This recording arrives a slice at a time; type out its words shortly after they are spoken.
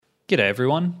G'day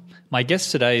everyone. My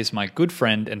guest today is my good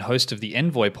friend and host of the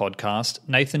Envoy podcast,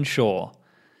 Nathan Shaw.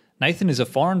 Nathan is a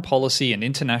foreign policy and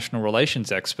international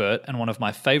relations expert and one of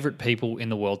my favourite people in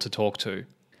the world to talk to.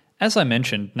 As I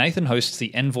mentioned, Nathan hosts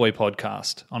the Envoy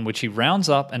podcast, on which he rounds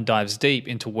up and dives deep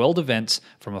into world events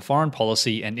from a foreign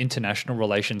policy and international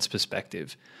relations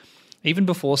perspective. Even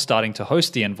before starting to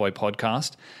host the Envoy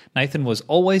podcast, Nathan was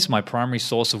always my primary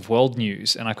source of world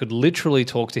news, and I could literally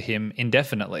talk to him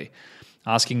indefinitely,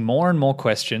 asking more and more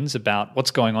questions about what's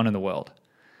going on in the world.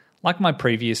 Like my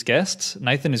previous guests,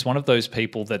 Nathan is one of those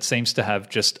people that seems to have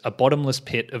just a bottomless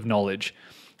pit of knowledge,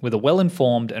 with a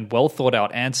well-informed and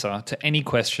well-thought-out answer to any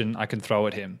question I can throw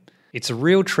at him. It's a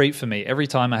real treat for me every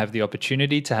time I have the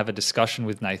opportunity to have a discussion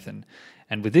with Nathan,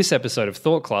 and with this episode of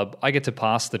Thought Club, I get to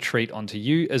pass the treat on to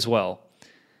you as well.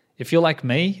 If you're like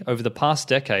me, over the past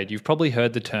decade, you've probably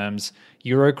heard the terms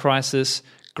Euro crisis,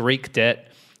 Greek debt,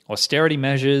 austerity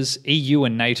measures, EU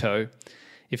and NATO.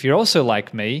 If you're also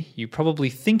like me, you probably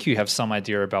think you have some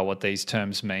idea about what these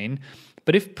terms mean,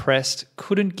 but if pressed,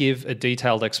 couldn't give a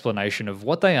detailed explanation of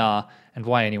what they are and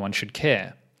why anyone should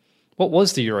care. What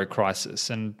was the Euro crisis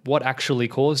and what actually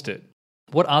caused it?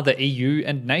 What are the EU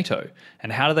and NATO,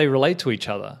 and how do they relate to each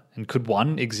other, and could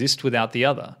one exist without the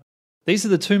other? These are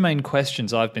the two main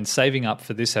questions I've been saving up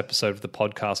for this episode of the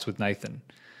podcast with Nathan.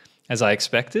 As I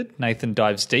expected, Nathan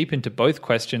dives deep into both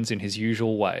questions in his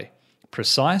usual way.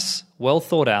 Precise, well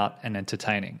thought out, and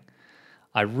entertaining.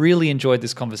 I really enjoyed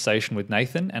this conversation with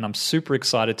Nathan, and I'm super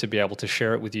excited to be able to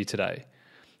share it with you today.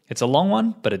 It's a long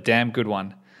one, but a damn good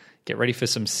one. Get ready for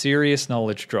some serious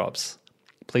knowledge drops.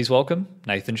 Please welcome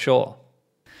Nathan Shaw.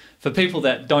 For people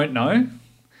that don't know,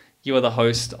 you are the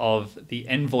host of the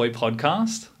Envoy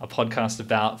podcast, a podcast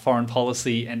about foreign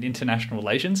policy and international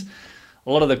relations.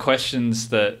 A lot of the questions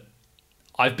that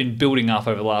I've been building up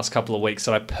over the last couple of weeks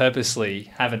that I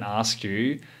purposely haven't asked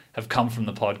you have come from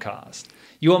the podcast.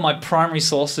 You are my primary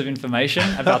source of information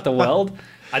about the world.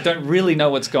 I don't really know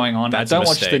what's going on. That's I don't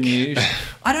watch the news.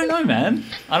 I don't know, man.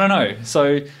 I don't know.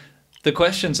 So the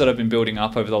questions that I've been building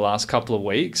up over the last couple of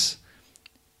weeks,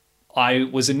 I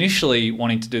was initially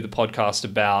wanting to do the podcast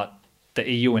about the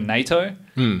EU and NATO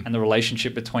and the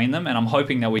relationship between them, and I'm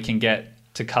hoping that we can get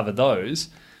to cover those.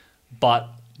 But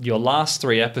your last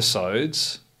three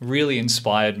episodes really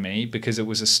inspired me because it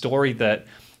was a story that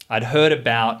I'd heard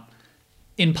about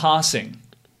in passing.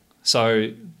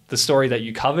 So the story that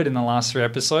you covered in the last three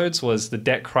episodes was the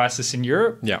debt crisis in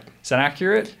Europe. Yeah. Is that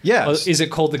accurate? Yeah. Or is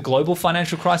it called the global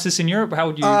financial crisis in Europe? How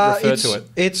would you refer to it?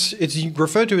 It's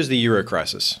referred to as the Euro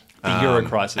crisis. The Euro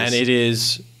crisis. And it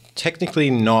is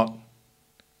technically not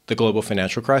the global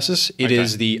financial crisis. It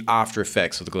is the after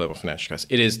effects of the global financial crisis.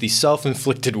 It is the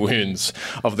self-inflicted wounds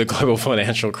of the global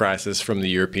financial crisis from the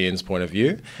Europeans' point of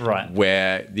view. Right.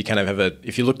 Where you kind of have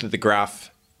if you looked at the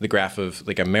graph of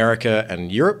like America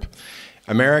and Europe,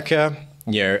 America,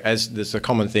 as there's a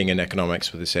common thing in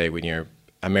economics where they say when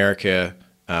America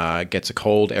gets a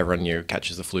cold, everyone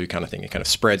catches the flu kind of thing. It kind of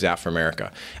spreads out for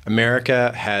America.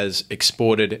 America has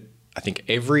exported, I think,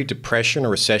 every depression or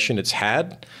recession it's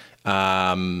had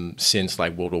since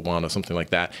like World War I or something like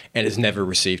that, and has never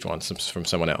received one from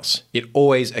someone else. It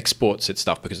always exports its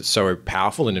stuff because it's so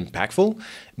powerful and impactful,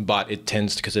 but it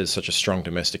tends to, because there's such a strong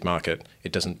domestic market,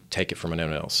 it doesn't take it from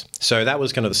anyone else. So that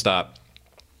was kind of the start.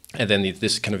 And then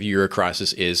this kind of Euro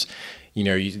crisis is,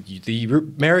 the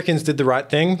Americans did the right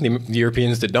thing, the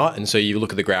Europeans did not. And so you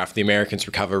look at the graph, the Americans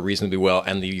recover reasonably well,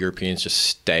 and the Europeans just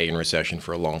stay in recession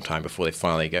for a long time before they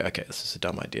finally go, okay, this is a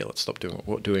dumb idea. Let's stop doing what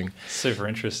we're doing. Super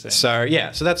interesting. So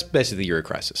that's basically the Euro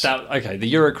crisis. The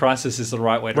Euro crisis is the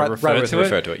right way to refer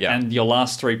to it. Yeah. And your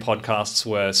last three podcasts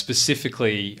were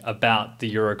specifically about the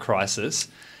Euro crisis.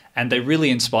 And they really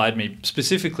inspired me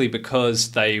specifically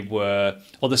because the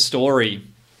story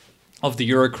of the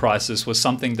Euro crisis was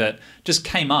something that just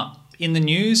came up in the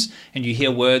news, and you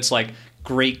hear words like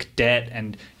Greek debt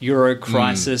and Euro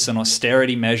crisis and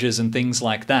austerity measures and things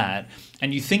like that,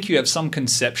 and you think you have some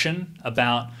conception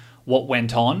about what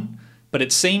went on, but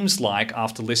it seems like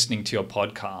after listening to your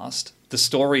podcast, the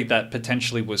story that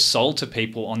potentially was sold to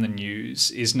people on the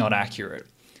news is not accurate.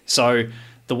 So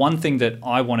the one thing that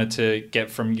I wanted to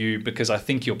get from you, because I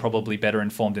think you're probably better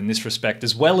informed in this respect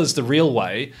as well as the real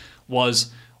way,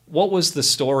 was what was the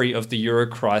story of the Euro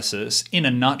crisis in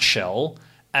a nutshell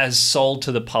as sold to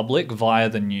the public via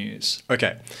the news?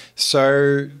 Okay.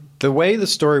 So the way the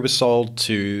story was sold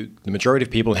to the majority of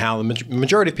people and how the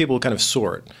majority of people kind of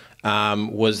saw it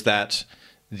was that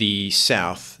the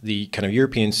South, the kind of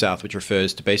European South, which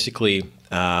refers to basically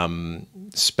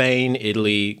Spain,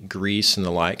 Italy, Greece and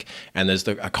the like, and there's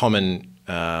a common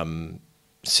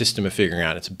system of figuring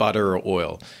out. It's butter or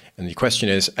oil. And the question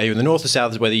is, are you in the north or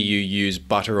south, is whether you use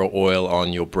butter or oil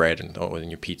on your bread or in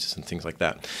your pizzas and things like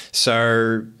that.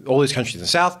 So all these countries in the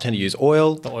south tend to use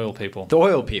oil. The oil people. The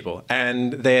oil people.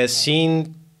 And they're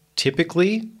seen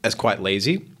typically as quite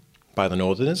lazy by the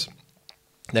northerners.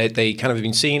 They kind of have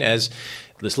been seen as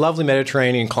this lovely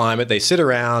Mediterranean climate. They sit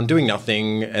around doing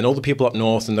nothing, and all the people up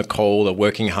north in the cold are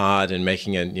working hard and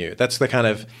making that's the kind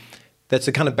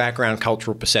of background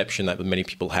cultural perception that many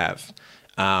people have.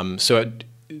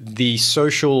 The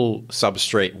social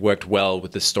substrate worked well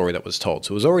with the story that was told.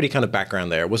 So it was already kind of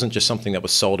background there. It wasn't just something that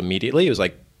was sold immediately. It was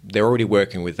like they're already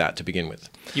working with that to begin with.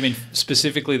 You mean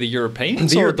specifically the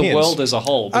Europeans the or Europeans. the world as a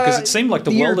whole? Because it seemed like the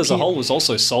world as a European. whole was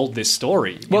also sold this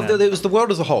story. Well, it was the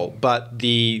world as a whole, but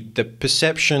the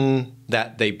perception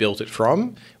that they built it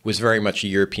from was very much a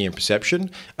European perception.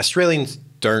 Australians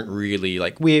don't really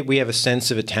we have a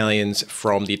sense of Italians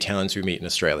from the Italians we meet in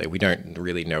Australia. We don't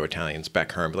really know Italians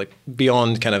back home, but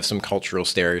beyond kind of some cultural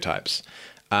stereotypes.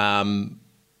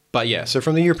 But yeah, so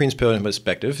from the Europeans'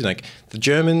 perspective, the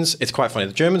Germans, it's quite funny.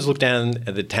 The Germans look down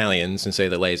at the Italians and say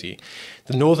they're lazy.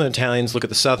 The northern Italians look at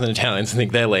the southern Italians and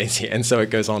think they're lazy. And so it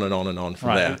goes on and on and on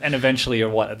from there. And eventually you're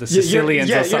what? The Sicilians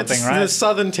or something, right? The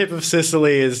southern tip of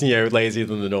Sicily is, lazier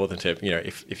than the northern tip,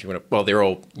 if you want to. Well, they're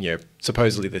all,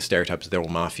 supposedly the stereotypes, they're all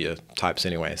mafia types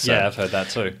anyway. So, yeah, I've heard that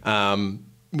too.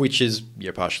 Which is,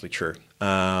 partially true.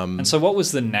 And so what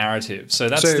was the narrative? So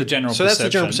that's the general perception. So that's the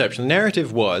general perception. The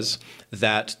narrative was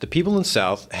that the people in the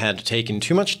South had taken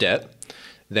too much debt.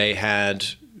 They had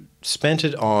spent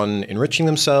it on enriching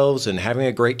themselves and having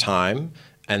a great time,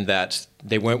 and that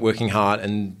they weren't working hard,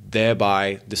 and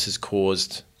thereby this has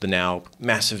caused the now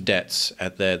massive debts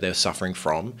that they're suffering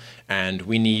from. And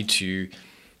we need to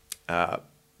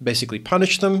basically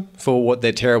punish them for what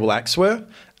their terrible acts were.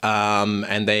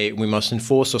 And we must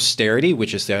enforce austerity,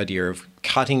 which is the idea of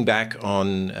cutting back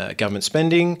on government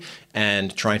spending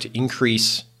and trying to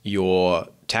increase your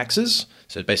taxes.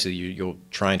 So basically you're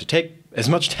trying to take as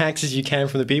much tax as you can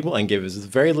from the people and give as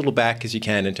very little back as you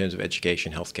can in terms of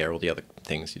education, healthcare, all the other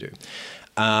things you do.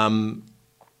 And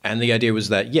the idea was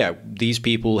that, these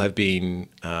people have been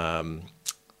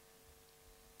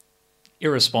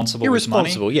irresponsible with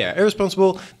money.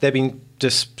 Irresponsible. They've been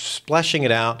just splashing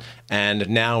it out, and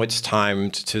now it's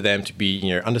time to them to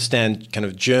be, understand kind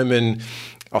of German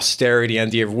austerity,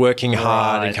 idea of working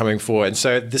hard and coming forward. And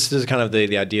so this is kind of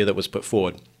the idea that was put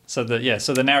forward. So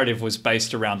the narrative was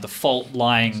based around the fault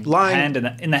lying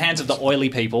in the hands of the oily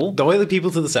people. The oily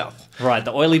people to the south. Right.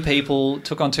 The oily people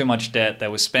took on too much debt. They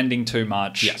were spending too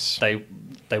much. Yes.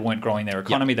 They weren't growing their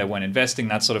economy. Yep. They weren't investing,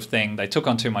 that sort of thing. They took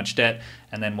on too much debt.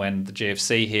 And then when the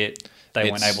GFC hit, they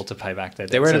weren't able to pay back their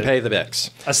debt. They weren't able to pay the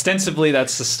debts. Ostensibly,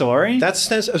 that's the story. That's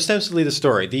ostensibly the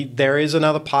story. There is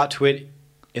another part to it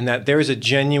in that there is a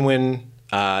genuine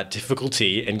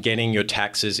difficulty in getting your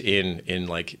taxes in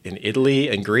Italy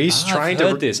and Greece. I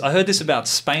heard this about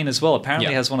Spain as well. Apparently,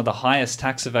 it has one of the highest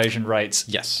tax evasion rates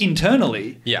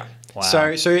internally. Yeah.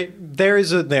 Wow. So there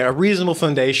is a reasonable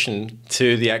foundation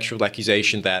to the actual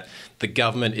accusation that the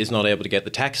government is not able to get the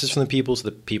taxes from the people, so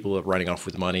the people are running off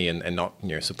with money and not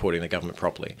supporting the government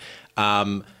properly.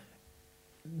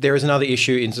 There is another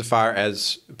issue insofar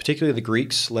as particularly the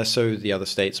Greeks, less so the other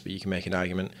states, but you can make an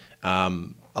argument,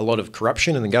 a lot of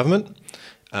corruption in the government,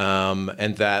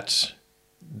 and that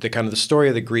the story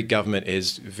of the Greek government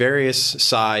is various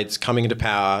sides coming into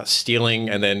power, stealing,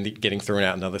 and then getting thrown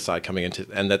out, another side coming into,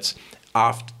 and that's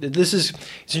after. It's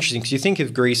interesting because you think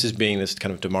of Greece as being this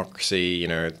kind of democracy,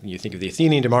 you think of the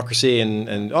Athenian democracy,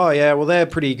 and they're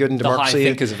pretty good in democracy. The high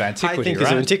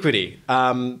thinkers of antiquity,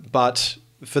 but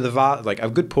for a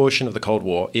good portion of the Cold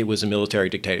War, it was a military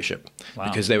dictatorship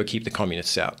because they would keep the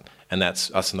communists out, and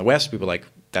that's us in the West. We were like,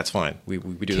 that's fine. We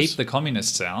do keep the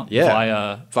communists out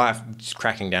via just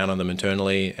cracking down on them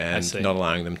internally and not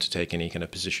allowing them to take any kind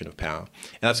of position of power.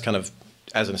 And that's kind of,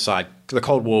 as an aside, the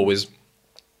Cold War was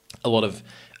a lot of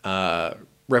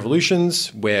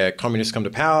revolutions where communists come to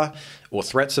power or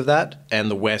threats of that,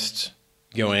 and the West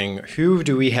going, who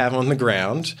do we have on the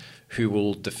ground who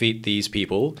will defeat these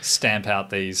people? Stamp out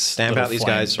these guys.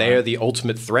 Right? They are the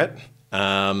ultimate threat.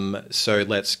 So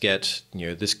let's get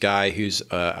this guy who's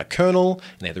a colonel,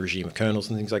 and they have the regime of colonels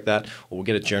and things like that, or we'll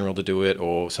get a general to do it,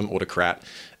 or some autocrat.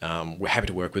 We're happy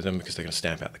to work with them because they're going to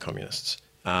stamp out the communists.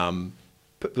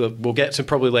 But we'll get to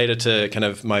probably later to kind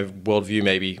of my worldview,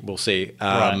 maybe we'll see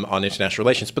on international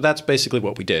relations. But that's basically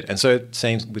what we did. And so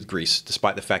same with Greece,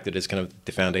 despite the fact that it's kind of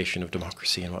the foundation of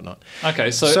democracy and whatnot. Okay,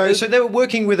 so they were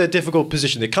working with a difficult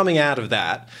position. They're coming out of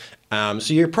that.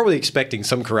 So you're probably expecting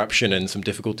some corruption and some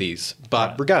difficulties.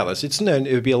 But regardless, it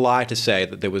would be a lie to say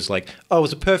that there was like, oh, it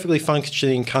was a perfectly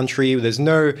functioning country. There's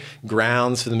no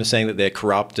grounds for them saying that they're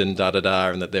corrupt and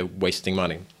da-da-da and that they're wasting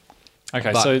money.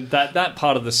 Okay, so that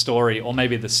part of the story, or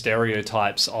maybe the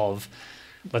stereotypes of,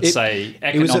 let's say,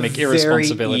 economic irresponsibility. It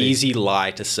was a very easy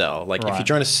lie to sell. Like, if you're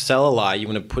trying to sell a lie, you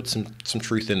want to put some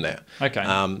truth in there. Okay.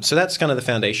 So that's kind of the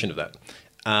foundation of that.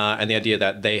 And the idea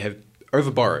that they have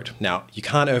overborrowed. Now, you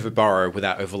can't overborrow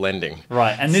without overlending.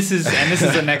 Right, and this is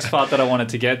the next part that I wanted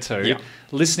to get to. Yeah.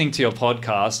 Listening to your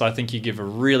podcast, I think you give a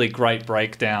really great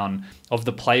breakdown of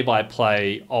the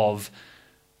play-by-play of,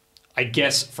 I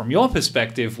guess, from your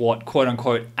perspective, what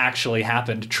quote-unquote actually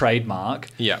happened, trademark.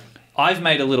 Yeah. I've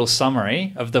made a little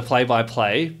summary of the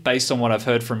play-by-play based on what I've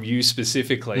heard from you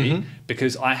specifically,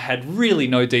 because I had really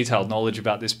no detailed knowledge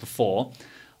about this before.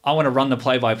 I want to run the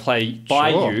play-by-play by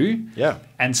you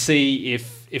and see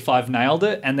if I've nailed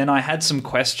it. And then I had some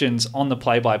questions on the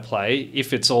play-by-play,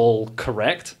 if it's all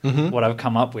correct, what I've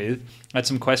come up with. I had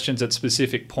some questions at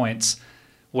specific points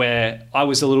where I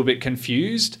was a little bit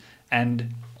confused.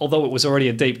 And although it was already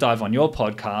a deep dive on your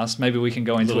podcast, maybe we can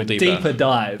go into a deeper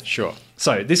dive. Sure.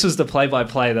 So this was the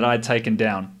play-by-play that I'd taken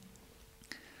down.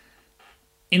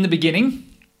 In the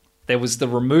beginning, there was the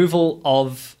removal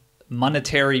of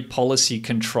monetary policy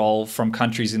control from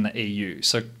countries in the EU.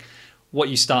 So what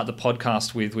you start the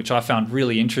podcast with, which I found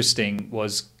really interesting,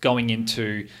 was going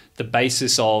into the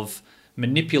basis of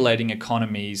manipulating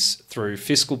economies through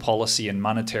fiscal policy and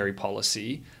monetary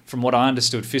policy. From what I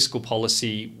understood, fiscal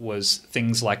policy was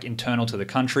things like internal to the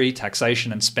country,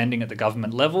 taxation and spending at the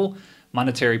government level.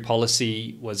 Monetary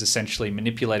policy was essentially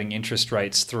manipulating interest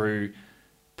rates through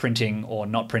printing or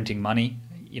not printing money,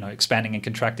 expanding and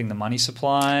contracting the money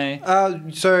supply.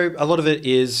 So a lot of it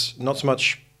is not so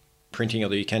much printing,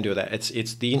 although you can do that.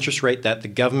 It's the interest rate that the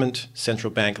government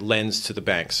central bank lends to the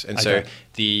banks. And so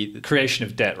the creation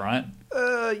of debt, right?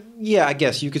 Yeah, I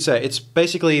guess you could say it's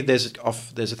basically there's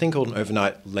a thing called an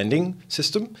overnight lending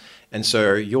system, and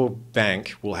so your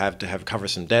bank will have to cover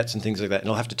some debts and things like that, and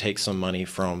it'll have to take some money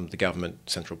from the government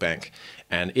central bank,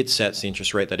 and it sets the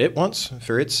interest rate that it wants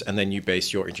for its, and then you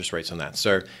base your interest rates on that.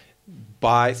 So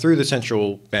through the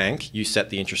central bank, you set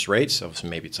the interest rates. Obviously,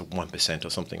 maybe it's a 1% or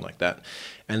something like that.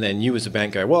 And then you as a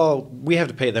bank go, well, we have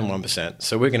to pay them 1%.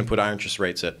 So we're going to put our interest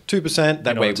rates at 2%.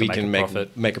 That way we can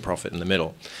make a profit in the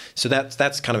middle. So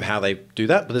that's kind of how they do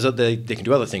that. But they can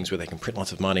do other things where they can print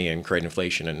lots of money and create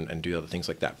inflation and do other things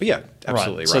like that. But yeah,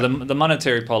 absolutely right. So the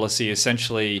monetary policy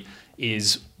essentially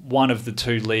is one of the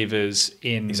two levers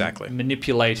in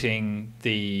manipulating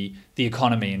the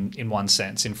economy in one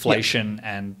sense, inflation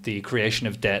and the creation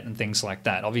of debt and things like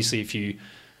that. Obviously,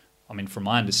 from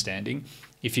my understanding,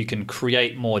 if you can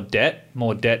create more debt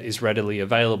is readily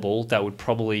available, that would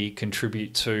probably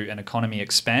contribute to an economy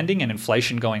expanding and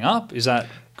inflation going up. Is that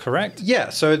correct? Yeah,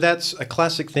 so that's a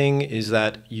classic thing, is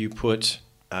that you put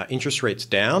interest rates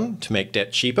down to make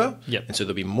debt cheaper. Yep. And so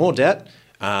there'll be more debt.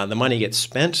 The money gets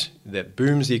spent, that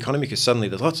booms the economy because suddenly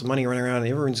there's lots of money running around. And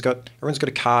everyone's got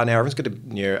a car now. Everyone's got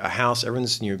a house.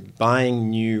 Everyone's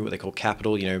buying new, what they call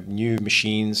capital, new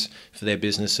machines for their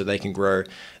business so they can grow.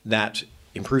 That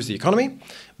improves the economy.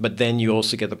 But then you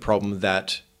also get the problem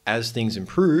that as things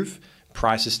improve,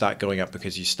 prices start going up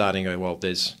because you're starting to go, well,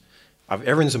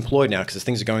 everyone's employed now because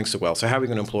things are going so well. So how are we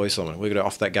going to employ someone? We're going to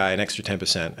offer that guy an extra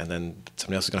 10%, and then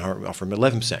someone else is going to offer him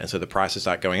 11%. And so the prices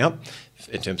start going up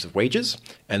in terms of wages.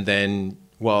 And then,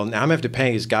 well, now I'm going to have to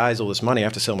pay these guys all this money. I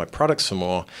have to sell my products for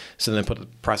more. So then put the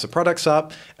price of products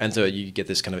up. And so you get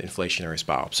this kind of inflationary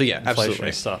spiral. So yeah,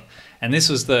 absolutely. Stuff. And this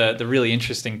was the really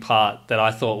interesting part that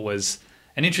I thought was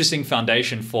an interesting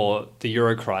foundation for the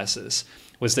Euro crisis,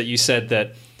 was that you said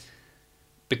that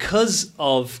because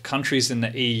of countries in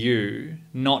the EU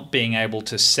not being able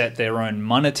to set their own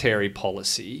monetary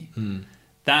policy,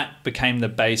 that became the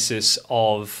basis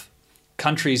of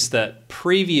countries that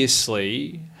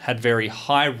previously had very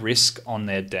high risk on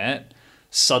their debt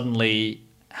suddenly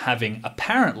having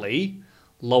apparently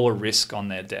lower risk on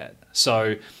their debt.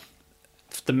 So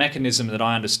the mechanism that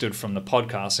I understood from the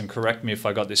podcast, and correct me if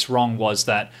I got this wrong, was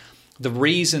that the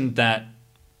reason that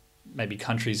maybe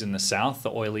countries in the south,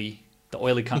 the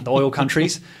oil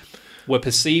countries, were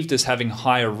perceived as having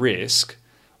higher risk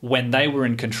when they were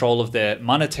in control of their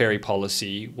monetary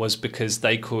policy was because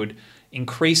they could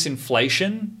increase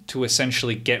inflation to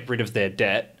essentially get rid of their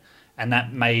debt, and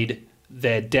that made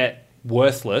their debt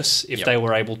worthless if they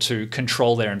were able to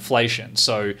control their inflation.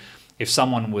 So if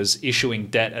someone was issuing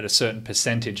debt at a certain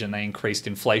percentage and they increased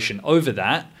inflation over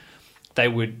that,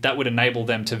 that would enable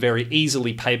them to very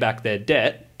easily pay back their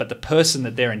debt, but the person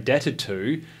that they're indebted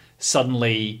to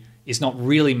suddenly is not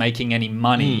really making any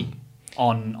money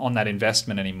on that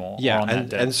investment anymore. Yeah, or on that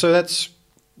debt. and so that's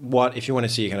what, if you want to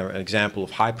see kind of an example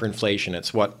of hyperinflation,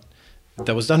 it's what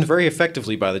that was done very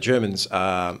effectively by the Germans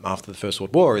after the First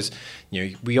World War. Is,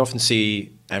 we often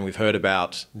see, and we've heard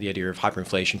about the idea of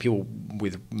hyperinflation, people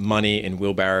with money in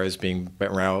wheelbarrows being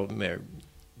barreled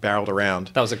around.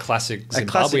 That was a classic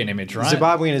Zimbabwean image, right?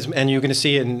 Zimbabwean, and you're going to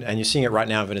see it, and you're seeing it right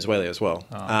now in Venezuela as well.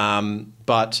 Oh.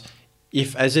 But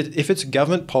if it's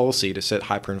government policy to set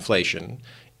hyperinflation,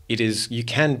 you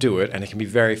can do it, and it can be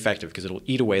very effective because it'll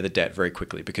eat away the debt very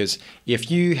quickly. Because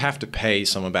if you have to pay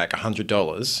someone back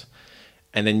 $100,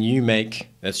 and then you make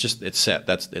it's set,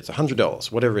 it's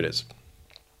 $100, whatever it is,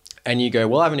 and you go,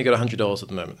 well, I've only got $100 at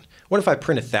the moment. What if I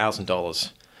print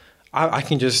 $1,000? I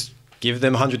can just give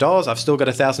them $100. I've still got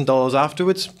 $1,000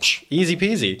 afterwards. Easy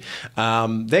peasy.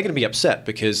 They're going to be upset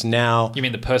because now... You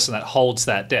mean the person that holds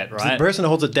that debt, right? The person that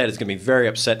holds the debt is going to be very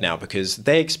upset now because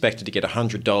they expected to get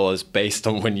 $100 based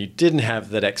on when you didn't have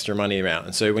that extra money amount.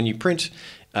 And so when you print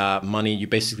money, you're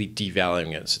basically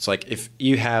devaluing it. So it's like if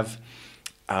you have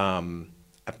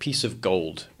a piece of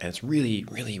gold and it's really,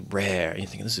 really rare, and you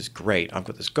think, this is great. I've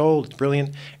got this gold. It's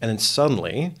brilliant. And then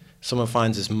suddenly... someone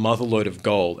finds this motherload of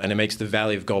gold and it makes the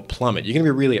value of gold plummet. You're going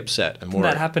to be really upset and worried.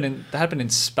 That happened in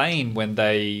Spain when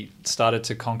they started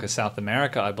to conquer South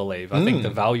America, I believe. I think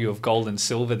the value of gold and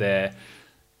silver there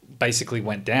basically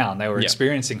went down. They were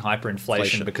experiencing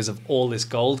hyperinflation because of all this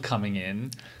gold coming in.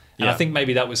 And I think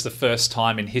maybe that was the first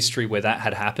time in history where that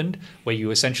had happened, where you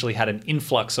essentially had an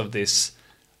influx of this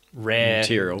rare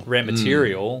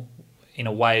material in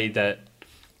a way that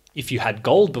if you had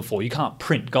gold before, you can't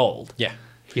print gold. Yeah.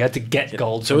 You had to get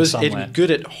gold so from somewhere. So it's good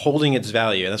at holding its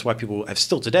value, and that's why people have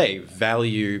still today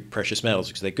value precious metals,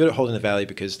 because they're good at holding the value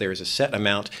because there is a set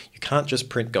amount. You can't just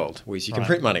print gold, whereas you can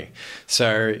print money.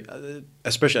 So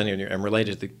especially, and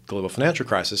related to the global financial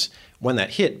crisis, when that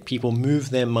hit, people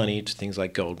moved their money to things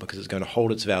like gold because it's going to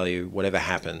hold its value whatever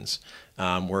happens.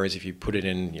 Whereas if you put it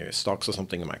in stocks or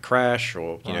something, it might crash,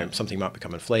 or something might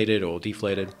become inflated or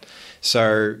deflated.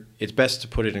 So it's best to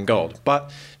put it in gold.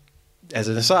 But as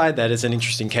an aside, that is an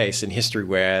interesting case in history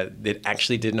where it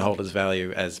actually didn't hold its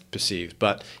value as perceived.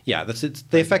 But yeah,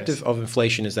 the effect of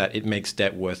inflation is that it makes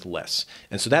debt worth less.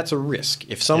 And so that's a risk.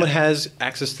 If someone has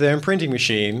access to their own printing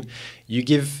machine,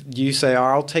 you say,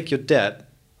 I'll take your debt,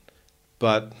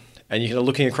 and you're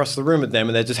looking across the room at them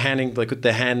and they're just handing, with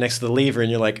their hand next to the lever, and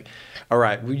you're like, all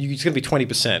right, it's going to be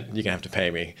 20% you're going to have to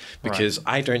pay me because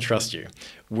I don't trust you.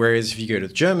 Whereas if you go to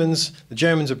the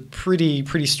Germans are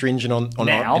pretty stringent on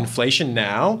inflation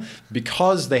now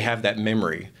because they have that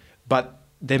memory. But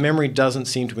their memory doesn't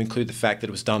seem to include the fact that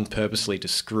it was done purposely to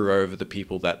screw over the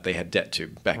people that they had debt to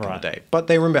back in the day. But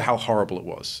they remember how horrible it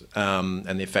was and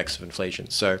the effects of inflation.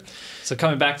 So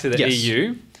coming back to the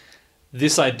EU,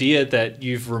 this idea that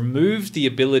you've removed the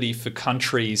ability for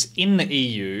countries in the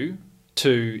EU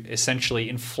to essentially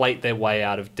inflate their way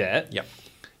out of debt. Yep.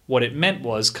 What it meant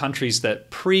was countries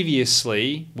that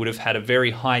previously would have had a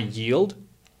very high yield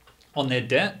on their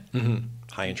debt. Mm-hmm.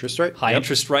 High interest rate.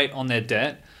 Interest rate on their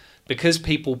debt. Because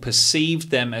people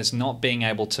perceived them as not being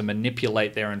able to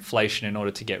manipulate their inflation in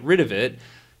order to get rid of it,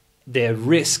 their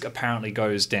risk apparently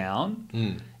goes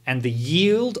down. And the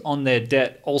yield on their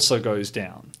debt also goes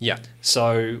down. Yeah.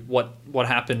 So what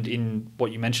happened in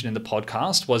what you mentioned in the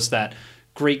podcast was that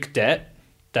Greek debt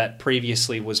that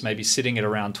previously was maybe sitting at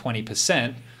around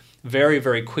 20% very,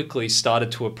 very quickly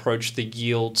started to approach the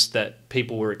yields that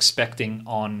people were expecting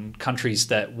on countries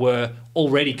that were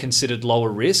already considered lower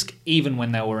risk, even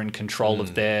when they were in control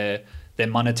of their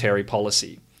monetary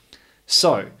policy.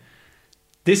 So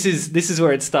this is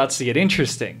where it starts to get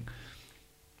interesting.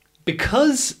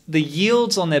 Because the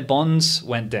yields on their bonds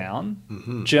went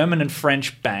down, German and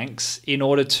French banks, in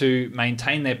order to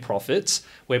maintain their profits,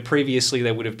 where previously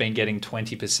they would have been getting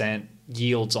 20%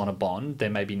 yields on a bond, they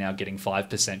may be now getting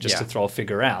 5% just to throw a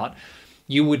figure out,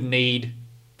 you would need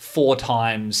 4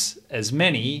 times as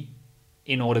many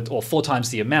or 4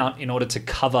 times the amount in order to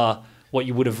cover what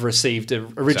you would have received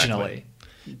originally.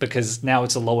 Exactly. Because now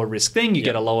it's a lower risk thing, you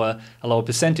get a lower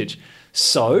percentage.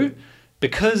 So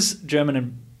because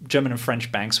German and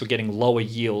French banks were getting lower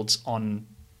yields on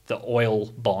the oil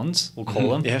bonds, we'll call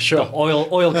them. Yeah, sure. The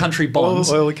oil country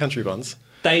bonds. Oil country bonds.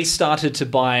 They started to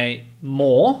buy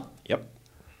more. Yep.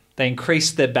 They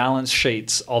increased their balance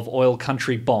sheets of oil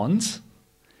country bonds.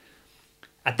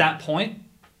 At that point,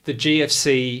 the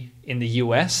GFC in the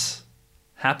US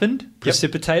happened,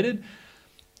 precipitated.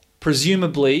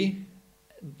 Presumably,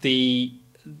 the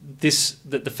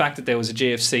fact that there was a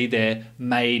GFC there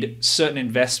made certain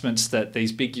investments that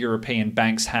these big European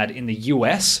banks had in the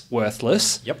US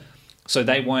worthless. Yep. So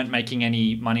they weren't making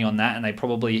any money on that, and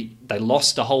they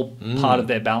lost a whole part of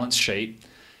their balance sheet.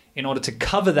 In order to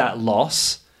cover that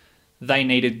loss, they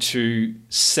needed to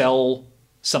sell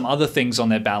some other things on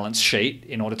their balance sheet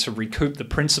in order to recoup the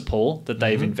principal that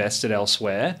they've invested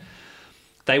elsewhere.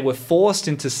 They were forced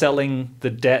into selling the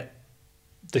debt,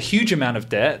 the huge amount of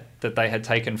debt that they had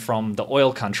taken from the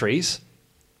oil countries.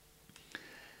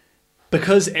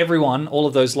 Because all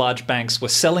of those large banks were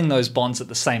selling those bonds at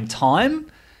the same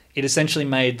time, it essentially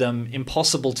made them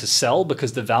impossible to sell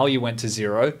because the value went to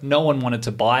zero. No one wanted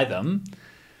to buy them.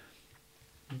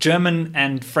 German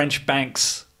and French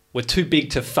banks were too big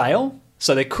to fail,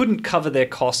 so they couldn't cover their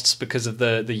costs because of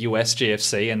the US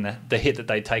GFC and the hit that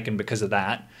they'd taken because of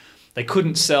that. They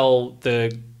couldn't sell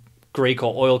the Greek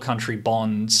or oil country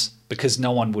bonds because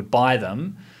no one would buy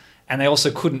them. And they also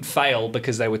couldn't fail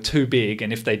because they were too big.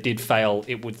 And if they did fail,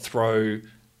 it would throw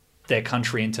their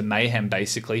country into mayhem,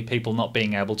 basically. People not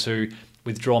being able to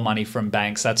withdraw money from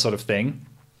banks, that sort of thing.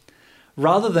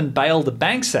 Rather than bail the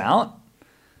banks out,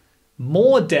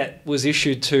 more debt was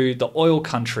issued to the oil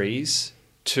countries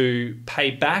to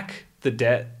pay back the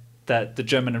debt that the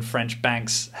German and French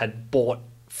banks had bought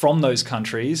from those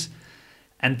countries.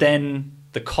 And then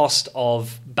the cost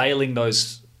of bailing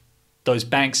those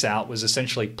banks out was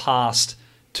essentially passed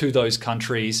to those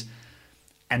countries.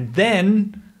 And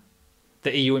then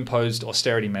the EU imposed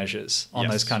austerity measures on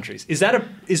those countries. Is that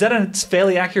a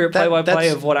fairly accurate play-by-play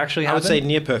of what actually happened? I would say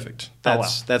near perfect.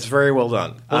 That's very well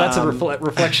done. Well, that's a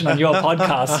reflection on your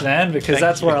podcast, man, because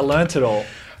that's where I learnt it all.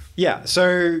 Yeah,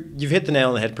 so you've hit the nail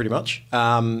on the head pretty much.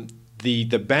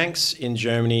 The banks in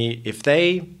Germany, if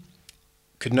they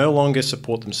could no longer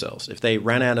support themselves, if they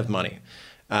ran out of money,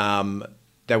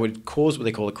 that would cause what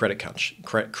they call a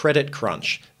credit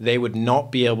crunch. They would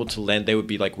not be able to lend. They would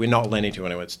be like, we're not lending to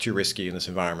anyone. It's too risky in this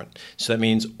environment. So that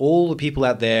means all the people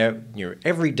out there,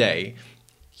 every day,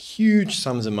 huge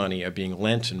sums of money are being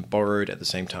lent and borrowed at the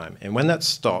same time. And when that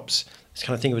stops, just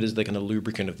kind of think of it as the kind of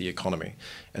lubricant of the economy.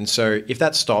 And so if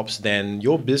that stops, then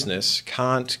your business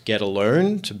can't get a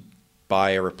loan to buy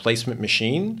a replacement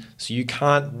machine. So you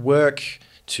can't work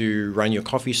to run your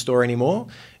coffee store anymore.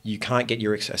 You can't get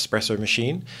your espresso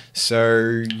machine.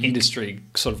 So industry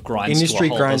sort of grinds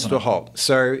to a halt.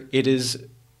 So it is,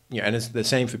 and it's the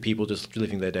same for people just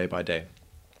living their day by day.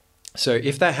 So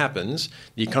if that happens,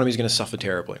 the economy is going to suffer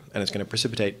terribly, and it's going to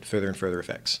precipitate further and further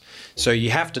effects. So you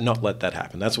have to not let that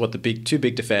happen. That's what the too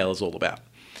big to fail is all about.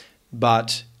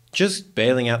 But just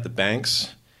bailing out the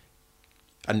banks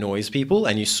annoys people,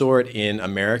 and you saw it in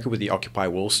America with the Occupy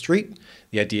Wall Street,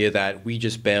 the idea that we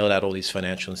just bailed out all these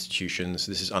financial institutions.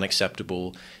 This is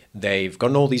unacceptable. They've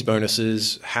gotten all these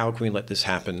bonuses. How can we let this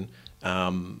happen?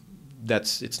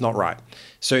 It's not right.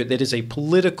 So that is it's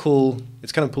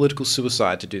kind of political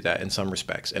suicide to do that in some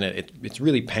respects. And it's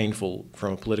really painful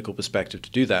from a political perspective to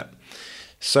do that.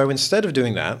 So instead of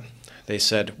doing that, they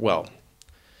said, well,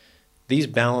 these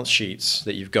balance sheets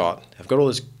that you've got have got all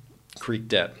this Greek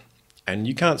debt, and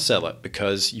you can't sell it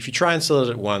because if you try and sell it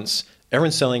at once,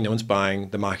 everyone's selling, no one's buying,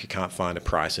 the market can't find a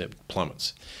price, it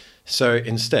plummets. So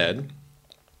instead,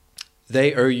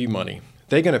 they owe you money.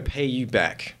 They're going to pay you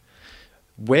back.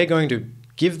 We're going to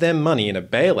give them money in a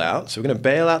bailout. So we're going to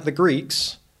bail out the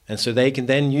Greeks, and so they can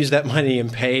then use that money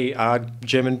and pay our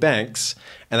German banks,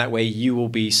 and that way you will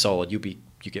be solid. You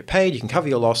get paid, you can cover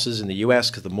your losses in the US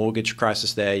because the mortgage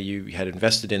crisis there, you had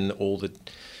invested in all the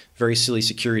very silly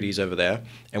securities over there,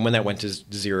 and when that went to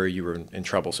zero, you were in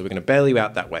trouble. So we're going to bail you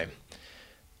out that way.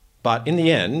 But in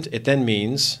the end, it then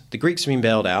means the Greeks have been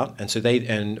bailed out, and so they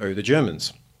owe the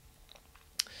Germans.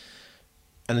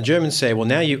 And the Germans say, well,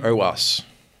 now you owe us.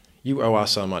 You owe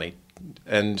us our money.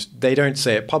 And they don't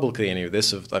say it publicly, any of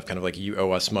this, of kind of like, you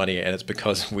owe us money, and it's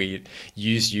because we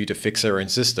used you to fix our own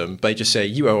system. But they just say,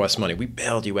 you owe us money. We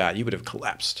bailed you out. You would have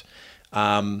collapsed.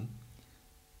 And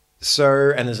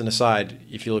as an aside,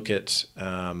 if you look at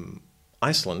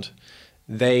Iceland,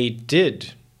 they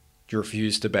did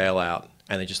refuse to bail out,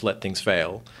 and they just let things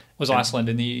fail. Was Iceland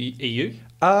in the EU?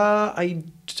 I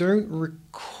don't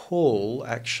recall,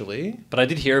 actually. But I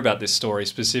did hear about this story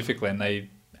specifically, and they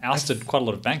ousted quite a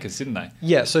lot of bankers, didn't they?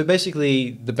 Yeah, so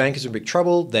basically the bankers are in big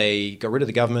trouble. They got rid of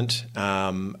the government.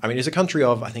 It's a country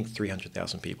of, I think,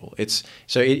 300,000 people. It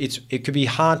could be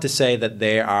hard to say that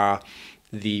they are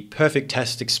the perfect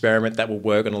test experiment that will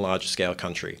work on a larger scale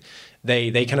country.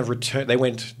 They're kind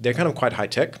of quite high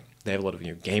tech. They have a lot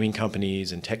of gaming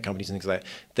companies and tech companies and things like that.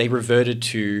 They reverted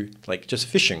to just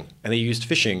fishing, and they used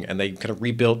fishing, and they kind of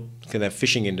rebuilt their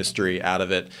fishing industry out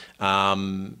of it,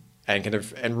 and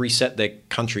reset their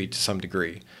country to some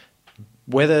degree.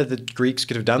 Whether the Greeks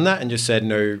could have done that and just said,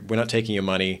 no, we're not taking your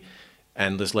money,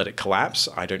 and just let it collapse,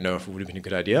 I don't know if it would have been a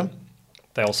good idea.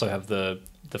 They also have the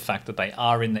fact that they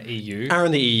are in the EU. Are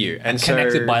in the EU. And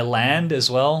connected by land as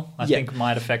well, I think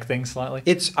might affect things slightly.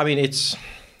 It's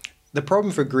the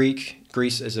problem for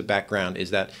Greece as a background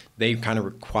is that they kind of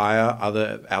require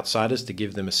other outsiders to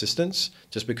give them assistance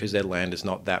just because their land is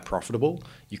not that profitable.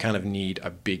 You kind of need a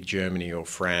big Germany or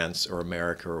France or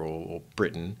America or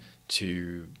Britain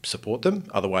to support them.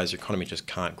 Otherwise, your economy just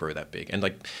can't grow that big. And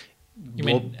you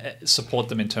mean support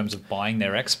them in terms of buying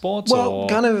their exports? Well,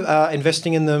 kind of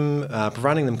investing in them,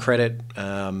 providing them credit.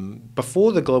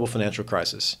 Before the global financial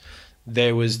crisis,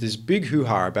 there was this big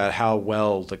hoo-ha about how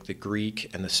well the Greek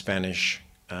and the Spanish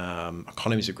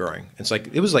economies are growing. It's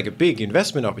it was like a big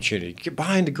investment opportunity. Get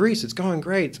behind to Greece. It's going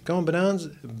great. It's going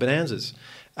bonanzas.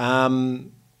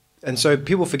 And so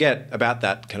people forget about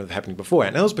that kind of happening before.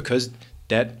 And that was because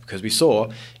we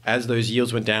saw as those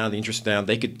yields went down, the interest down,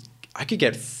 I could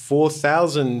get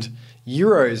 4,000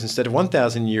 euros instead of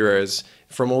 1,000 euros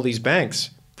from all these banks.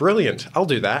 Brilliant. I'll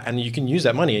do that. And you can use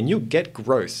that money and you'll get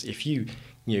growth if you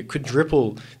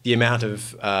quadruple the amount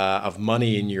of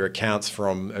money in your accounts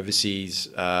from overseas,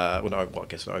 I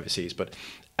guess not overseas, but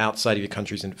outside of your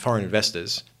countries and foreign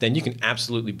investors, then you can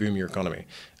absolutely boom your economy.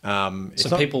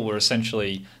 So people were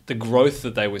essentially, the growth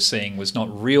that they were seeing was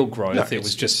not real growth, no, it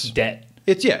was just debt.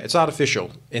 It's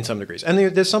artificial in some degrees. And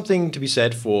there's something to be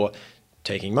said for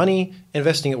taking money,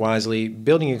 investing it wisely,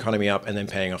 building your economy up, and then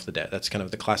paying off the debt. That's kind of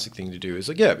the classic thing to do is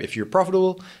if you're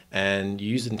profitable and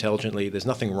you use it intelligently, there's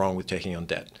nothing wrong with taking on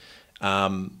debt.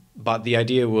 But the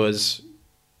idea was,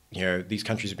 these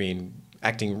countries have been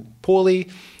acting poorly.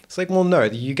 It's well, no,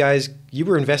 you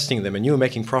were investing in them and you were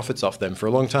making profits off them for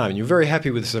a long time. And you were very happy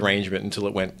with this arrangement until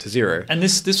it went to zero. And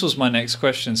this was my next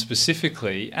question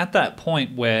specifically. At that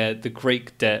point where the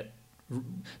Greek debt,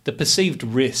 the perceived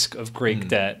risk of Greek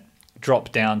debt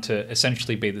dropped down to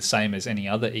essentially be the same as any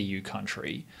other EU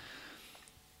country,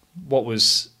 what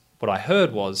I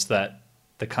heard was that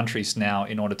the countries now,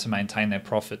 in order to maintain their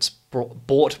profits,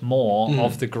 bought more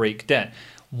of the Greek debt.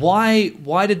 Why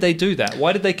did they do that?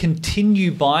 Why did they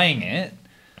continue buying it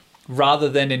rather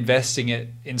than investing it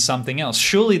in something else?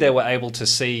 Surely they were able to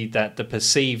see that the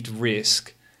perceived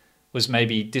risk was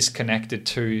maybe disconnected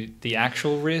to the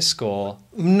actual risk, or?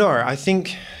 No, I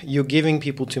think you're giving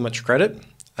people too much credit.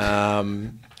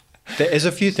 There's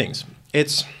a few things.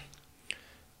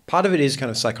 Part of it is kind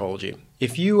of psychology.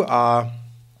 If you are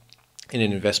in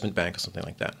an investment bank or something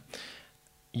like that,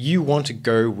 you want to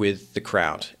go with the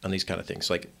crowd on these kind of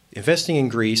things. Investing in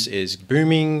Greece is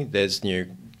booming. They're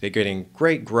getting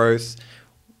great growth.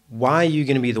 Why are you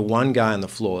going to be the one guy on the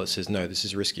floor that says, no, this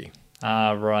is risky?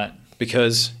 Right.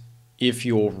 Because if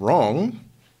you're wrong,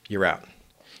 you're out.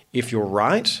 If you're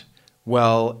right,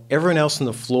 well, everyone else on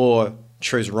the floor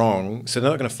chose wrong, so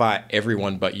they're not going to fire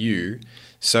everyone but you.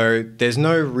 So there's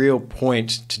no real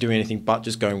point to doing anything but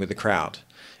just going with the crowd.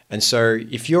 And so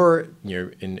if you're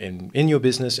in your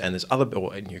business and there's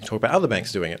and you can talk about other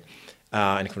banks doing it in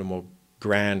kind of a more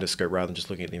grander scope rather than just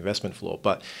looking at the investment floor,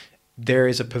 but there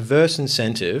is a perverse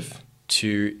incentive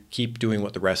to keep doing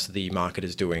what the rest of the market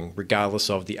is doing, regardless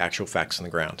of the actual facts on the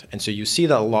ground. And so you see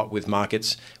that a lot with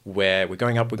markets where we're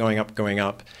going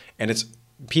up, and it's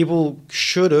people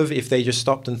should have, if they just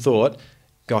stopped and thought,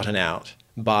 gotten out.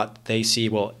 But they see,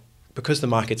 well, because a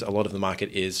lot of the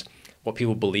market is what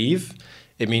people believe,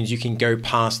 it means you can go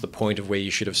past the point of where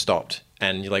you should have stopped.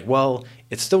 And you're well,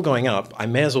 it's still going up. I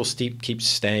may as well keep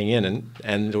staying in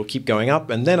and it'll keep going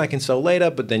up and then I can sell later,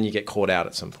 but then you get caught out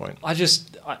at some point.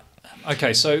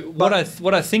 Okay, so what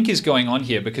I think is going on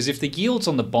here, because if the yields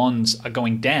on the bonds are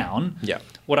going down,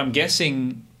 what I'm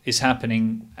guessing is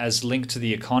happening as linked to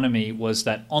the economy was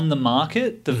that on the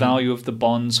market, the value of the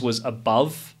bonds was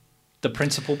above the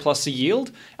principal plus the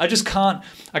yield. I can't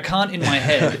in my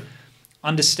head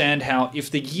understand how,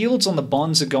 if the yields on the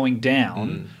bonds are going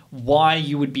down, why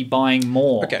you would be buying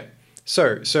more. Okay,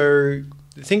 so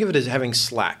think of it as having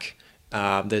slack.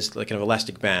 There's an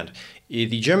elastic band.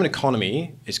 The German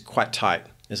economy is quite tight.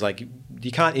 It's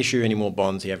you can't issue any more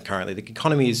bonds you have currently. The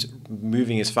economy is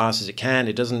moving as fast as it can.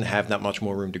 It doesn't have that much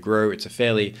more room to grow. It's a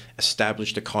fairly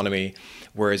established economy.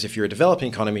 Whereas if you're a developing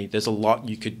economy, there's a lot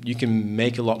you can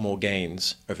make a lot more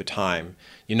gains over time.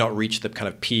 You're not reached the kind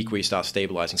of peak where you start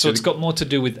stabilizing. So it's got more to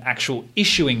do with actual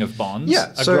issuing of bonds.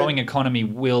 Yeah, a growing economy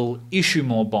will issue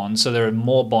more bonds, so there are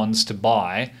more bonds to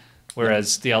buy.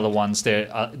 Whereas the other ones,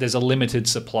 there's a limited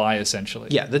supply essentially.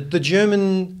 Yeah, the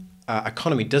German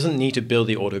economy doesn't need to build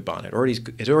the autobahn.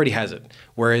 It already has it.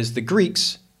 Whereas the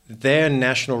Greeks, their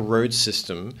national road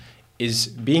system is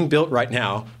being built right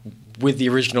now with the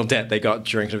original debt they got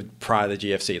prior to the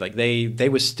GFC. They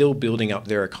were still building up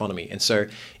their economy. And so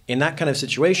in that kind of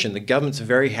situation, the government's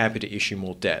very happy to issue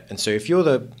more debt. And so if you're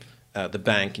the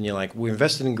bank and you're like, we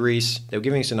invested in Greece, they were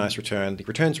giving us a nice return. The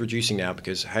return's reducing now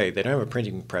because, hey, they don't have a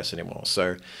printing press anymore.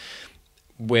 So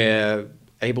we're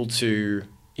able to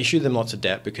issue them lots of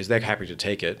debt because they're happy to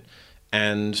take it.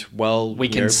 And, well, we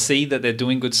can see that they're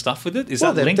doing good stuff with it. Is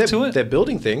that linked to it? They're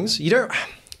building things.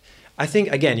 I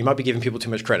think, again, you might be giving people too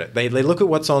much credit. They look at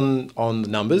what's on the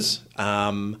numbers,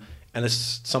 and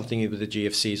there's something with the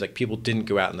GFCs, like people didn't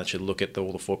go out and actually look at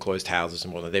all the foreclosed houses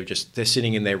and whatnot. They're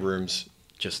sitting in their rooms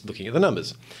just looking at the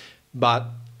numbers. But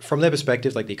from their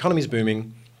perspective, like the economy's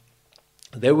booming,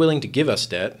 they're willing to give us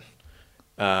debt.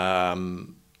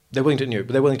 They're willing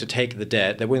to take the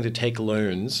debt. They're willing to take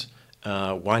loans.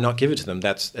 Why not give it to them?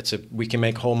 We can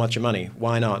make a whole bunch of money.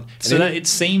 Why not? It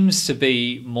seems to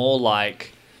be more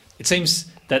like, it seems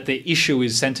that the issue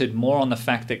is centered more on the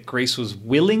fact that Greece was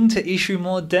willing to issue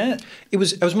more debt. It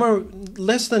was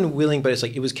less than willing, but it's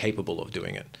like it was capable of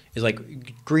doing it. It's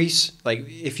like Greece, like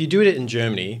if you do it in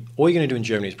Germany, all you're going to do in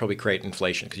Germany is probably create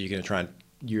inflation because you're going to try and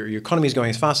your economy is going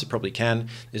as fast as it probably can.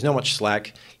 There's not much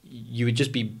slack. You would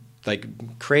just be like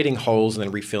creating holes and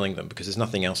then refilling them because there's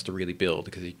nothing else to really build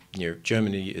because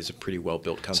Germany is a pretty well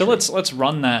built country. So let's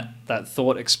run that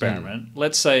thought experiment.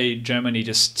 Let's say Germany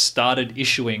just started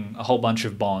issuing a whole bunch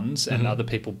of bonds and other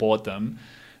people bought them.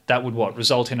 That would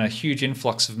result in a huge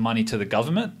influx of money to the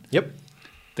government? Yep.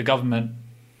 What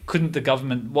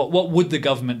would the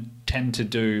government tend to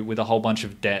do with a whole bunch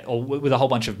of debt or with a whole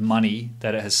bunch of money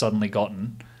that it has suddenly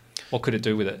gotten? What could it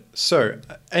do with it? So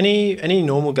any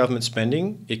normal government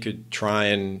spending, it could try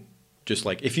and just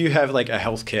like if you have like a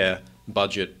healthcare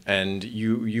budget and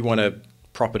you want to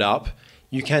prop it up,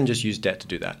 you can just use debt to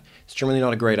do that. It's generally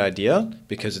not a great idea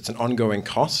because it's an ongoing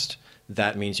cost.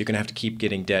 That means you're going to have to keep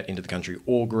getting debt into the country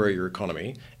or grow your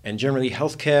economy. And generally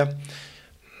healthcare,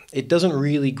 it doesn't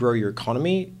really grow your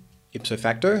economy ipso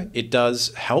facto. It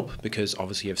does help because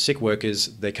obviously you have sick workers,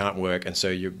 they can't work, and so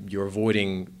you're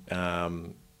avoiding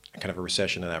kind of a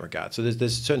recession in that regard. So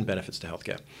there's certain benefits to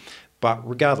healthcare. But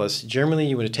regardless, generally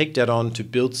you want to take debt on to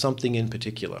build something in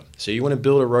particular. So you want to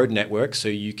build a road network so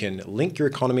you can link your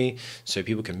economy so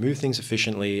people can move things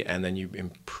efficiently and then you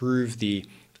improve the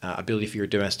ability for your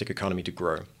domestic economy to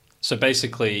grow. So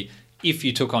basically, if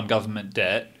you took on government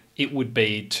debt, it would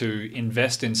be to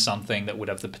invest in something that would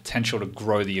have the potential to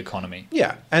grow the economy.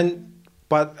 Yeah,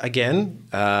 but again,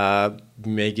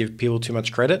 may give people too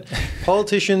much credit.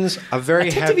 Politicians are very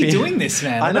happy. I tend to be doing this,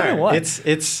 man. I don't know what.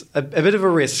 It's a bit of a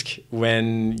risk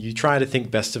when you try to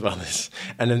think best of others.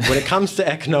 And then when it comes to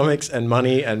economics and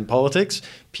money and politics,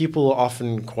 people are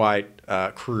often quite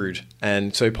crude.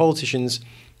 And so politicians,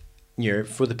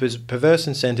 for the perverse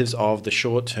incentives of the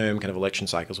short-term kind of election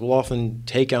cycles, will often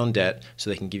take on debt so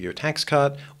they can give you a tax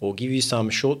cut or give you some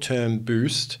short-term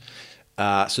boost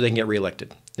so they can get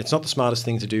reelected. It's not the smartest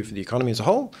thing to do for the economy as a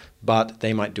whole, but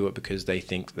they might do it because they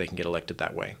think they can get elected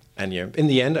that way. And in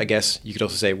the end, I guess you could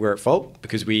also say we're at fault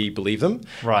because we believe them.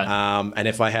 Right. And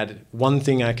if I had one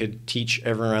thing I could teach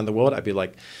everyone around the world, I'd be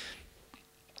like,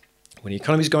 when the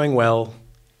economy's going well,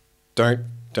 don't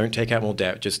take out more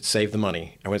debt. Just save the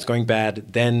money. And when it's going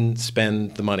bad, then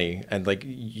spend the money. And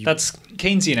that's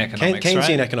Keynesian economics, right?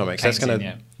 Keynesian economics. That's kind of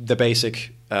the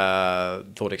basic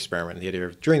thought experiment. The idea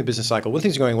of during the business cycle, when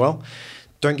things are going well,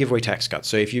 don't give away tax cuts.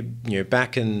 So if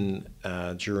back in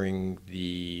during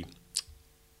the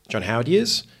John Howard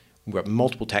years, we got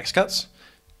multiple tax cuts.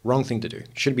 Wrong thing to do.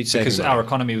 Should be saving because money. Our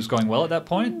economy was going well at that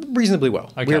point? Reasonably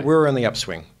well. Okay. We're on the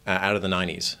upswing out of the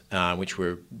 90s, which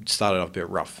started off a bit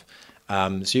rough.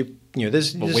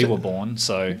 We were born,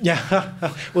 so yeah.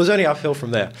 Well, it was only uphill from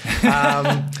there.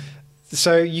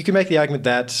 So you can make the argument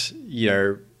that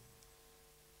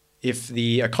if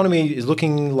the economy is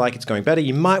looking like it's going better,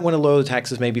 you might want to lower the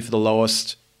taxes maybe for the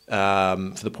lowest,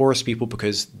 for the poorest people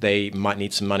because they might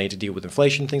need some money to deal with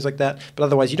inflation, things like that. But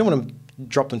otherwise, you don't want to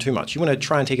drop them too much. You want to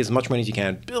try and take as much money as you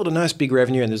can, build a nice big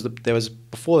revenue. And there was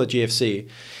before the GFC,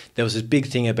 there was this big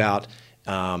thing about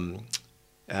not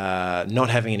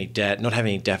having any debt, not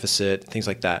having any deficit, things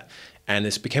like that. And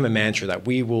this became a mantra that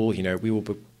we will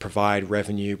provide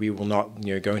revenue. We will not,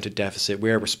 go into deficit.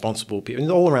 We're responsible people.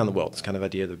 And all around the world, this kind of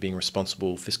idea of being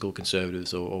responsible fiscal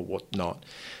conservatives or whatnot.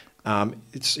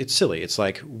 It's silly. It's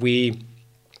like we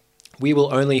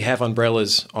will only have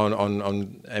umbrellas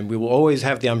on, and we will always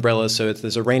have the umbrellas. So if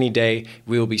there's a rainy day,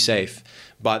 we will be safe.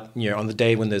 But on the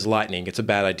day when there's lightning, it's a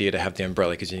bad idea to have the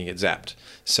umbrella because you get zapped.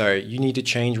 So you need to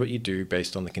change what you do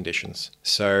based on the conditions.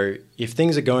 So if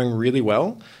things are going really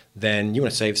well, then you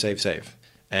want to save.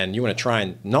 And you want to try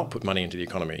and not put money into the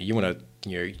economy. You want to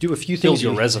do a few Build things.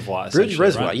 your reservoir, Build your essentially,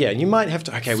 reservoir, right? yeah. And you might have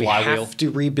to, we Flywheel. have to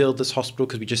rebuild this hospital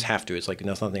because we just have to. It's like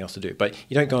there's nothing else to do. But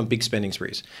you don't go on big spending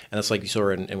sprees. And that's like you saw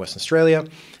in Western Australia.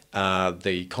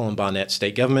 The Colin Barnett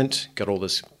state government got all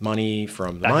this money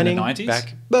from the Back in the mining. 90s?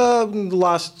 Back the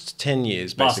last 10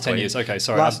 years, basically. Last 10 years, okay,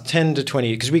 sorry. Last 10 to 20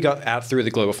 years, because we got out through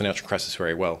the global financial crisis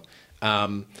very well.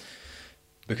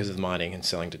 Because of the mining and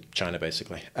selling to China,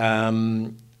 basically.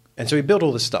 And so we built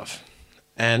all this stuff.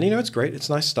 And, it's great. It's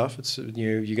nice stuff. It's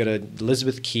you got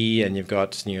Elizabeth Quay and you've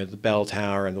got, the Bell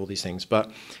Tower and all these things.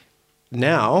 But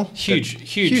now...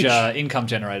 Huge income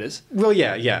generators. Well,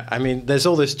 yeah. I mean, there's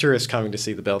all this tourists coming to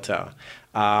see the Bell Tower.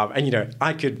 And,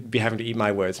 I could be having to eat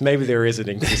my words. Maybe there is an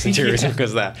increase in tourism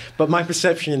because of that. But my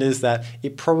perception is that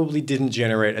it probably didn't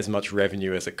generate as much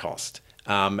revenue as it cost.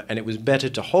 And it was better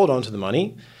to hold on to the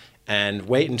money and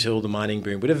wait until the mining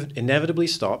boom would have inevitably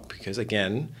stopped because,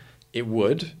 again, it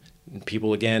would. And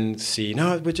people, again, see,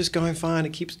 no, we're just going fine.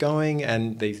 It keeps going.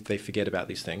 And they forget about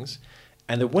these things.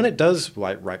 And that when it does,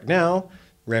 like right now,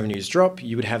 revenues drop,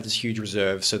 you would have this huge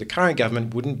reserve. So the current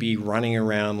government wouldn't be running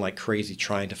around like crazy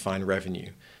trying to find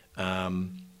revenue.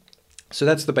 So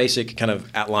that's the basic kind of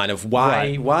outline of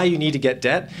why you need to get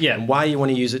debt and why you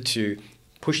want to use it to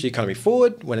push the economy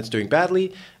forward when it's doing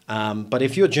badly. But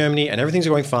if you're Germany and everything's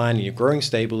going fine and you're growing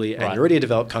stably and you're already a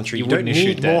developed country, you don't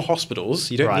need more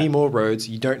hospitals, you don't need more roads,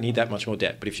 you don't need that much more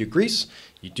debt. But if you're Greece,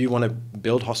 you do want to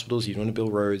build hospitals, you want to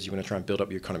build roads, you want to try and build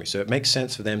up your economy. So it makes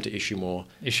sense for them to issue more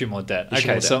debt.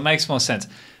 So it makes more sense.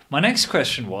 My next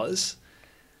question was,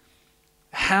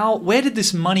 where did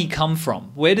this money come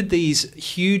from? Where did these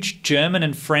huge German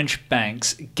and French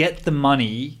banks get the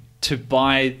money to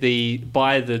buy the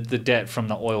debt from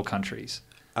the oil countries?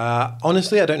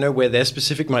 Honestly, I don't know where their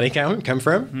specific money come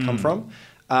from.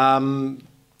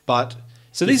 But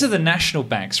so these are the national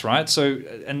banks, right? So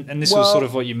and this was sort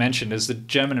of what you mentioned is the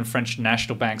German and French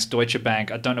national banks, Deutsche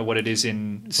Bank. I don't know what it is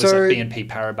in BNP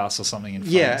Paribas or something in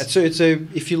France. Yeah, so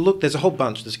if you look, there's a whole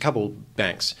bunch. There's a couple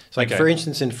banks. So for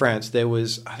instance, in France, there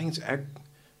was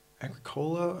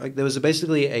Agricola. There was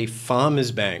basically a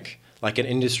farmers bank. Like an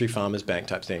industry farmers bank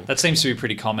type thing. That seems to be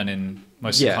pretty common in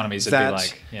most economies.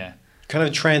 Kind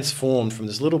of transformed from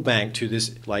this little bank to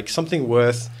this like something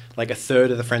worth like a third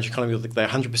of the French economy, like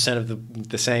 100% of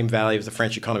the same value of the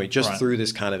French economy, just through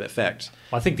this kind of effect.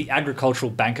 Well, I think the Agricultural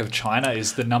Bank of China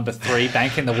is the number 3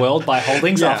 bank in the world by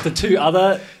holdings after 2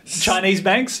 other Chinese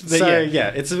banks. But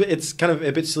it's kind of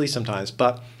a bit silly sometimes,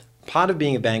 but part of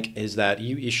being a bank is that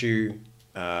you issue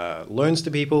loans to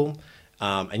people.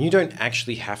 And you don't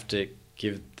actually have to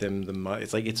give them the money.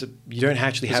 It's like you don't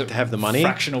actually have to have the money.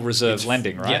 Fractional reserve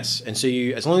lending, right? Yes, and so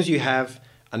as long as you have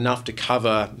enough to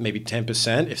cover maybe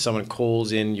 10%, if someone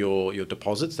calls in your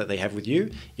deposits that they have with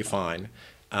you, you're fine.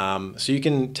 So you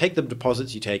can take the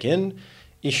deposits you take in,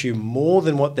 issue more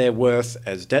than what they're worth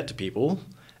as debt to people,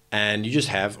 and you just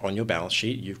have on your balance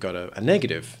sheet you've got a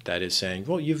negative that is saying,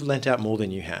 well, you've lent out more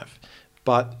than you have.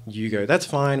 But you go, that's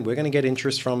fine. We're going to get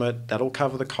interest from it. That'll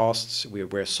cover the costs.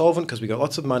 We're solvent because we got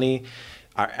lots of money.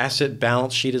 Our asset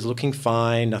balance sheet is looking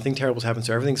fine. Nothing terrible's happened,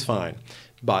 so everything's fine.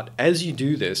 But as you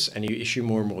do this and you issue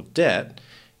more and more debt,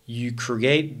 you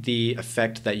create the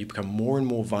effect that you become more and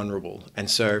more vulnerable. And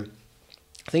so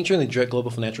I think during the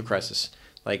global financial crisis,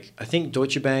 I think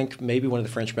Deutsche Bank, maybe one of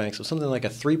the French banks, or something like a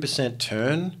 3%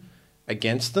 turn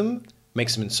against them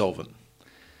makes them insolvent.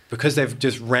 Because they've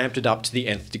just ramped it up to the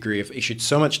nth degree, of issued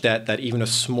so much debt that even a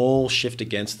small shift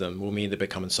against them will mean they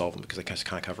become insolvent because they just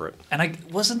can't cover it. And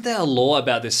wasn't there a law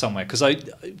about this somewhere? Because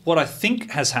what I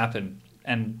think has happened,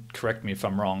 and correct me if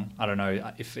I'm wrong, I don't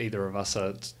know if either of us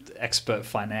are expert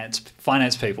finance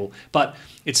people, but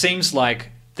it seems like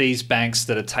these banks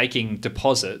that are taking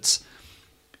deposits,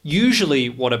 usually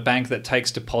what a bank that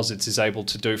takes deposits is able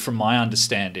to do, from my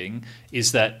understanding,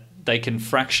 is that they can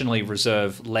fractionally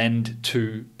lend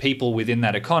to people within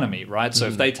that economy, right? So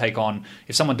if they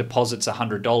if someone deposits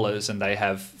 $100 and they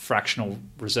have fractional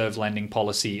reserve lending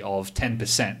policy of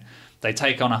 10%, they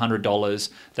take on $100,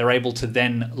 they're able to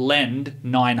then lend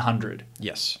 $900.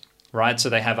 Yes. Right? So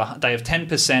they have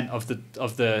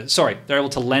 10% they're able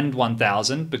to lend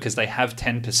 1,000 because they have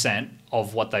 10%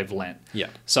 of what they've lent. Yeah.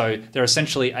 So they're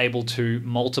essentially able to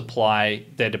multiply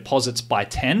their deposits by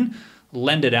 10,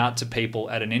 lend it out to people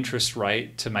at an interest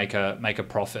rate to make a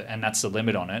profit, and that's the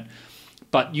limit on it.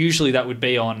 But usually that would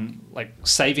be on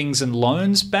savings and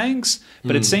loans banks.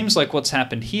 But it seems like what's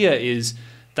happened here is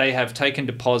they have taken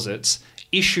deposits,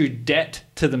 issued debt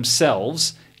to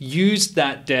themselves, used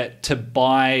that debt to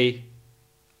buy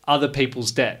other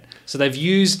people's debt. So they've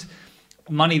used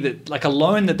money that, a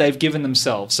loan that they've given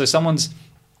themselves. So someone's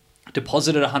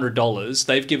deposited $100,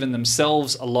 they've given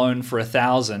themselves a loan for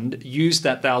 $1,000, used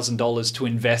that $1,000 to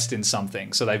invest in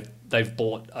something. So they've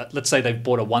bought, let's say they've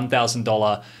bought a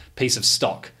 $1,000 piece of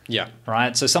stock. Yeah.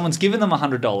 Right. So someone's given them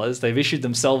 $100, they've issued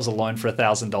themselves a loan for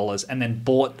 $1,000, and then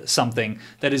bought something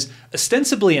that is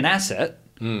ostensibly an asset.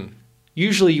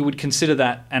 Usually you would consider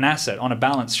that an asset on a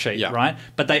balance sheet, Yeah. right?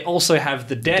 But they also have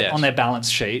the debt on their balance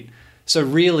sheet. So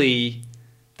really,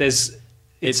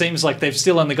 it seems like they've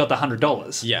still only got the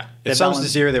 $100. Yeah. Their It sums to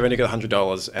balance- zero. They've only got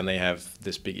 $100 and they have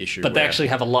this big issue. But they where- actually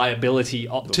have a liability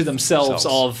to themselves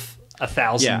of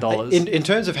 $1,000. In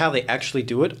terms of how they actually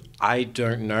do it, I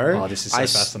don't know. Oh, this is so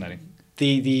fascinating.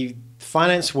 The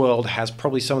finance world has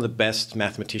probably some of the best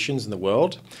mathematicians in the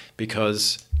world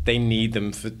because they need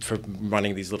them for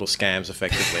running these little scams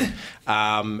effectively.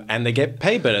 And they get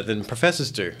paid better than professors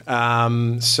do.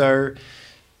 So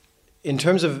in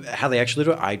terms of how they actually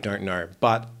do it, I don't know.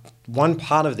 But one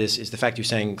part of this is the fact you're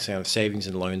saying savings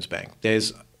and loans bank.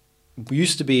 There's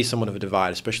used to be somewhat of a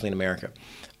divide, especially in America,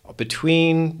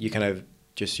 between you kind of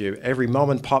just your every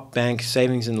mom and pop bank,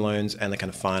 savings and loans, and the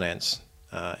kind of finance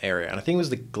area. And I think it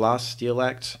was the Glass-Steagall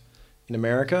Act in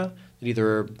America. They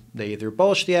either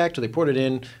abolished the act or they put it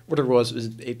in. Whatever it was,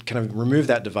 it kind of removed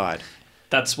that divide.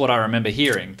 That's what I remember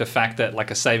hearing. The fact that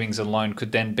like a savings and loan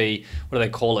could then be, what do they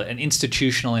call it, an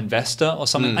institutional investor or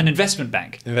something, an investment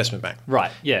bank. Investment bank.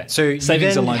 Right, yeah. So you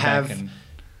savings then and loan have bank.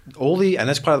 and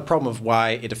that's part of the problem of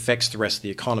why it affects the rest of the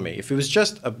economy. If it was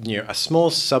just a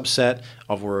small subset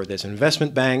of where there's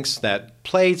investment banks that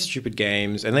played stupid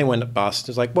games and they went bust,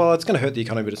 it's like, well, it's going to hurt the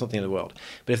economy, but it's not the end of the world.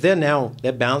 But if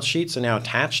their balance sheets are now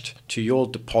attached to your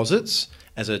deposits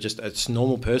as just a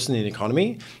normal person in the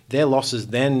economy, their losses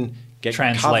then get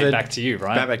translate covered back to you,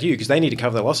 right? Back to you because they need to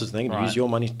cover their losses and they can Right. use your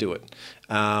money to do it.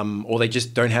 Or they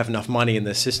just don't have enough money in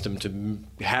their system to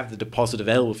have the deposit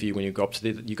available for you when you go up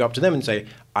to them and say,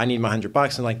 I need my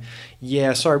 $100. And like,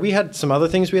 yeah, sorry, we had some other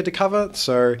things we had to cover.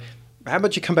 So how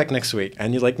about you come back next week?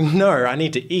 And you're like, no, I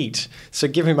need to eat. So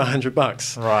give me my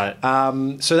 $100.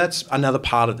 Right. So that's another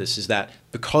part of this is that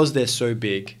because they're so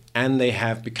big and they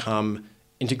have become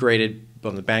integrated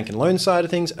on the bank and loan side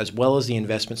of things, as well as the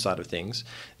investment side of things,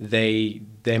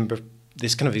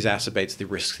 this kind of exacerbates the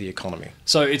risk to the economy.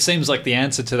 So it seems like the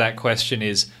answer to that question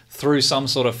is through some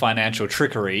sort of financial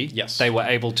trickery, Yes. they were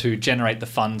able to generate the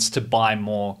funds to buy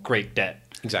more Greek debt.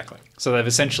 Exactly. So they've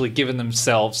essentially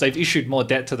they've issued more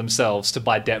debt to themselves to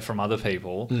buy debt from other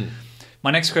people.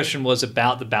 My next question was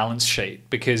about the balance sheet,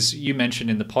 because you mentioned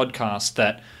in the podcast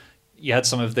that you had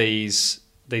some of these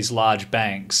large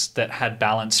banks that had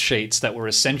balance sheets that were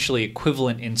essentially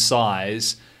equivalent in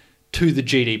size to the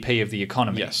GDP of the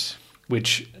economy. Yes.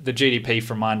 Which the GDP,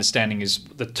 from my understanding, is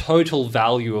the total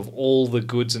value of all the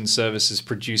goods and services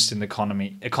produced in the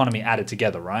economy added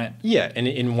together, right? Yeah,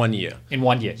 in 1 year. In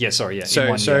 1 year. Yeah, sorry, yeah. So in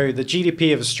 1 year. the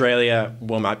GDP of Australia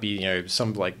might be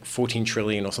some like 14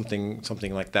 trillion or something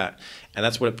like that, and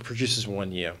that's what it produces in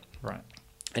 1 year. Right.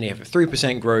 And you have a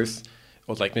 3% growth,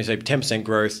 or like say 10%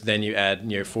 growth, then you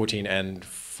add 14 and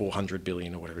 400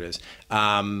 billion or whatever it is.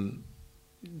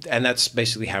 And that's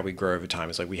basically how we grow over time.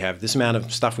 It's like we have this amount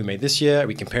of stuff we made this year.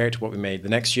 We compare it to what we made the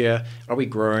next year. Are we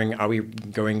growing? Are we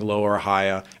going lower or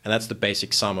higher? And that's the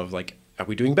basic sum of like, are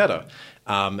we doing better?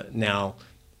 Now,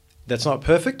 that's not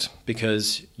perfect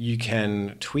because you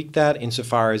can tweak that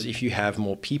insofar as if you have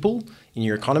more people in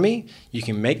your economy, you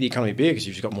can make the economy bigger because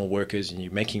you've got more workers and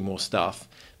you're making more stuff.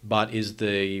 But is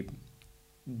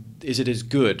it as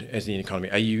good as the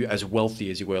economy? Are you as wealthy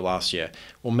as you were last year?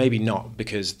 Well, maybe not,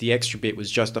 because the extra bit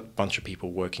was just a bunch of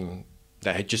people working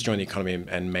that had just joined the economy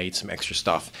and made some extra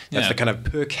stuff. That's the kind of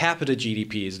per capita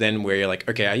GDP is then where you're like,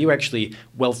 okay, are you actually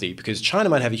wealthy? Because China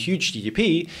might have a huge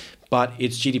GDP, but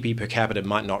its GDP per capita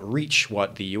might not reach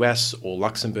what the US or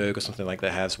Luxembourg or something like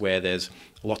that has, where there's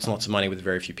lots and lots of money with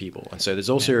very few people. And so there's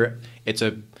also, it's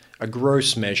a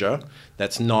gross measure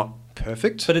that's not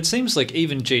perfect. But it seems like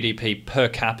even GDP per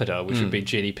capita, which would be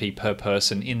GDP per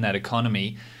person in that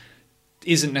economy,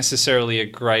 isn't necessarily a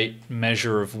great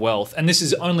measure of wealth. And this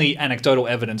is only anecdotal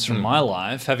evidence from my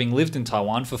life. Having lived in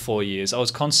Taiwan for 4 years, I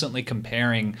was constantly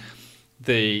comparing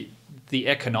the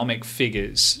economic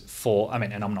figures for,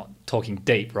 and I'm not talking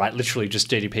deep, right? Literally just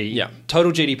GDP,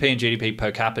 total GDP and GDP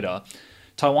per capita.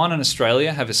 Taiwan and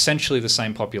Australia have essentially the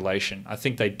same population. I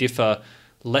think they differ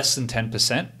less than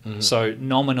 10%. So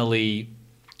nominally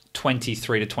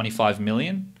 23 to 25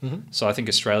 million. So I think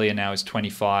Australia now is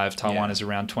 25, Taiwan is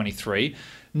around 23.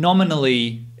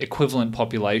 Nominally equivalent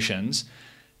populations.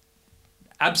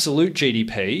 Absolute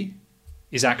GDP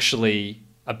is actually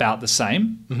about the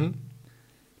same.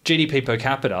 GDP per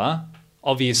capita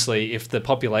obviously, if the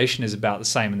population is about the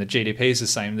same and the GDP is the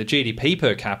same, the GDP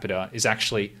per capita is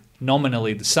actually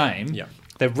nominally the same. Yeah.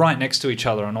 They're right next to each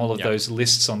other on all of those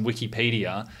lists on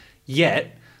Wikipedia.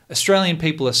 Yet, Australian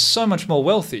people are so much more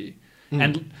wealthy.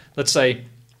 And let's say,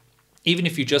 even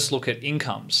if you just look at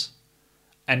incomes,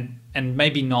 and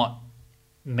maybe not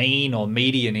mean or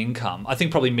median income, I think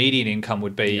probably median income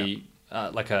would be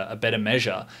like a better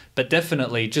measure. But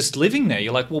definitely just living there,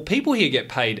 you're like, well, people here get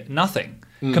paid nothing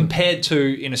compared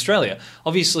to in Australia.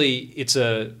 Obviously, it's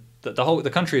the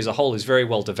country as a whole is very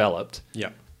well developed. Yeah.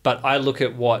 But I look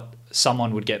at what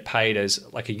someone would get paid as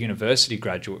like a university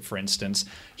graduate, for instance.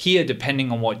 Here,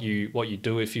 depending on what you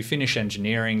do, if you finish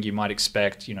engineering, you might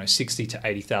expect, $60,000 to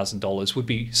 $80,000 would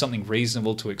be something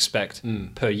reasonable to expect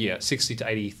per year. 60 to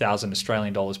 80,000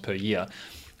 Australian dollars per year,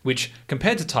 which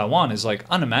compared to Taiwan is like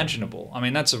unimaginable. I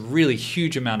mean, that's a really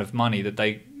huge amount of money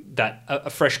that a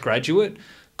fresh graduate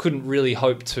couldn't really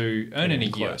hope to earn in a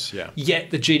year. Yeah.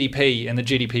 Yet the GDP and the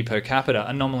GDP per capita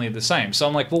are nominally the same. So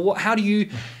I'm like, well, how do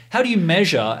you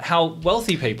measure how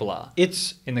wealthy people are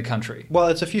in the country? Well,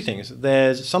 it's a few things.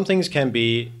 There's some things can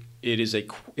be.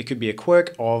 It could be a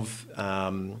quirk of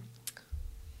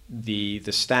the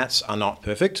stats are not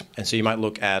perfect, and so you might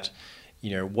look at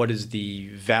what is the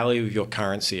value of your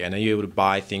currency, and are you able to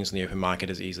buy things in the open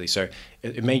market as easily? So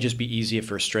it may just be easier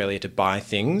for Australia to buy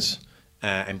things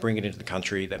and bring it into the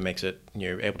country that makes it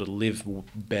able to live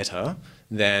better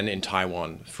than in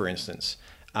Taiwan, for instance.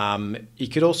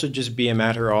 It could also just be a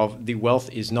matter of the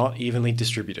wealth is not evenly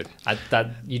distributed.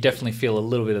 That you definitely feel a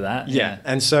little bit of that. Yeah.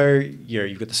 And so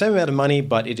you've got the same amount of money,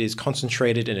 but it is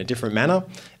concentrated in a different manner,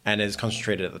 and it is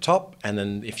concentrated at the top. And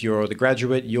then if you're the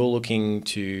graduate, you're looking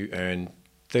to earn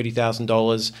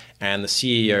 $30,000, and the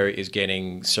CEO is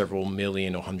getting several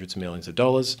million or hundreds of millions of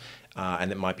dollars,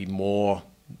 and it might be more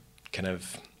kind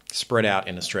of spread out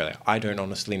in Australia. I don't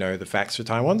honestly know the facts for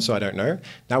Taiwan, so I don't know.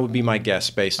 That would be my guess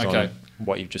based on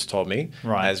what you've just told me,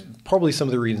 as probably some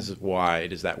of the reasons of why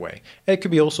it is that way. And it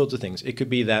could be all sorts of things. It could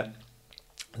be that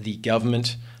the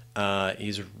government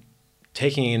is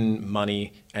taking in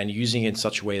money and using it in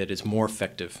such a way that it's more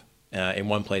effective in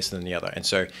one place than the other. And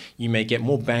so you may get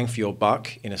more bang for your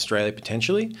buck in Australia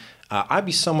potentially. I'd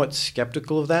be somewhat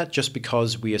skeptical of that just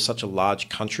because we are such a large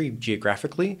country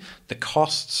geographically. The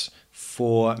costs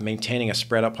for maintaining a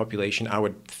spread out population, I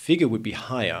would figure would be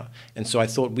higher. And so I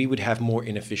thought we would have more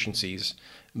inefficiencies.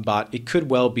 But it could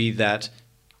well be that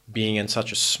being in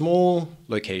such a small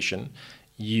location,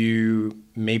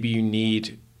 maybe you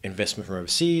need investment from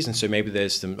overseas, and so maybe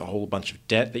there's a whole bunch of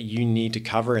debt that you need to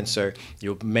cover, and so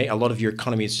a lot of your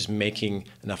economy is just making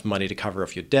enough money to cover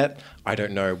off your debt. I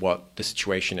don't know what the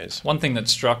situation is. One thing that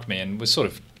struck me, and we're sort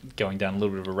of going down a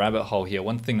little bit of a rabbit hole here,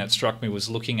 one thing that struck me was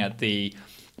looking at the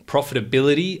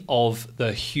profitability of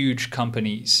the huge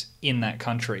companies in that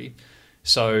country.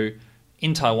 So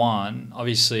in Taiwan,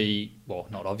 obviously, well,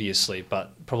 not obviously,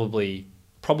 but probably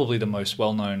the most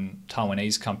well-known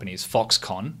Taiwanese company is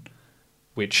Foxconn,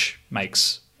 which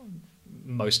makes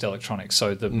most electronics.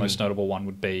 So the most notable one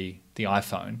would be the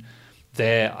iPhone.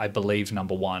 They're, I believe,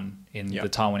 number one in the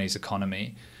Taiwanese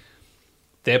economy.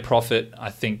 Their profit,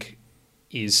 I think,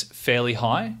 is fairly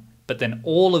high, but then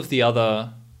all of the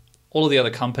other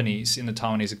companies in the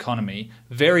Taiwanese economy,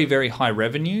 very, very high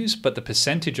revenues, but the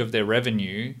percentage of their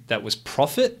revenue that was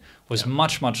profit was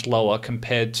much, much lower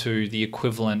compared to the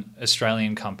equivalent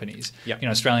Australian companies.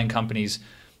 Australian companies,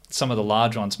 some of the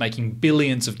large ones, making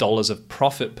billions of dollars of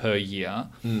profit per year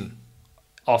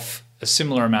off a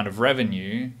similar amount of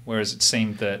revenue, whereas it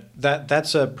seemed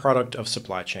that's a product of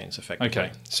supply chains, effectively.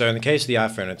 Okay. So in the case of the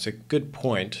iPhone, it's a good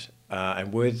point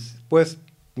and worth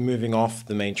moving off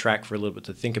the main track for a little bit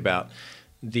to think about.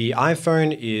 The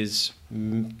iPhone is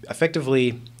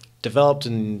effectively developed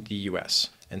in the US,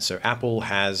 and so Apple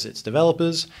has its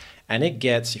developers, and it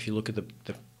gets, if you look at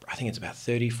I think it's about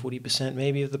 30-40%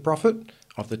 maybe of the profit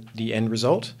of the end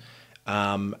result,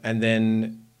 and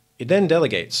then it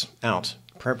delegates out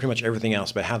pretty much everything else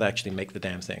about how they actually make the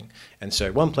damn thing. And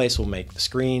so one place will make the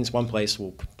screens, one place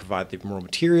will provide the raw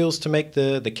materials to make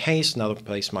the case, another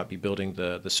place might be building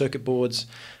the circuit boards,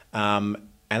 and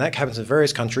that happens in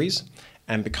various countries.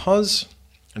 And because,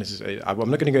 and I'm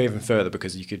not going to go even further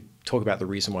because you could talk about the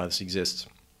reason why this exists,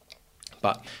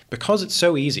 but because it's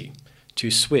so easy to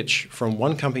switch from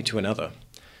one company to another,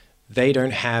 they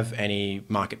don't have any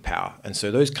market power. And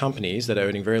so those companies that are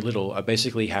earning very little are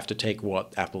basically have to take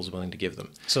what Apple's willing to give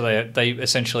them. So they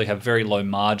essentially have very low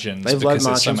margins because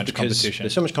there's so much competition.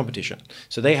 There's so much competition.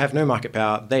 So they have no market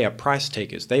power. They are price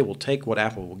takers. They will take what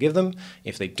Apple will give them.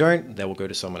 If they don't, they will go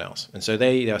to someone else. And so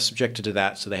they are subjected to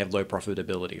that, so they have low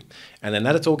profitability. And then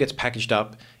that all gets packaged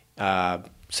up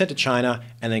sent to China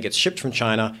and then gets shipped from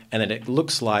China, and then it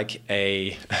looks like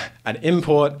an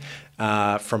import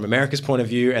from America's point of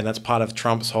view, and that's part of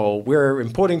Trump's whole, we're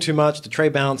importing too much, the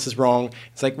trade balance is wrong.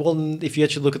 It's like, well, if you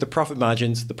actually look at the profit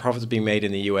margins, the profits being made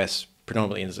in the US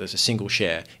predominantly as a single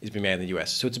share is being made in the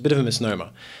US. So it's a bit of a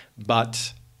misnomer.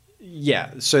 But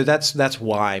yeah, so that's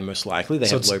why most likely they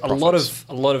have low profits.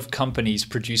 A lot of companies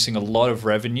producing a lot of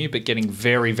revenue but getting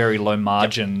very, very low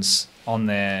margins on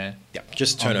their... Yeah,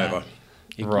 just turnover.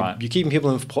 Right. You're keeping people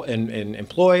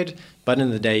employed, but in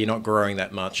the day, you're not growing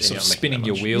that much. Sort of spinning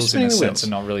your wheels in a sense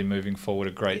and not really moving forward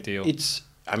a great deal. It's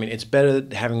better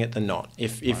having it than not.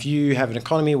 If you have an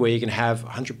economy where you can have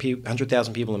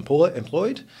 100,000 people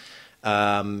employed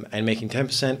and making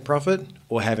 10% profit,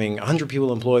 or having 100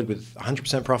 people employed with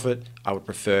 100% profit, I would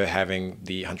prefer having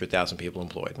the 100,000 people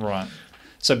employed. Right.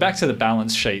 So back to the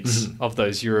balance sheets of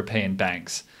those European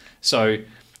banks. So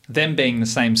them being the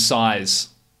same size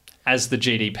as the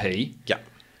GDP. Yeah.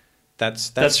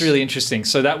 That's really interesting.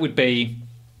 So that would be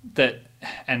that,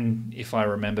 and if I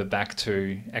remember back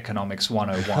to Economics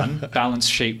 101, balance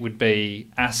sheet would be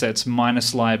assets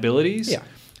minus liabilities. Yeah.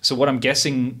 So what I'm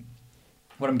guessing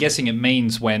it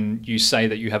means when you say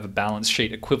that you have a balance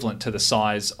sheet equivalent to the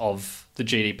size of the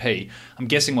GDP, I'm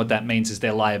guessing what that means is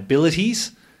their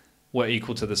liabilities were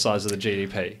equal to the size of the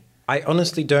GDP. I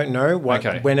honestly don't know.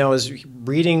 When I was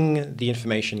reading the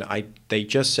information, they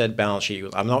just said balance sheet.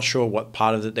 I'm not sure what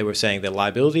part of it they were saying, their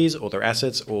liabilities or their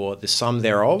assets or the sum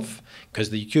thereof,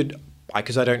 because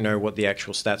I don't know what the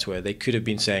actual stats were. They could have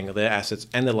been saying their assets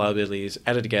and their liabilities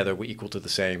added together were equal to the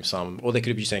same sum, or they could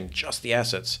have been saying just the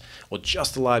assets or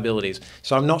just the liabilities.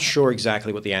 So I'm not sure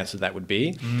exactly what the answer to that would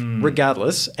be.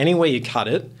 Regardless, any way you cut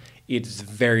it, it's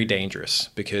very dangerous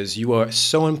because you are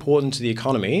so important to the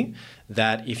economy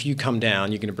that if you come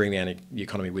down, you're going to bring down the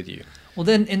economy with you. Well,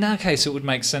 then in that case, it would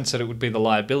make sense that it would be the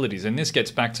liabilities. And this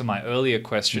gets back to my earlier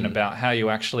question about how you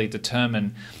actually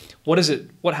determine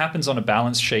what happens on a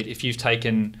balance sheet if you've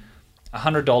taken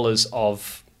 $100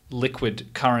 of liquid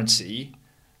currency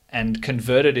and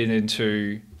converted it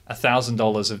into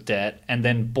 $1,000 of debt and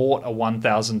then bought a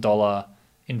 $1,000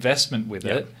 investment with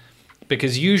it.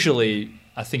 Because usually,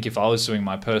 I think if I was doing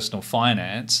my personal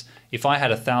finance, if I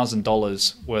had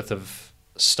 $1,000 worth of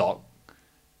stock,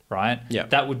 right,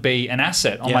 that would be an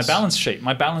asset on my balance sheet.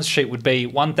 My balance sheet would be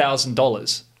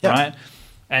 $1,000, right?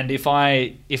 And if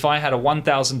I had a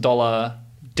 $1,000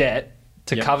 debt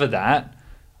to cover that,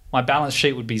 my balance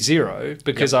sheet would be zero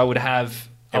because I would have...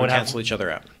 They would cancel each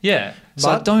other out. Yeah. So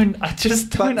I just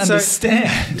don't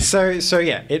understand. So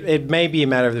yeah, it may be a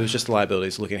matter of it was just the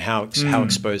liabilities, looking how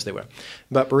exposed they were.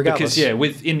 But regardless...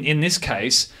 Because in this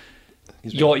case,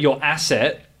 your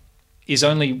asset is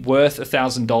only worth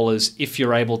 $1,000 if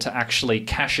you're able to actually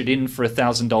cash it in for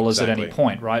 $1,000 at any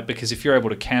point, right? Because if you're able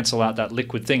to cancel out that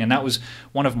liquid thing, and that was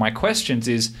one of my questions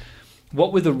is,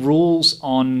 what were the rules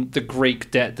on the Greek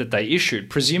debt that they issued?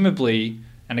 Presumably,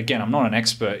 and again, I'm not an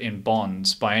expert in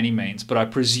bonds by any means, but I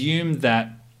presume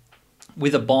that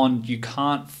with a bond, you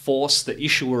can't force the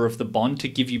issuer of the bond to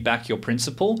give you back your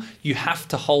principal. You have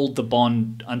to hold the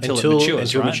bond until it matures,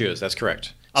 Until right? it matures, that's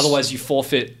correct. Otherwise, you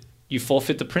forfeit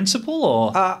the principal,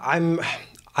 or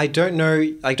I don't know.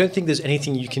 I don't think there's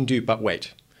anything you can do but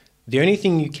wait. The only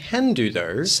thing you can do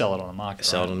though, sell it on the market.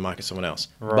 Sell it on the market to someone else.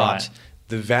 Right. But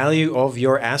the value of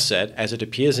your asset as it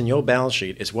appears in your balance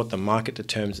sheet is what the market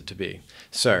determines it to be.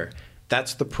 So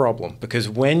that's the problem, because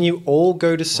when you all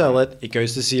go to sell it, it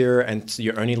goes to zero, and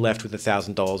you're only left with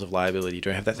 $1,000 of liability. You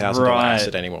don't have that $1,000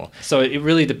 asset anymore. So it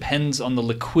really depends on the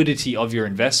liquidity of your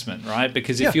investment, right?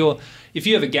 Because if you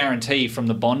have a guarantee from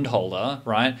the bondholder,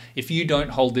 right? If you don't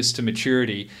hold this to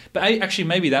maturity, but actually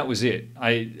maybe that was it.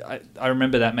 I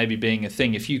remember that maybe being a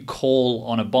thing. If you call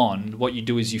on a bond, what you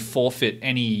do is you forfeit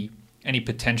any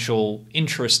potential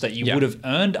interest that you would have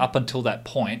earned up until that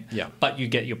point, but you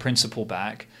get your principal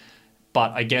back.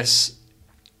 But I guess,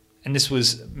 and this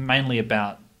was mainly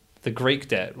about the Greek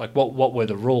debt, like what were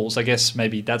the rules? I guess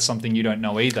maybe that's something you don't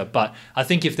know either. But I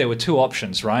think if there were two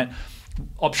options, right?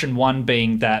 Option one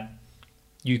being that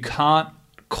you can't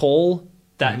call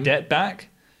that debt back.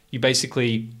 You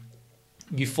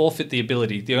forfeit the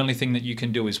ability. The only thing that you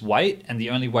can do is wait, and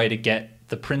the only way to get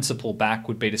the principal back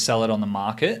would be to sell it on the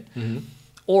market.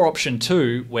 Or option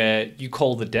two, where you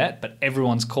call the debt, but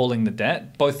everyone's calling the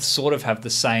debt. Both sort of have the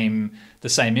same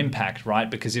impact, right?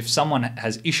 Because if someone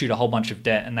has issued a whole bunch of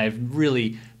debt and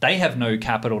they have no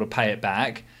capital to pay it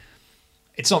back,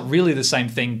 it's not really the same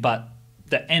thing. But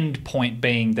the end point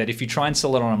being that if you try and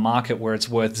sell it on a market where it's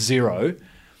worth zero,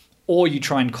 or you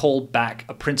try and call back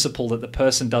a principal that the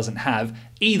person doesn't have,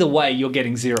 either way, you're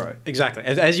getting zero. Exactly.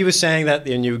 As you were saying that,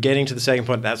 and you were getting to the second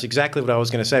point, that's exactly what I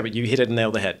was going to say, but you hit it and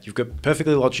nailed the head. You've got a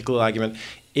perfectly logical argument.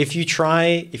 If you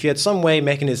had some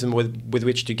mechanism with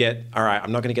which to get, all right,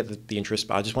 I'm not going to get the interest,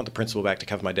 but I just want the principal back to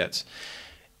cover my debts.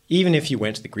 Even if you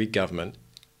went to the Greek government,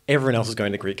 everyone else is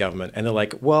going to Greek government, and they're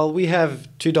like, well, we have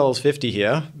 $2.50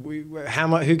 here.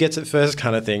 Who gets it first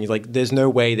kind of thing. Like, there's no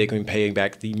way they're going to be paying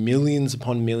back the millions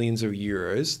upon millions of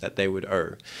euros that they would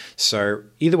owe. So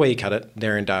either way you cut it,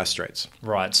 they're in dire straits.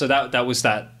 Right. So that was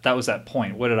that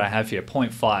point. What did I have here?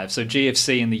 0.5. So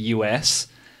GFC in the US,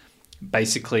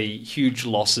 basically huge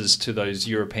losses to those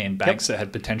European banks that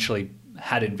had potentially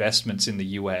had investments in the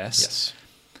US. Yes.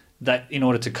 That in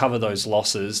order to cover those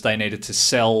losses, they needed to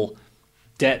sell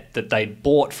debt that they'd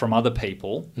bought from other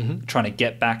people, trying to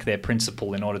get back their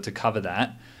principal in order to cover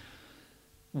that.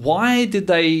 Why did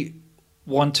they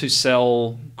want to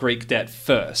sell Greek debt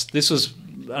first? This was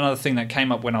another thing that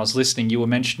came up when I was listening. You were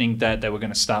mentioning that they were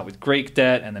going to start with Greek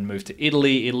debt and then move to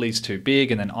Italy. Italy's too big,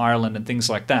 and then Ireland and things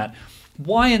like that.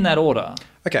 Why in that order?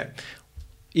 Okay.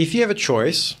 If you have a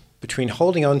choice between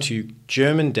holding on to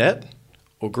German debt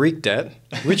or Greek debt,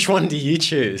 which one do you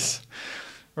choose?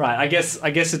 Right, I guess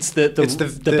it's the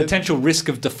potential risk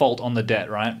of default on the debt,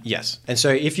 right? Yes. And so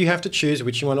if you have to choose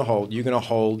which you want to hold, you're going to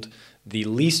hold the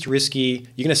least risky.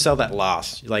 You're going to sell that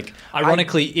last.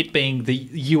 Ironically, it being the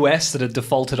US that had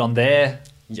defaulted on their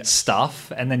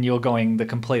stuff, and then you're going the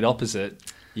complete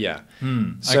opposite. Yeah.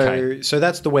 Okay. So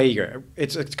that's the way you go.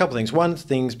 It's a couple of things. One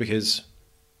thing's because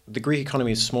the Greek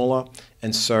economy is smaller,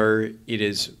 and so it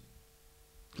is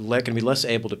going to be less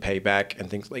able to pay back and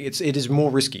things like it is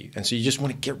more risky, and so you just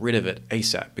want to get rid of it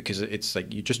ASAP because it's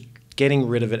like you're just getting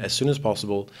rid of it as soon as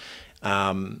possible.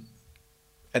 And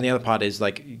the other part is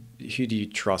like, who do you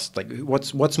trust? Like,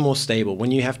 what's more stable when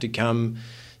you have to come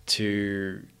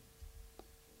to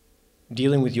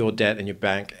dealing with your debt and your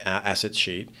bank asset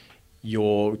sheet?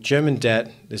 Your German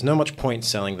debt, there's not much point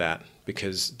selling that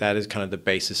because that is kind of the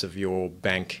basis of your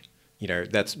bank.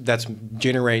 That's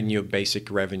generating your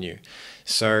basic revenue.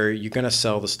 So you're going to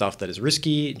sell the stuff that is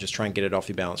risky and just try and get it off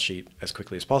your balance sheet as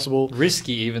quickly as possible.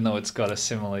 Risky, even though it's got a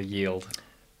similar yield.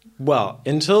 Well,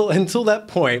 until that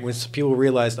point when people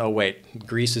realized, oh wait,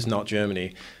 Greece is not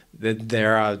Germany.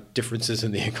 There are differences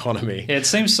in the economy. Yeah, it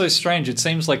seems so strange. It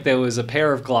seems like there was a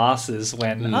pair of glasses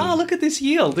when, look at this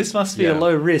yield. This must be a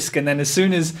low risk. And then as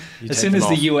soon as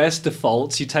the US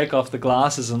defaults, you take off the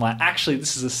glasses and actually,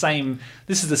 this is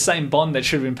the same bond that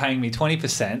should have been paying me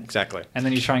 20%. Exactly. And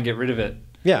then you try and get rid of it.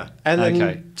 Yeah. And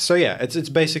then, so yeah, it's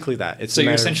basically that. So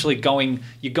you're essentially going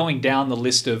down the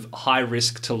list of high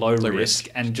risk to low risk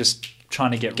and just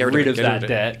trying to get rid of that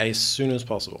debt as soon as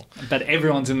possible. But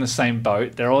everyone's in the same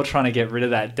boat. They're all trying to get rid of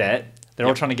that debt. They're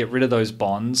all trying to get rid of those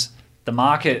bonds. The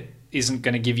market isn't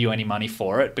going to give you any money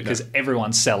for it because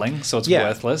everyone's selling, so it's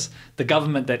worthless. The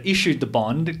government that issued the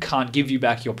bond can't give you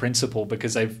back your principal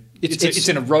because it's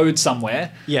in a road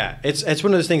somewhere. Yeah, it's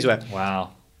one of those things where...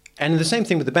 Wow. And the same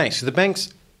thing with the banks. So the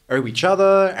banks owe each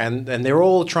other and they're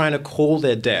all trying to call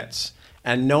their debts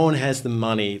and no one has the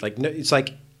money. It's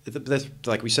like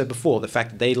we said before, the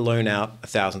fact that they loan out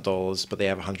 $1,000 but they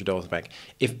have $100 in the bank.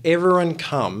 If everyone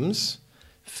comes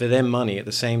for their money at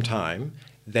the same time,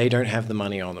 they don't have the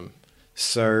money on them.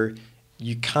 So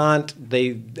you can't,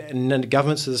 and the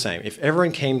governments are the same. If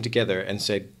everyone came together and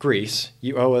said, Greece,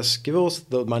 you owe us, give us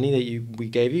the money that we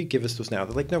gave you, give us this now.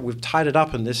 They're like, no, we've tied it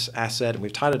up in this asset and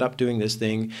we've tied it up doing this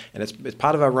thing and it's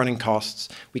part of our running costs.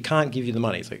 We can't give you the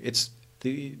money. It's like,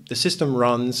 the system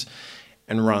runs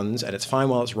and it's fine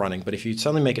while it's running. But if you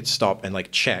suddenly make it stop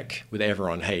and check with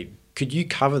everyone, hey, could you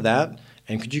cover that?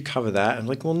 And could you cover that? And I'm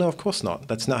like, well, no, of course not.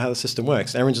 That's not how the system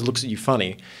works. Everyone just looks at you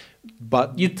funny.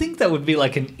 But you'd think that would be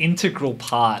an integral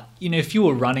part. If you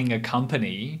were running a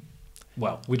company,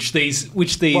 which these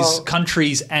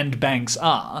countries and banks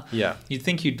are, you'd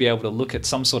think you'd be able to look at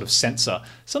some sort of sensor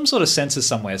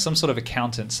somewhere, some sort of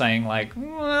accountant saying I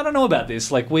don't know about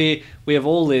this. We have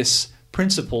all this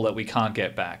principal that we can't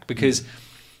get back because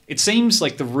it seems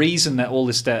like the reason that all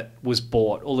this debt was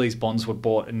bought, all these bonds were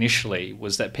bought initially,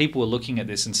 was that people were looking at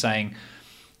this and saying,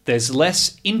 there's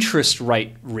less interest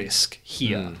rate risk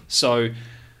here. So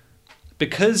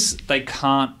because they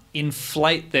can't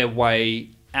inflate their way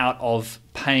out of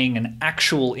paying an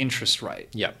actual interest rate,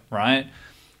 right?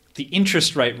 The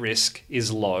interest rate risk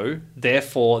is low,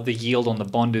 therefore the yield on the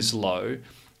bond is low,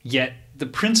 yet the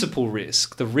principal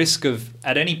risk, the risk of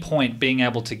at any point being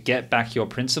able to get back your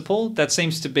principal, that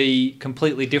seems to be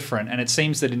completely different. And it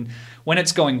seems that when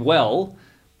it's going well,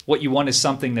 what you want is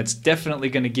something that's definitely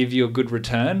going to give you a good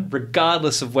return,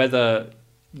 regardless of whether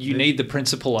you need the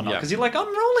principal or not. Yeah. Because you're like, I'm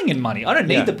rolling in money. I don't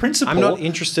need the principal. I'm not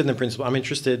interested in the principal. I'm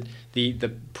interested the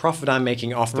profit I'm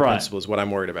making off the principal is what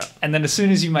I'm worried about. And then as soon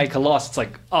as you make a loss, it's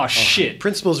like, oh shit.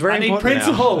 Principal's very important. I need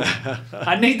principal.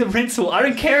 I need the principal. I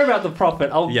don't care about the profit.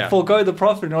 I'll forego the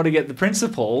profit in order to get the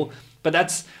principal. But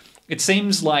it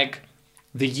seems like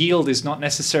the yield is not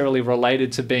necessarily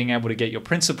related to being able to get your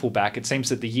principal back. It seems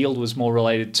that the yield was more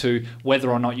related to whether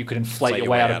or not you could inflate your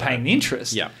way out of paying the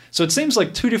interest. Yeah. So it seems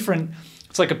like two different...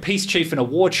 It's like a peace chief and a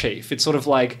war chief. It's sort of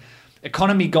like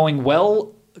economy going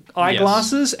well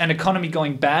eyeglasses and economy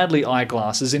going badly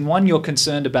eyeglasses. In one, you're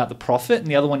concerned about the profit, and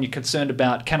the other one, you're concerned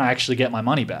about, can I actually get my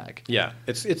money back? Yeah,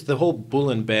 it's the whole bull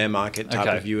and bear market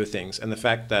type of view of things, and the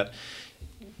fact that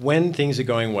when things are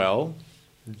going well,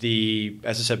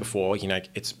 as I said before,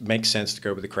 it makes sense to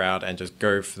go with the crowd and just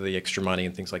go for the extra money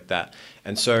and things like that.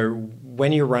 And so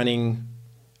when you're running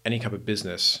any type of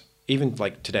business, even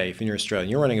like today, if you're Australian,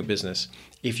 you're running a business.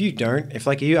 If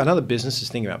another business is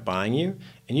thinking about buying you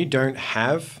and you don't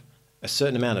have a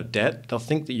certain amount of debt, they'll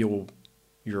think that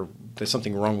there's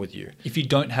something wrong with you. If you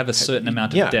don't have a certain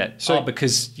amount of debt,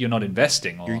 because you're not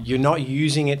investing, or you're not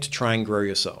using it to try and grow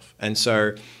yourself. And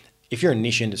so, if you're a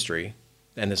niche industry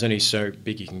and there's only so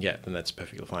big you can get, then that's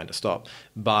perfectly fine to stop.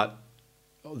 But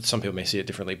some people may see it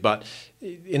differently. But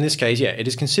in this case, it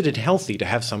is considered healthy to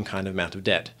have some kind of amount of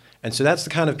debt. And so that's the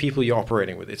kind of people you're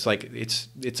operating with. It's like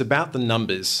it's about the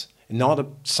numbers, not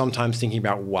sometimes thinking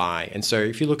about why. And so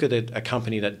if you look at a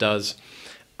company that does,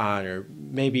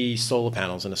 maybe solar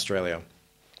panels in Australia,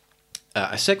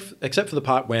 except for the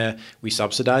part where we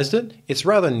subsidized it, it's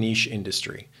rather a niche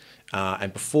industry.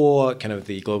 And before kind of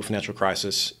the global financial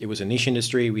crisis, it was a niche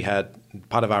industry. We had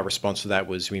part of our response to that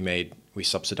was we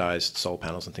subsidized solar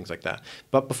panels and things like that.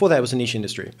 But before that, it was a niche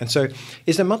industry. And so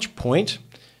is there much point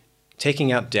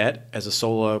taking out debt as a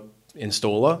solar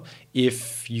installer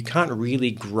if you can't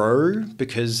really grow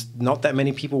because not that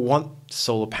many people want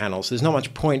solar panels? There's not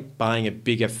much point buying a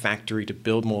bigger factory to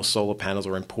build more solar panels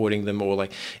or importing them or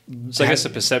like... So I guess the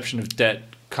perception of debt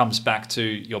comes back to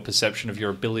your perception of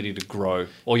your ability to grow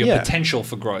or your potential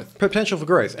for growth. Potential for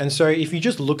growth. And so if you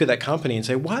just look at that company and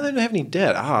say, why don't they have any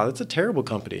debt? That's a terrible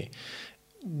company.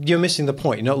 You're missing the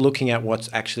point. You're not looking at what's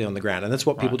actually on the ground. And that's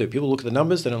what people do. People look at the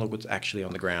numbers, they don't look what's actually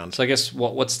on the ground. So I guess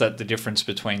what's the difference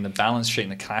between the balance sheet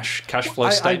and the cash flow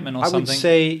statement or something? I would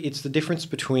say it's the difference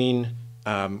between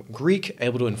Greek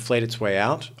able to inflate its way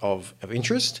out of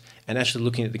interest and actually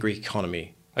looking at the Greek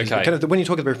economy. Okay. Kind of when you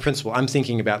talk about principle, I'm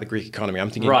thinking about the Greek economy.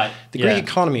 I'm thinking the Greek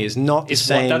economy is not the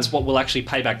same. That's what will actually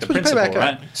pay back the principal,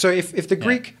 right? So if the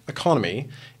Greek economy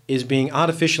is being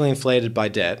artificially inflated by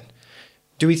debt,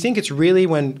 do we think it's really,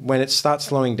 when it starts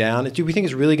slowing down, do we think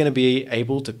it's really going to be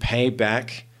able to pay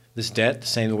back this debt the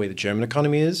same way the German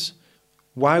economy is?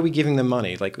 Why are we giving them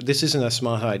money? Like, this isn't a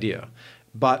smart idea.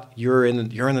 But you're in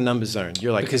the number zone.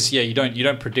 You're like, because you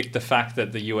don't predict the fact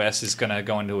that the US is going to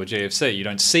go into a GFC. You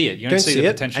don't see it. You don't see the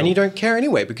potential, and you don't care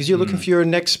anyway because you're looking for your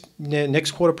next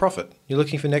quarter profit. You're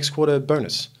looking for next quarter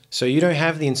bonus. So you don't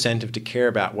have the incentive to care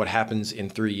about what happens in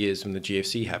 3 years when the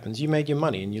GFC happens. You made your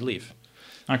money and you leave.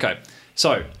 Okay.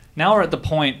 So now we're at the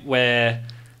point where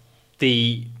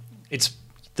the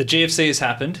GFC has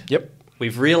happened. Yep.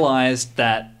 We've realized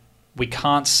that we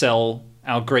can't sell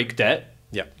our Greek debt.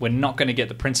 Yep. We're not going to get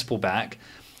the principal back.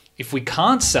 If we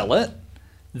can't sell it,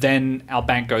 then our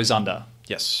bank goes under.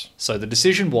 Yes. So the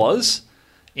decision was,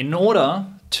 in order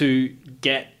to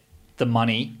get the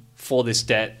money for this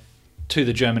debt to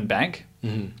the German bank,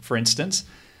 for instance,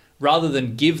 rather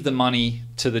than give the money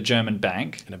to the German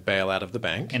bank in a bailout of the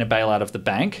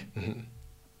bank,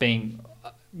 being,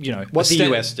 what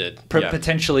the US did,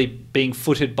 potentially being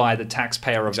footed by the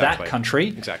taxpayer of that country.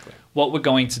 Exactly. What we're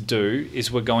going to do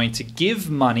is we're going to give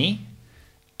money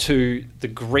to the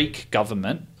Greek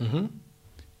government,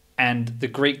 and the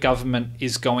Greek government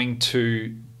is going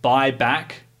to buy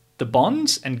back the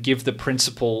bonds and give the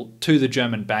principal to the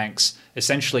German banks,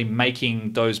 essentially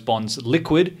making those bonds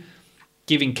liquid,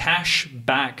 giving cash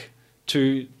back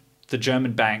to the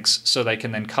German banks so they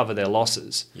can then cover their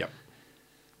losses. Yep.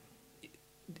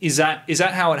 Is that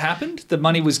how it happened? The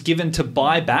money was given to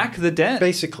buy back the debt?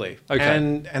 Basically.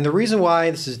 Okay. And the reason why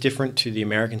this is different to the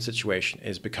American situation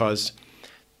is because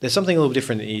there's something a little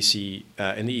different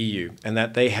in the EU, and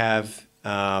that they have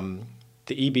the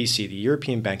EBC, the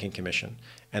European Banking Commission,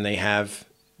 and they have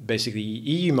basically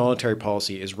EU monetary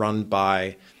policy is run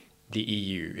by the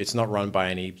EU. It's not run by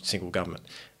any single government.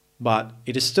 But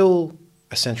it is still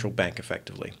a central bank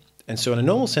effectively. And so in a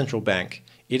normal central bank,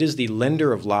 it is the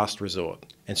lender of last resort.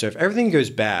 And so if everything goes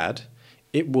bad,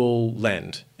 it will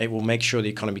lend. It will make sure the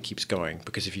economy keeps going,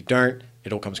 because if you don't,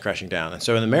 it all comes crashing down. And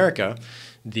so in America,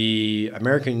 the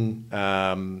American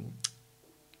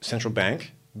central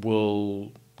bank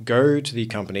will go to the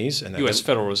companies and U.S.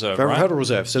 Federal Reserve, right? Federal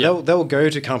Reserve. So they'll go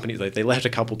to companies. They let a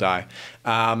couple die,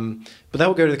 but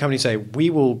they'll go to the company and say, "We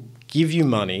will give you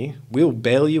money. We'll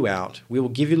bail you out. We will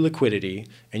give you liquidity,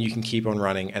 and you can keep on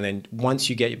running. And then once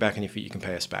you get back on your feet, you can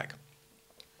pay us back."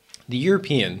 The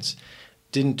Europeans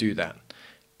didn't do that,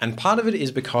 and part of it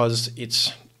is because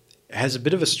it has a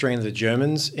bit of a strain of the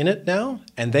Germans in it now,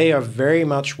 and they are very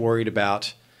much worried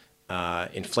about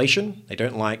inflation. They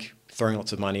don't like throwing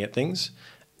lots of money at things.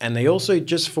 And they also,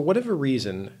 just for whatever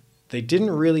reason, they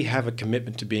didn't really have a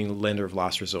commitment to being the lender of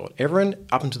last resort. Everyone,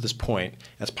 up until this point,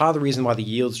 that's part of the reason why the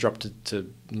yields dropped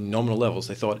to nominal levels.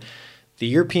 They thought the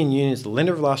European Union is the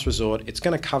lender of last resort. It's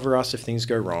going to cover us if things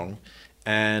go wrong.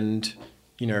 And,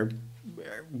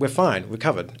 we're fine. We're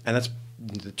covered. And that's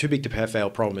the too big to fail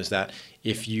problem, is that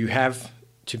if you have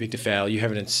too big to fail, you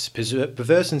have a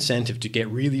perverse incentive to get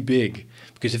really big.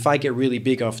 Because if I get really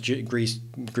big off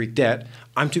Greek debt,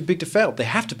 I'm too big to fail. They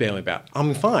have to bail me out.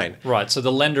 I'm fine. Right, so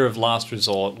the lender of last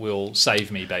resort will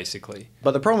save me, basically.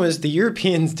 But the problem is the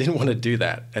Europeans didn't want to do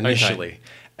that initially. Okay.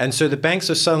 And so the banks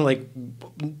are suddenly like,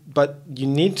 but you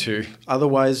need to,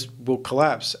 otherwise we'll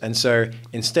collapse. And so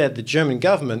instead, the German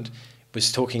government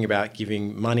was talking about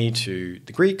giving money to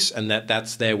the Greeks, and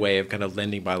that's their way of kind of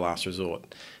lending by last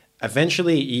resort.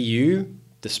 Eventually, EU,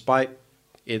 despite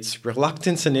its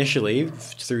reluctance initially,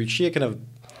 through sheer kind of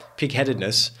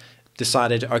pig-headedness,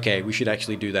 decided, okay, we should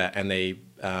actually do that. And they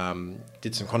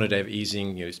did some quantitative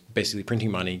easing, basically printing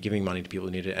money, giving money to people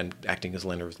who need it, and acting as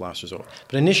lender of last resort.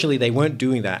 But initially, they weren't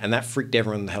doing that, and that freaked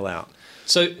everyone the hell out.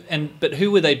 But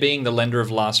who were they being the lender of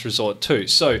last resort to?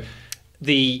 So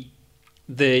the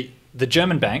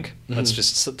German bank, let's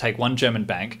just take one German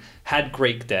bank, had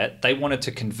Greek debt. They wanted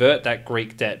to convert that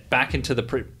Greek debt back into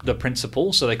the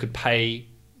principal so they could pay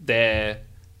their,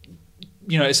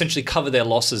 essentially cover their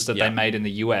losses that they made in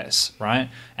the US, right?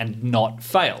 And not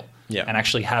fail. Yeah. And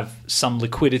actually have some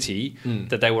liquidity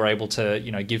that they were able to,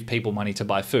 give people money to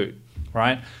buy food,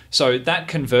 right? So that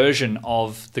conversion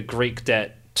of the Greek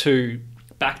debt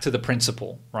back to the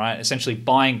principal, right? Essentially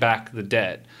buying back the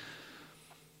debt.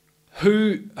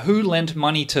 Who lent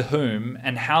money to whom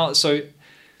and how? So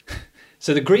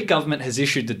the Greek government has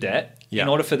issued the debt. In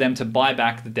order for them to buy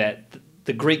back the debt,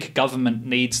 the Greek government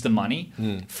needs the money.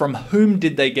 From whom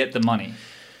did they get the money?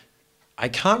 I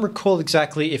can't recall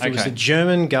exactly if it was the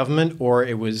German government or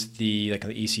it was the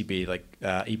ECB,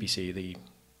 EBC.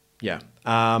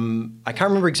 I can't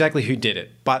remember exactly who did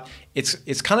it, but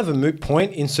it's kind of a moot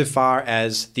point insofar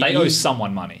as they owe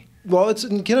someone money. Well, it's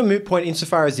kind of a moot point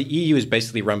insofar as the EU is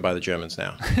basically run by the Germans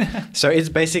now. So it's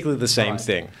basically the same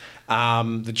thing.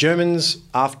 The Germans,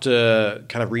 after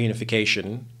kind of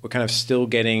reunification, were kind of still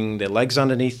getting their legs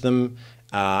underneath them,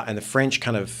 and the French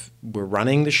kind of were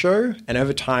running the show. And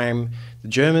over time, the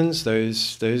Germans,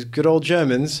 those good old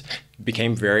Germans,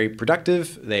 became very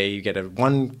productive. They get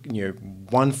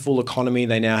one full economy.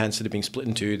 They now, instead of being split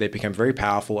in two, they become very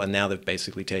powerful, and now they've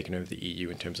basically taken over the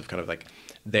EU in terms of kind of like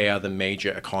they are the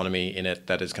major economy in it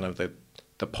that is kind of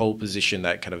the pole position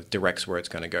that kind of directs where it's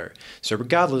going to go. So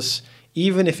regardless,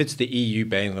 even if it's the EU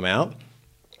bailing them out,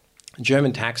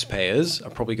 German taxpayers are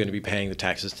probably going to be paying the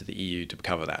taxes to the EU to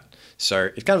cover that. So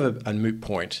it's kind of a moot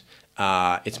point.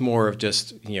 It's more of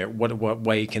just, what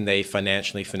way can they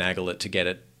financially finagle it to get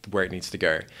it where it needs to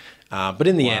go. But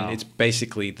in the end, it's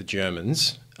basically the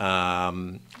Germans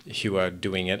who are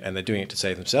doing it, and they're doing it to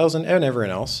save themselves and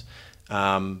everyone else.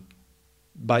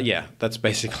 But yeah, that's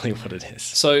basically what it is.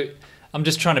 So I'm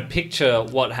just trying to picture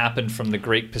what happened from the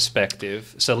Greek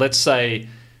perspective. So let's say,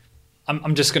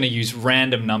 I'm just going to use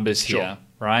random numbers here,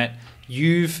 right?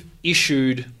 You've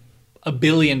issued $1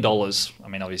 billion. I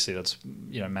mean, obviously that's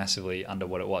massively under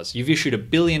what it was. You've issued $1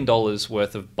 billion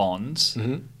worth of bonds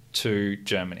to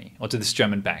Germany, or to this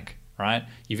German bank, right?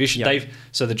 You've issued.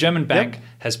 So the German bank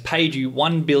has paid you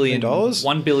 $1 billion.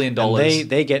 $1 billion. And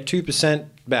they get 2%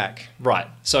 back. Right.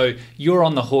 So you're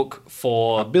on the hook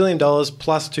for $1 billion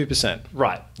plus 2%.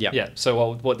 Right. Yeah. So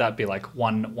what would that be like?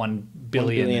 $1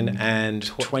 billion and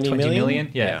 20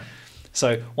 million? Yeah.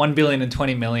 So $1 billion and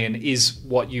 20 million is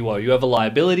what you owe. You have a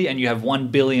liability, and you have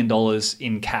 $1 billion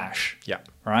in cash. Yeah.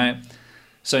 Right.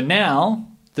 So now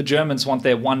the Germans want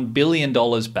their $1 billion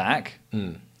back,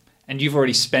 and you've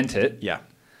already spent it. Yeah.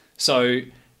 So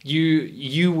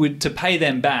you would, to pay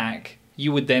them back,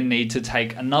 you would then need to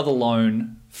take another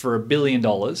loan for $1 billion.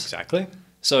 Exactly.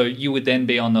 So you would then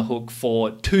be on the hook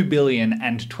for $2 billion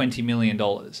and $20 million.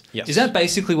 Yes. Is that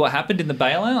basically what happened in the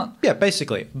bailout? Yeah,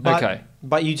 basically. But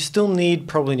but you still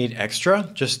probably need extra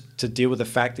just to deal with the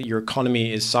fact that your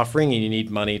economy is suffering and you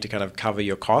need money to kind of cover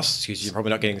your costs because you're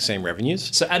probably not getting the same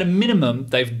revenues. So at a minimum,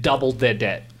 they've doubled their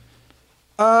debt.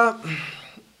 No,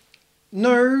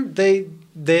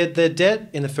 their debt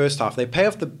in the first half, they pay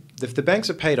off if the banks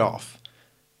are paid off,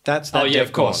 that's that debt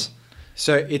of course. gone.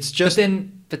 So it's just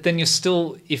But then you're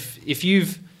still if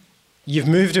you've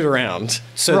moved it around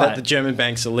so Right. that the German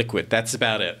banks are liquid. That's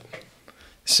about it.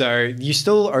 So you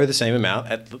still owe the same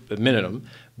amount at the minimum,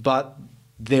 but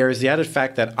there is the added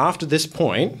fact that after this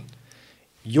point,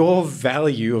 your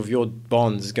value of your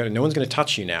bonds is no one's going to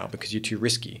touch you now because you're too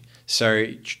risky. So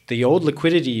the old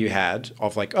liquidity you had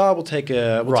of like, oh, we're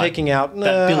taking out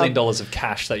that $1 billion of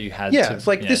cash that you had. Yeah, it's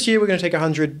like this year we're going to take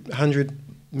 100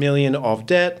 million of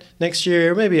debt. Next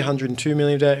year, maybe 102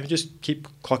 million of debt. Just keep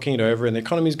clocking it over and the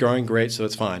economy's growing great, so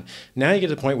it's fine. Now you get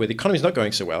to the point where the economy's not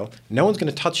going so well. No one's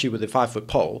going to touch you with a 5-foot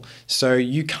pole. So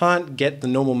you can't get the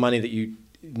normal money that you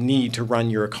need to run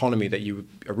your economy that you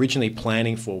were originally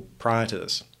planning for prior to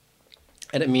this.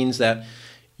 And it means that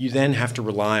you then have to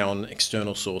rely on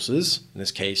external sources, in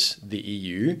this case, the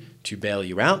EU, to bail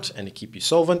you out and to keep you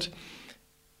solvent.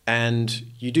 And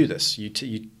you do this. You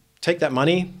take that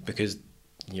money because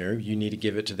you need to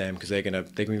give it to them because they're going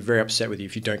to be very upset with you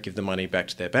if you don't give the money back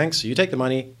to their banks. So you take the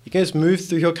money, you can just move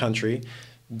through your country,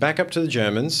 back up to the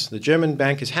Germans. The German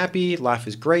bank is happy, life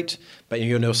is great, but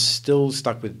you're now still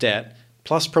stuck with debt,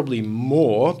 plus probably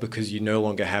more because you no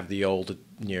longer have the old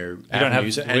avenues. You don't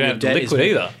have liquid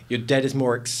either. Your debt is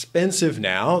more expensive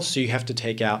now, so you have to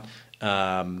take out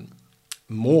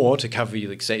more to cover you.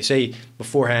 Like say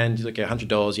beforehand, you look at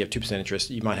 $100, you have 2% interest.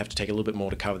 You might have to take a little bit more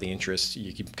to cover the interest.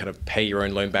 You can kind of pay your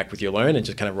own loan back with your loan and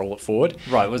just kind of roll it forward.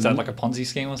 Right? Was that like a Ponzi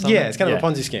scheme or something? Yeah, it's kind of a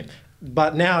Ponzi scheme.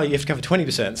 But now you have to cover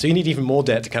 20%, so you need even more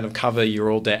debt to kind of cover your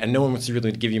old debt, and no one wants to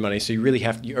really give you money. So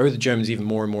you owe the Germans even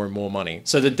more and more and more money.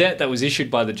 So the debt that was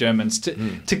issued by the Germans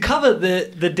to cover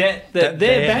the debt that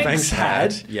their banks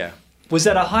had. Yeah. Was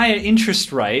at a higher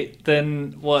interest rate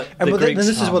than what the Greeks... Then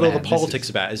this is what all the politics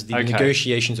about, is the Okay.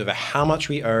 negotiations over how much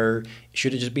we owe,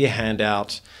 should it just be a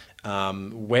handout,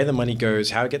 where the money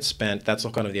goes, how it gets spent. That's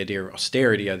all kind of the idea of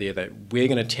austerity, idea that we're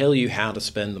going to tell you how to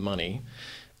spend the money,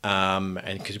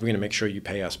 and because we're going to make sure you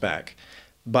pay us back.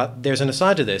 But there's an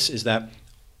aside to this, is that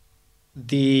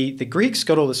the Greeks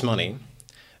got all this money,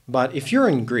 but if you're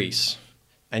in Greece...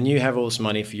 and you have all this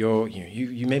money for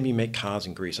you maybe make cars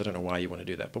in Greece. I don't know why you want to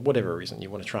do that, but whatever reason, you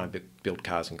want to try and build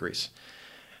cars in Greece.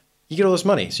 You get all this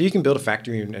money, so you can build a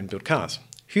factory and build cars.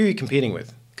 Who are you competing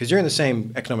with? Because you're in the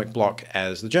same economic bloc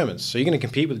as the Germans. So you're going to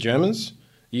compete with the Germans?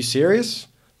 Are you serious?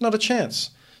 Not a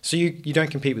chance. So you don't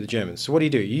compete with the Germans. So what do?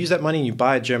 You use that money and you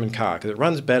buy a German car because it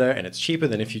runs better and it's cheaper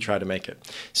than if you try to make it.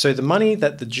 So the money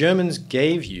that the Germans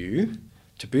gave you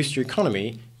to boost your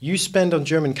economy, you spend on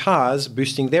German cars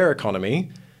boosting their economy.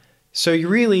 So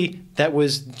that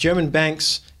was German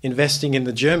banks investing in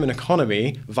the German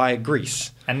economy via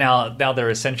Greece. And now they're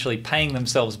essentially paying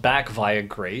themselves back via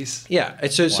Greece. Yeah.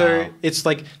 So it's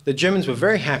like the Germans were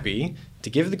very happy to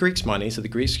give the Greeks money so the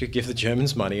Greeks could give the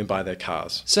Germans money and buy their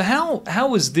cars. So how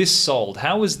was this sold?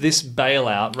 How was this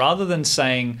bailout, rather than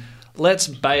saying, let's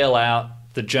bail out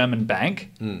the German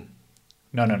bank? No.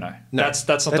 That's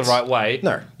not the right way.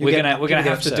 No. We're gonna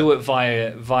have to do it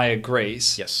via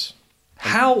Greece. Yes.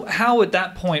 How at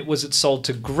that point was it sold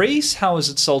to Greece? How was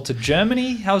it sold to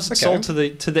Germany? How was it sold to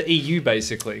the EU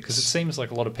basically? Because it seems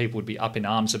like a lot of people would be up in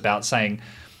arms about saying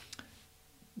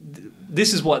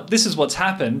this is what's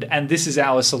happened and this is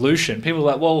our solution. People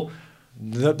are like, well,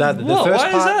 the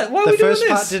first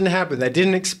part didn't happen. They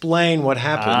didn't explain what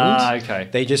happened. Okay.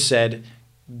 They just said,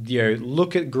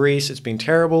 look at Greece. It's been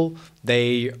terrible.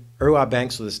 They owe our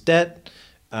banks all this debt.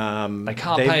 They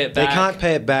can't pay it back. They can't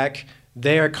pay it back.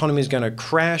 Their economy is going to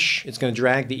crash. It's going to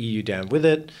drag the EU down with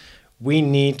it. We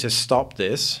need to stop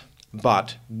this,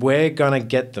 but we're going to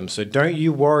get them. So don't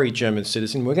you worry, German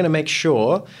citizen. We're going to make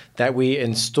sure that we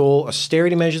install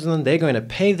austerity measures on them. They're going to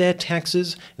pay their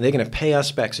taxes, and they're going to pay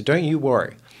us back. So don't you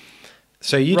worry.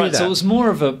 So you do that. So it was more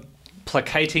of a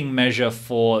placating measure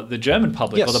for the German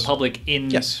public or the public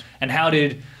in... Yes. And how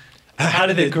did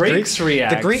the Greeks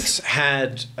react? The Greeks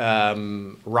had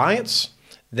riots.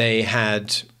 They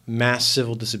had mass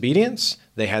civil disobedience.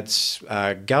 They had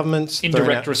governments in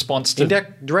direct response to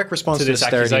austerity this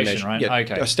accusation, measures. right? Yeah,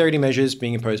 okay. Austerity measures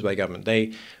being imposed by government.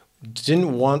 They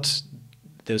didn't want.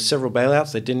 There were several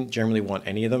bailouts. They didn't generally want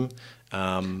any of them.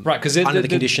 Right, because under the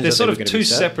conditions they're that sort they of were two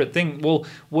separate things. Well,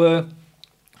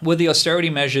 were the austerity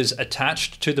measures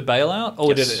attached to the bailout,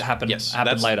 or did it happen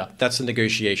later? That's the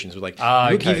negotiations. We're like,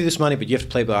 we'll give you this money, but you have to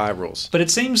play by our rules. But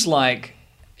it seems like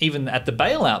even at the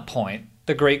bailout point,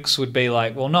 the Greeks would be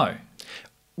like, well, no.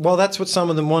 Well, that's what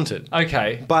some of them wanted.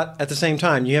 Okay. But at the same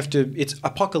time, it's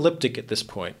apocalyptic at this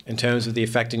point in terms of the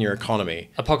effect in your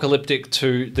economy. Apocalyptic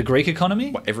to the Greek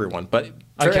economy? Well, everyone, but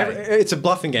Okay. it's a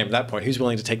bluffing game at that point. Who's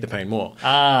willing to take the pain more?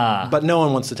 Ah. But no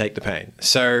one wants to take the pain.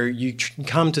 So you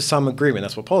come to some agreement.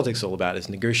 That's what politics is all about, is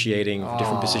negotiating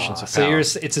different positions of power.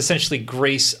 So it's essentially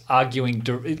Greece arguing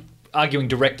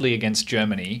directly against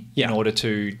Germany in order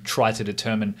to try to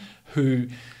determine who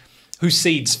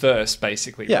cedes first,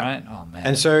 basically, right? Oh, man.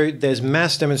 And so there's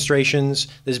mass demonstrations.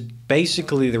 There's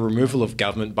basically the removal of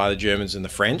government by the Germans and the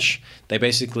French. They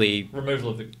basically... Removal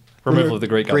of the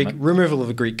Greek government. Removal of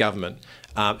the Greek government.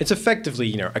 It's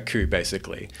effectively, a coup,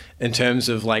 basically, in terms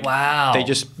of like... Wow.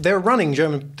 They're running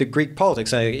the Greek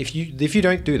politics. Saying, if you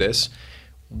don't do this,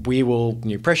 we will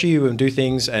pressure you and do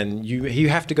things, and you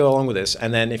have to go along with this.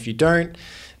 And then if you don't...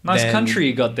 Nice country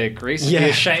you got there, Greece. Yeah, It'd be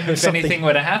a shame if anything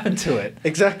were to happen to it.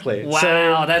 Exactly.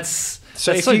 Wow, that's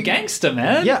so gangster,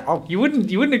 man. Yeah, you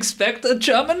wouldn't expect a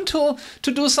German to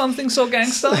do something so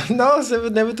gangster. No, they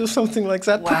would never do something like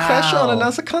that. Put pressure on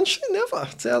another country, never.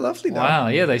 They're lovely now. Wow,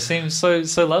 yeah, they seem so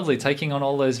lovely, taking on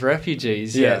all those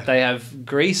refugees. Yeah, they have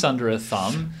Greece under a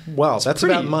thumb. Well, that's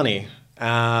about money.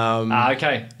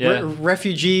 Okay. Yeah.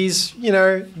 Refugees,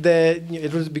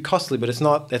 it would be costly, but it's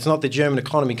not the German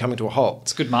economy coming to a halt.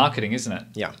 It's good marketing, isn't it?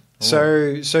 Yeah.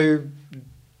 So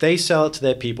they sell it to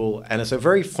their people, and it's a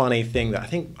very funny thing that I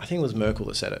think it was Merkel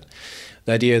that said it.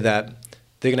 The idea that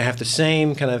they're going to have the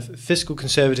same kind of fiscal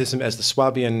conservatism as the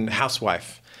Swabian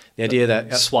housewife. The idea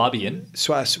that Swabian,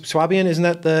 isn't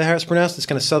that how it's pronounced? It's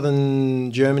kind of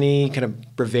southern Germany, kind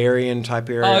of Bavarian type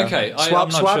area. Oh, okay. I'm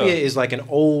not Swabia sure. is like an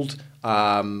old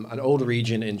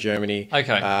region in Germany.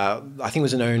 Okay. I think it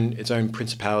was its own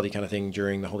principality kind of thing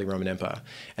during the Holy Roman Empire.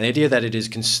 And the idea that it's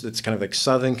kind of like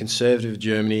southern conservative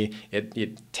Germany.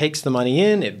 It takes the money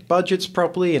in, it budgets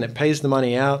properly, and it pays the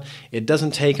money out. It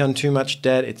doesn't take on too much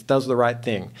debt. It does the right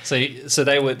thing. So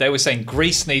they were saying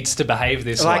Greece needs to behave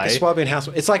this like way. Like a Swabian house.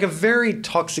 It's like a very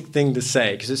toxic thing to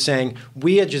say, because it's saying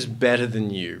we are just better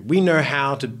than you. We know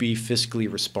how to be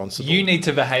fiscally responsible. You need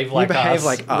to behave like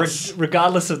us.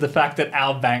 Regardless of the fact that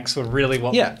our banks were really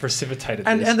what precipitated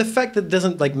this. And the fact that it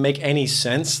doesn't make any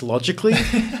sense logically,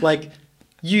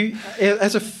 you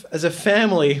as a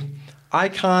family, I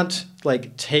can't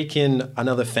take in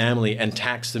another family and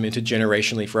tax them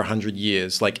intergenerationally for 100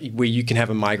 years, where you can have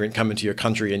a migrant come into your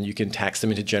country and you can tax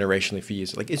them intergenerationally for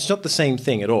years. It's not the same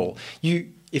thing at all.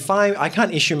 I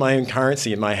can't issue my own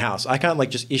currency in my house. I can't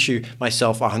just issue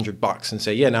myself $100 and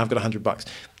say, yeah, now I've got $100.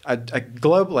 A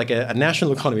global, a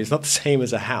national economy is not the same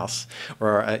as a house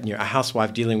or a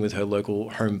housewife dealing with her local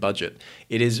home budget.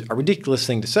 It is a ridiculous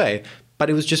thing to say, but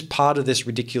it was just part of this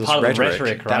ridiculous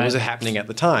rhetoric that was happening at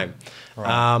the time.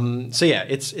 Right.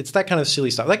 It's that kind of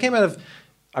silly stuff. That came out of,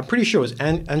 I'm pretty sure it was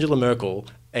Angela Merkel,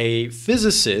 a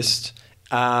physicist,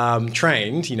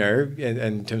 trained,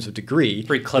 in terms of degree.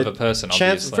 Very clever person,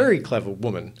 obviously. Very clever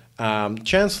woman.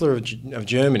 Chancellor of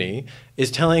Germany is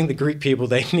telling the Greek people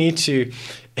they need to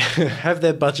have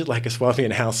their budget like a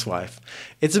Swabian housewife.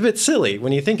 It's a bit silly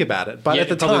when you think about it, but at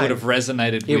the time... It would have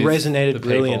resonated It with resonated the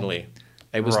brilliantly. People.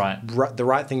 It was the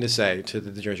right thing to say to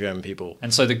the German people.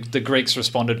 And so the Greeks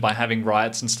responded by having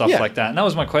riots and stuff like that. And that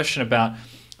was my question about...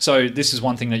 So this is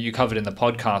one thing that you covered in the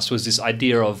podcast, was this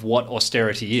idea of what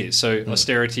austerity is. So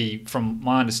austerity, from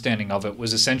my understanding of it,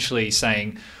 was essentially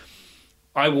saying,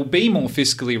 I will be more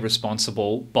fiscally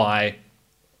responsible by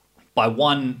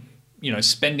one,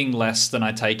 spending less than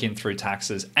I take in through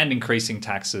taxes and increasing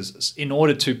taxes in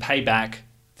order to pay back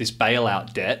this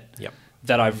bailout debt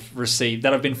that I've received,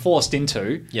 that I've been forced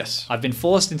into. Yes. I've been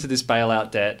forced into this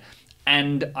bailout debt,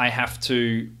 and I have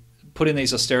to put in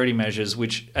these austerity measures,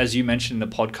 which, as you mentioned in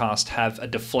the podcast, have a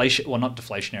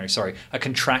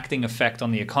contracting effect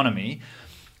on the economy.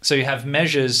 So you have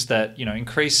measures that,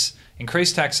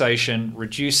 increase taxation,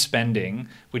 reduce spending,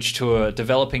 which to a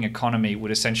developing economy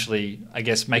would essentially, I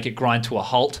guess, make it grind to a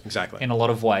halt. Exactly. In a lot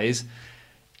of ways,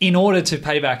 in order to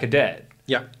pay back a debt.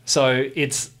 Yeah. So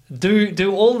it's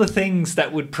do all the things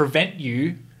that would prevent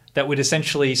you, that would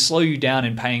essentially slow you down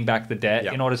in paying back the debt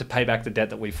in order to pay back the debt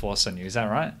that we force on you. Is that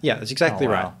right? Yeah, that's exactly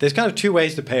right. There's kind of two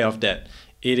ways to pay off debt.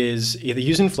 It is either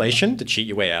use inflation to cheat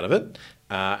your way out of it,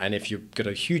 and if you've got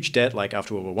a huge debt like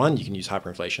after World War I, you can use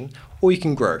hyperinflation, or you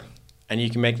can grow. And you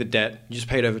can make the debt, you just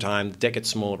pay it over time, the debt gets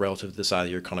smaller relative to the size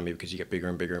of your economy because you get bigger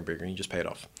and bigger and bigger and you just pay it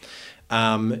off.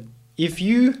 If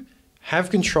you have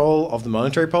control of the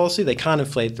monetary policy, they can't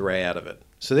inflate the way out of it.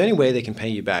 So the only way they can pay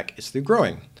you back is through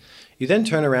growing. You then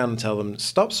turn around and tell them,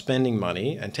 stop spending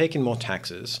money and take in more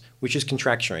taxes, which is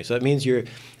contractionary. So that means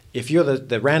if you're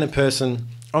the random person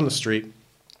on the street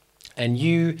and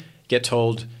you get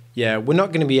told, yeah, we're not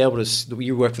going to be able to,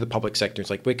 you work for the public sector. It's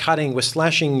like, we're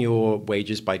slashing your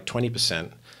wages by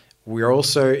 20%. We're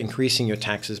also increasing your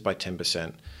taxes by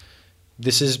 10%.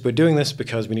 We're doing this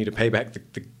because we need to pay back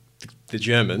the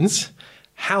Germans.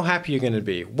 How happy are you going to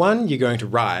be? One, you're going to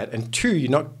riot, and two, you're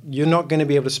not going to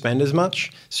be able to spend as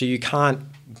much, so you can't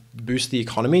boost the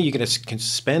economy. You're going to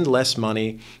spend less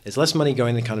money. There's less money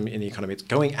going in the economy. It's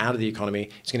going out of the economy.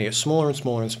 It's going to get smaller and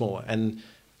smaller and smaller. And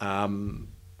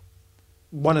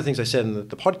one of the things I said in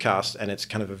the podcast, and it's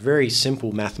kind of a very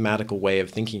simple mathematical way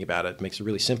of thinking about it, makes it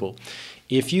really simple.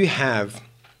 If you have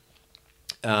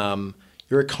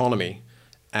your economy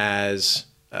as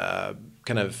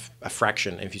kind of a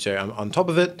fraction, if you say on top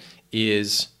of it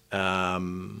is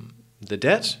the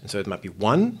debt, and so it might be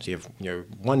 1, so you have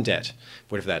one debt,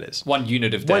 whatever that is. 1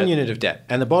 unit of debt. 1 unit of debt.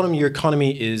 And the bottom of your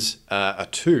economy is a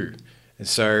 2. And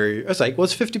so it's like, well,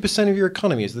 it's 50% of your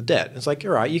economy is the debt. It's like,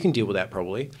 all right, you can deal with that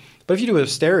probably. But if you do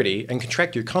austerity and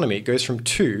contract your economy, it goes from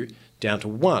 2 down to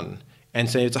 1. And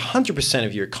so it's 100%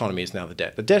 of your economy is now the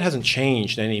debt. The debt hasn't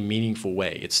changed in any meaningful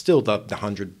way. It's still the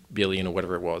 100 billion or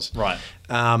whatever it was. Right.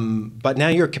 But now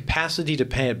your capacity to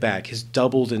pay it back has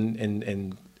doubled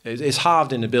and it's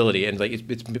halved in ability, and like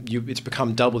it's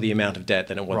become double the amount of debt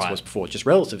than it once was before, just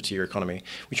relative to your economy,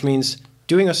 which means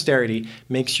doing austerity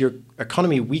makes your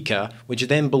economy weaker, which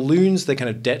then balloons the kind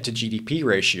of debt to GDP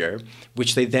ratio,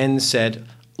 which they then said,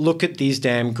 look at these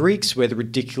damn Greeks with the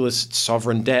ridiculous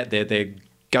sovereign debt. Their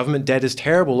government debt is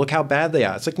terrible. Look how bad they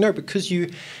are. It's like, no, because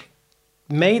you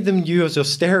made them use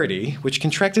austerity, which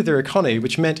contracted their economy,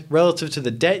 which meant relative to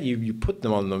the debt you put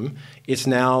them on them, it's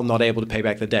now not able to pay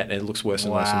back the debt, and it looks worse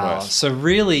and worse and worse. So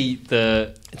really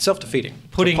it's self-defeating.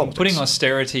 Putting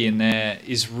austerity in there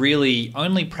is really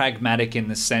only pragmatic in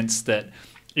the sense that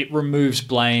it removes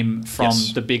blame from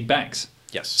the big banks.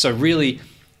 Yes. So really,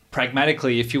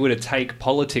 pragmatically, if you were to take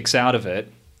politics out of it,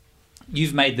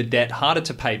 you've made the debt harder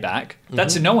to pay back.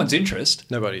 That's in no one's interest.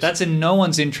 Nobody's. That's in no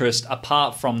one's interest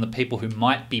apart from the people who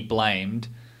might be blamed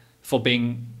for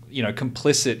being,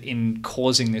 complicit in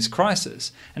causing this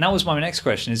crisis. And that was my next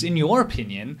question is, in your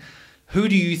opinion, who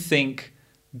do you think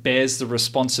bears the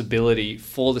responsibility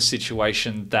for the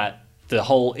situation that the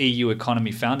whole EU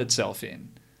economy found itself in?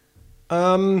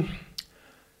 In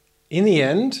the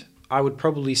end, I would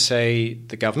probably say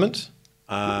the government.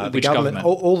 Which government?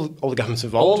 All the governments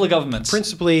involved. All the governments.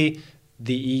 Principally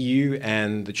the EU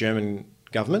and the German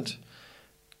government.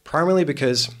 Primarily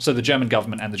because... So the German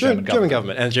government and the German government. German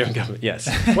government and the German government, yes.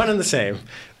 One and the same.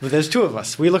 But there's two of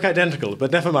us. We look identical,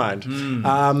 but never mind.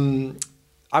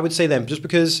 I would say them, just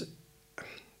because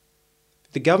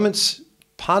the government's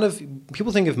part of...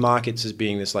 People think of markets as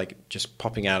being this, like, just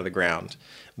popping out of the ground.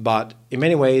 But in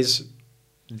many ways...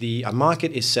 A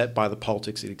market is set by the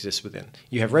politics it exists within.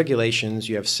 You have regulations,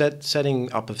 you have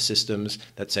setting up of systems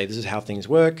that say this is how things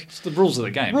work. It's the rules of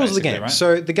the game. Rules of the game. Right?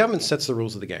 So the government sets the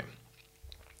rules of the game.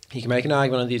 You can make an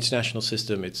argument on the international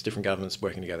system, it's different governments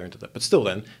working together into that. But still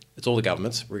then, it's all the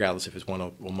governments, regardless if it's one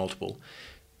or multiple.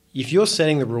 If you're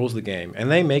setting the rules of the game and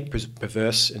they make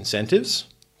perverse incentives,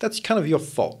 that's kind of your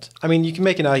fault. I mean, you can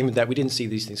make an argument that we didn't see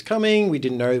these things coming, we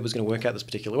didn't know it was going to work out this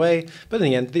particular way, but in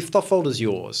the end, the fault is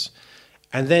yours.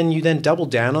 And then you then double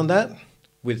down on that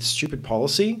with stupid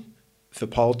policy for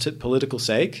political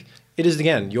sake. It is,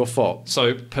 again, your fault.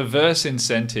 So perverse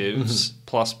incentives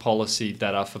plus policy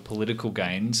that are for political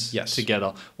gains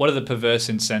together. What are the perverse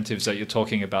incentives that you're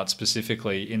talking about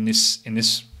specifically in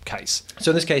this case?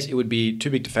 So in this case, it would be too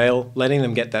big to fail, letting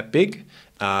them get that big.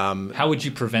 How would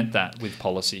you prevent that with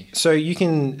policy? So you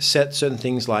can set certain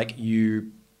things like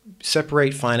you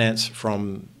separate finance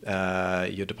from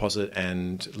your deposit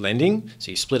and lending.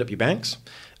 So you split up your banks.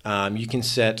 You can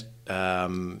set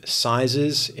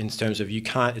sizes in terms of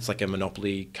it's like a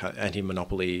monopoly,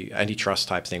 anti-monopoly, antitrust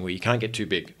type thing where you can't get too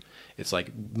big. It's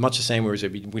like much the same, whereas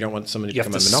we don't want someone to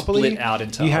become a monopoly.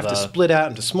 You have to split out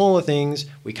into smaller things.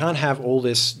 We can't have all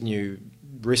this new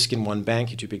risk in one bank.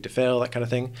 You're too big to fail, that kind of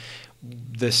thing.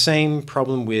 The same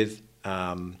problem with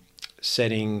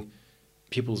setting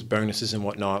people's bonuses and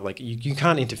whatnot. Like you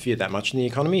can't interfere that much in the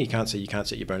economy. You can't say you can't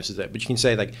set your bonuses there, but you can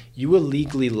say like you are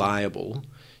legally liable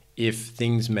if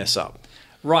things mess up.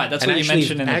 Right, that's what you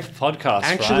mentioned in the podcast.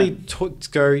 Actually,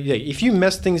 if you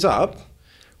mess things up,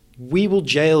 we will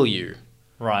jail you.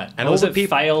 Right, and all the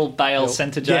people fail, bail,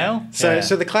 sent to jail. Yeah.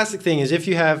 So the classic thing is if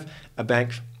you have a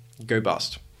bank go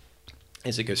bust,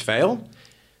 as it goes fail.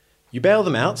 You bail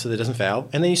them out so that it doesn't fail,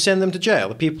 and then you send them to jail.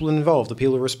 The people involved, the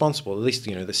people who are responsible, at least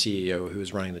the CEO who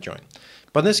is running the joint.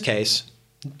 But in this case,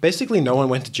 Basically, no one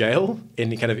went to jail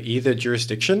in kind of either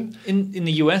jurisdiction. In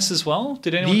the US as well?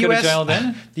 Did anyone go to jail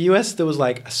there? The US, there was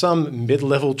like some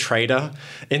mid-level trader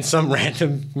in some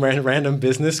random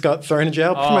business got thrown in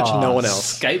jail. Pretty much no one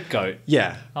else. Scapegoat.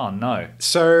 Yeah. Oh, no.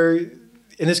 So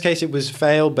in this case, it was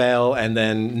fail, bail, and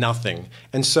then nothing.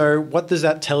 And so what does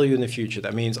that tell you in the future?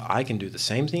 That means I can do the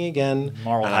same thing again.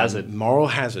 Moral hazard. Moral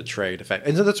hazard trade effect.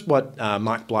 And so that's what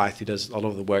Mark Blythe, who does a lot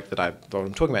of the work that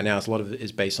I'm talking about now, is a lot of it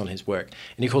is based on his work.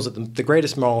 And he calls it the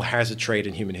greatest moral hazard trade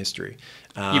in human history.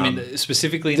 You mean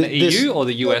specifically in the EU or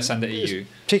the US and the EU?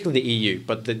 Particularly the EU,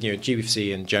 but the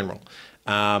GBFC in general.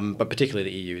 But particularly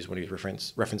the EU is what he's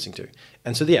referencing to.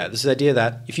 And so, yeah, this is the idea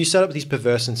that if you set up these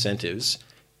perverse incentives,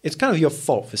 it's kind of your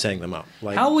fault for setting them up.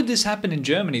 Like, how would this happen in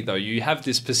Germany, though? You have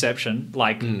this perception,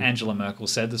 like Angela Merkel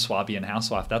said, the Swabian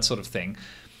housewife, that sort of thing.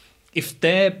 If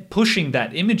they're pushing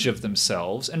that image of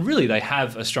themselves, and really they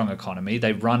have a strong economy,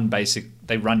 they run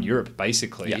Europe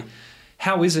basically. Yeah.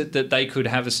 How is it that they could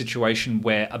have a situation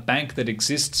where a bank that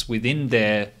exists within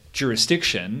their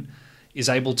jurisdiction is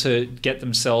able to get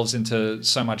themselves into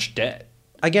so much debt?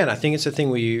 Again, I think it's a thing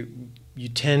where you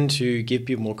tend to give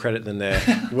people more credit than they're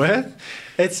worth.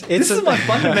 This is my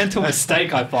fundamental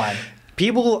mistake, I find.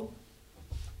 People,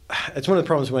 it's one of the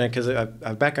problems because I have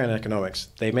a background in economics.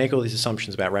 They make all these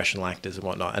assumptions about rational actors and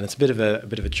whatnot, and it's a bit of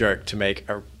a joke to make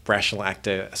a rational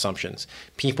actor assumptions.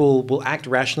 People will act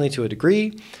rationally to a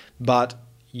degree, but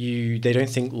they don't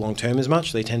think long term as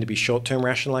much. They tend to be short term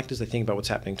rational actors. They think about what's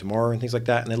happening tomorrow and things like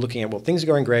that, and they're looking at, well, things are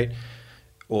going great,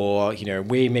 or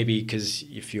we maybe, because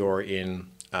if you're in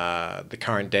the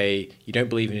current day, you don't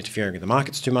believe in interfering with the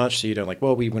markets too much, so you don't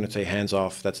we want to say hands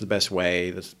off, that's the best way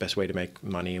to make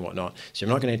money and whatnot. So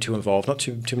you're not going to get too involved, not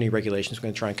too many regulations. We're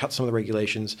going to try and cut some of the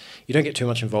regulations. You don't get too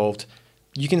much involved.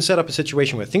 You can set up a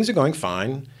situation where things are going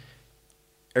fine,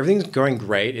 everything's going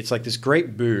great, it's like this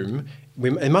great boom.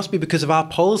 It must be because of our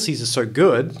policies are so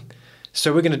good,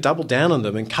 so we're going to double down on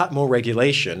them and cut more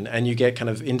regulation, and you get kind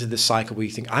of into this cycle where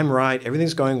you think, I'm right,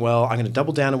 everything's going well, I'm going to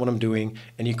double down on what I'm doing,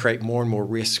 and you create more and more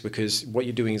risk because what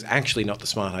you're doing is actually not the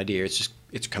smart idea.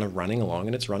 It's kind of running along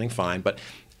and it's running fine, but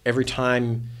every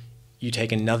time you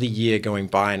take another year going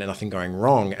by and nothing going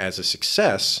wrong as a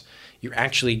success, you're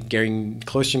actually getting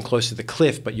closer and closer to the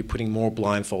cliff, but you're putting more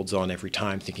blindfolds on every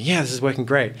time, thinking, yeah, this is working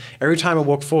great. Every time I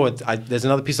walk forward, there's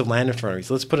another piece of land in front of me,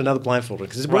 so let's put another blindfold on,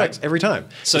 because it works every time.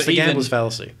 So it's the gambler's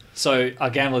fallacy. So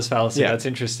a gambler's fallacy, that's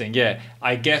interesting, yeah.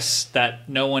 I guess that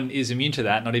no one is immune to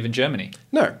that, not even Germany.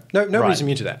 Nobody's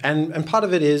immune to that. And part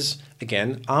of it is,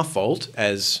 again, our fault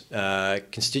as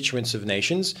constituents of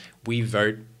nations. We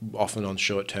vote often on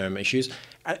short-term issues.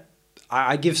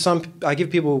 I give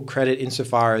people credit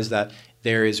insofar as that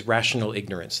there is rational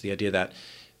ignorance, the idea that,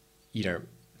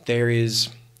 there is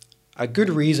a good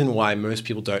reason why most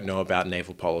people don't know about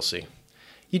naval policy.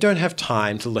 You don't have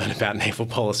time to learn about naval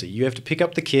policy. You have to pick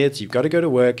up the kids, you've got to go to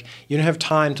work. You don't have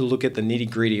time to look at the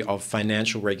nitty-gritty of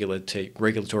financial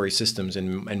regulatory systems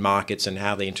and markets and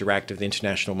how they interact with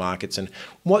international markets, and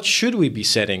what should we be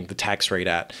setting the tax rate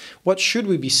at? What should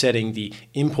we be setting the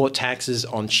import taxes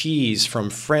on cheese from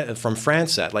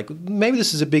France at? Maybe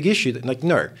this is a big issue.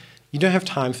 No, you don't have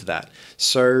time for that.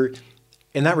 So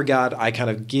in that regard, I kind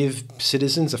of give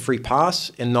citizens a free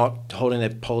pass and not holding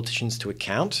their politicians to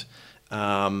account.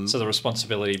 So the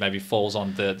responsibility maybe falls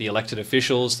on the elected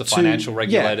officials, the financial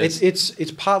regulators. Yeah,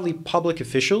 it's partly public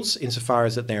officials insofar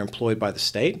as that they're employed by the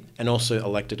state, and also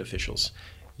elected officials.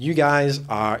 You guys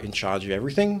are in charge of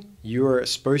everything. You are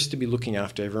supposed to be looking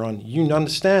after everyone. You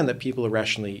understand that people are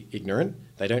rationally ignorant.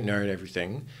 They don't know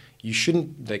everything. You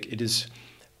shouldn't, it is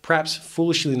perhaps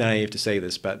foolishly naive to say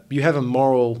this, but you have a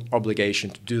moral obligation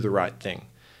to do the right thing.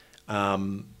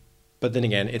 But then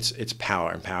again, it's power,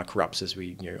 and power corrupts, as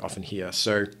we often hear.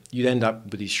 So you'd end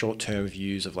up with these short-term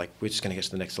views of we're just going to get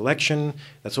to the next election.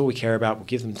 That's all we care about. We'll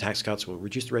give them the tax cuts. We'll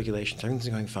reduce the regulations. Everything's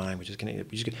going fine.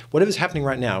 Whatever's happening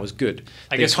right now is good.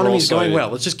 The economy is going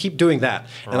well. Let's just keep doing that.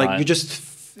 Right. And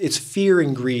it's fear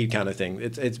and greed kind of thing.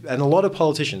 And a lot of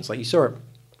politicians, you saw it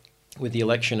with the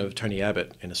election of Tony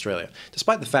Abbott in Australia,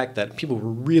 despite the fact that people were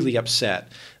really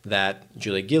upset that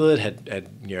Julia Gillard had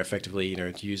effectively,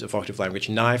 to use evocative language,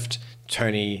 knifed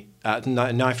Rudd,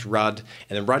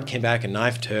 and then Rudd came back and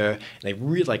knifed her, and they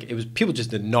really people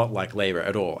just did not like Labor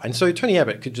at all. And so Tony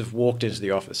Abbott could just walked into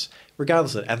the office,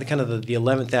 regardless of, at the kind of the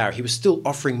 11th hour, he was still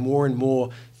offering more and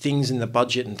more things in the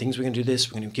budget and things, we're going to do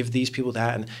this, we're going to give these people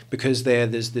that, and because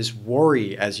there's this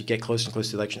worry as you get closer and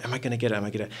closer to the election, am I going to get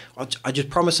it, I just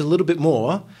promise a little bit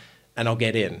more and I'll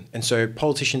get in. And so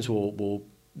politicians will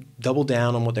double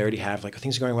down on what they already have,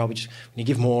 things are going well, we need to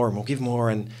give more and we'll give more,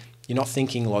 and You're not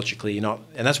thinking logically. You're not,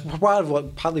 and that's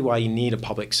partly why you need a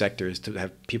public sector, is to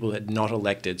have people that are not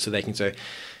elected, so they can say,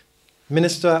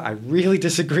 Minister, I really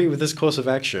disagree with this course of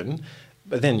action.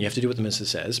 But then you have to do what the minister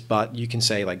says. But you can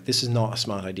say, like, this is not a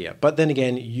smart idea. But then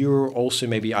again, you're also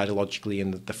maybe ideologically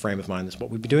in the frame of mind. That's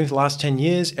what we've been doing for the last 10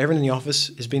 years. Everyone in the office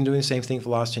has been doing the same thing for the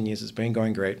last 10 years. It's been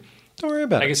going great. Don't worry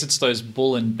about it. I guess it's those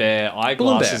bull and bear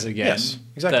eyeglasses again. Yes,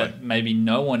 exactly. That maybe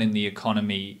no one in the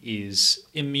economy is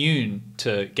immune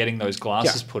to getting those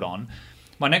glasses put on.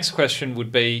 My next question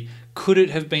would be, could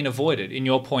it have been avoided, in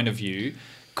your point of view?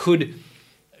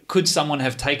 Could someone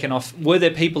have taken off? Were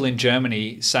there people in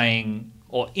Germany saying,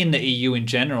 or in the EU in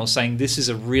general, saying this is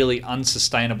a really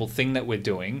unsustainable thing that we're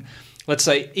doing? Let's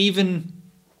say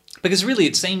because really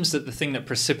it seems that the thing that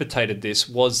precipitated this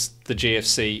was the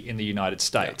GFC in the United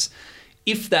States.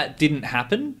 Yeah. If that didn't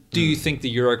happen, do you think the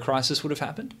Euro crisis would have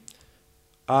happened?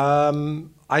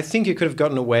 I think it could have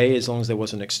gotten away as long as there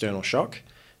was an external shock.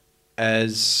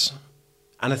 And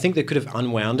I think they could have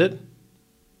unwound it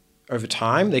over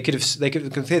time. They could.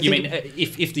 You mean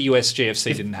if the US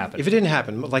GFC didn't happen? If it didn't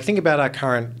happen, like, think about our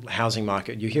current housing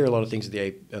market. You hear a lot of things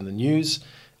on the news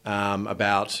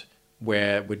about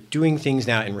where we're doing things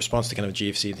now in response to kind of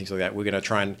GFC and things like that. We're going to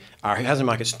try and, our housing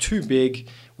market's too big.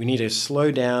 We need to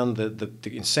slow down the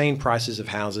insane prices of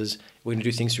houses. We're going to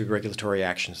do things through regulatory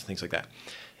actions and things like that.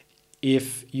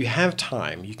 If you have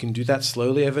time, you can do that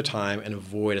slowly over time and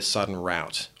avoid a sudden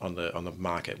rout on the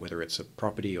market, whether it's a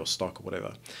property or stock or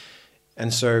whatever.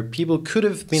 And so people could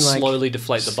have been slowly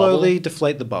deflate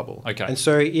the bubble. Okay. And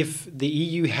so if the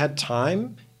EU had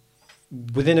time,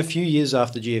 within a few years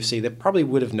after GFC, they probably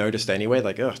would have noticed anyway,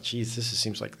 like, oh, geez,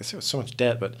 seems like there's so much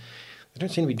debt, but they don't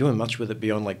seem to be doing much with it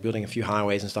beyond, like, building a few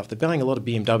highways and stuff. They're building a lot of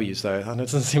BMWs, though. I know it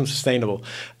doesn't seem sustainable.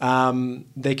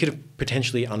 They could have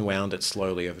potentially unwound it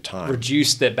slowly over time.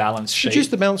 Reduce their balance sheet. Reduce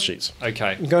the balance sheets.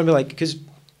 Okay. You're going to be like, because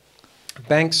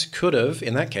banks could have,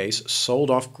 in that case, sold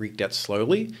off Greek debt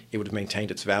slowly. It would have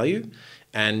maintained its value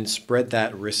and spread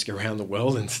that risk around the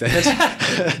world instead.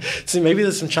 So maybe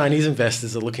there's some Chinese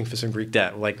investors that are looking for some Greek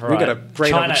debt. Like, we've got a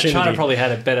great opportunity. China probably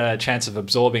had a better chance of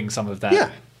absorbing some of that.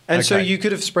 Yeah. And so you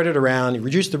could have spread it around,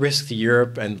 reduced the risk to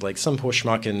Europe, and, like, some poor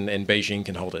schmuck in Beijing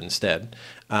can hold it instead.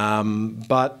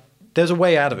 But there's a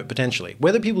way out of it, potentially.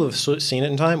 Whether people have seen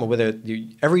it in time, or whether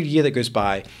every year that goes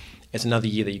by, it's another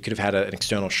year that you could have had an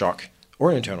external shock or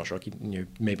an internal shock.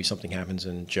 Maybe something happens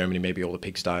in Germany, maybe all the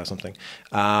pigs die or something,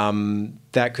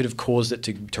 that could have caused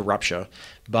it to rupture.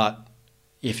 But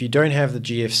if you don't have the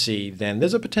GFC, then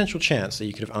there's a potential chance that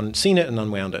you could have seen it and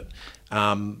unwound it.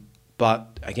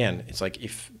 But again, it's like,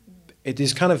 if it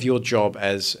is kind of your job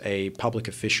as a public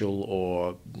official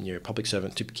or public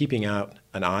servant to be keeping out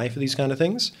an eye for these kind of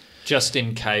things. Just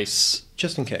in case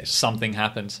something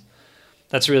happens.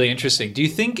 That's really interesting. Do you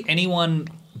think anyone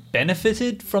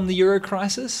benefited from the Euro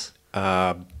crisis?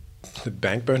 The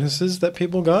bank bonuses that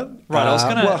people got? Right,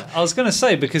 I was gonna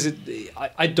say, because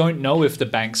I don't know if the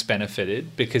banks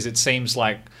benefited, because it seems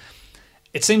like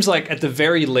at the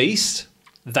very least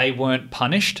they weren't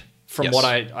punished, from what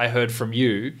I heard from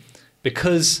you,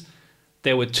 because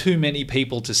there were too many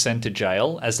people to send to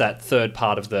jail, as that third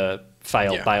part of the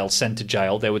failed bail, sent to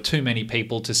jail. There were too many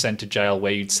people to send to jail,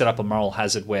 where you'd set up a moral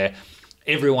hazard where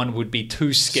everyone would be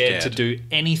too scared to do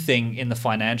anything in the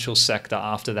financial sector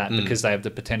after that, because they have the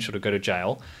potential to go to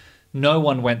jail. No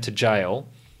one went to jail.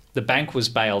 The bank was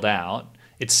bailed out.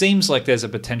 It seems like there's a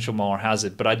potential moral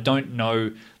hazard, but I don't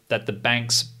know that the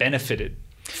banks benefited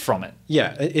from it.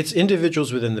 Yeah, it's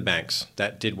individuals within the banks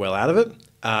that did well out of it.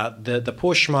 The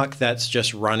poor schmuck that's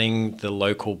just running the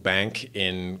local bank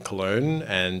in Cologne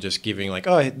and just giving, like,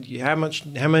 oh,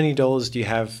 how many dollars do you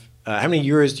have? How many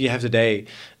euros do you have today,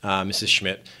 Mrs.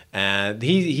 Schmidt? And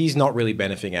he's not really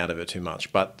benefiting out of it too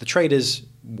much, but the traders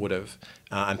would have,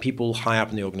 and people high up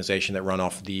in the organization that run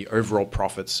off the overall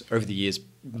profits over the years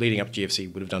leading up to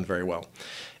GFC would have done very well.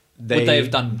 Would they have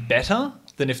done better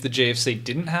than if the GFC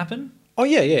didn't happen? Oh,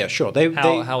 yeah, sure.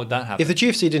 How would that happen? If the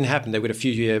GFC didn't happen, they would have a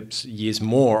few years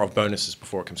more of bonuses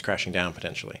before it comes crashing down,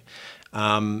 potentially.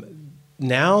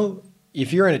 Now,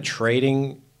 if you're in a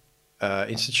trading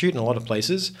institute in a lot of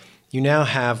places, you now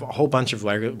have a whole bunch of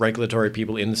regulatory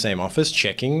people in the same office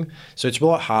checking. So it's a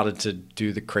lot harder to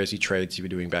do the crazy trades you were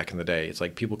doing back in the day. It's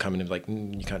like people come in and like,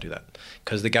 you can't do that.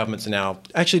 Because the governments are now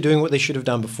actually doing what they should have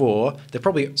done before. They're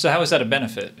probably... So how is that a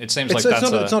benefit? It seems like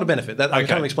it's not a benefit. I'm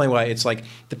trying to explain why. It's like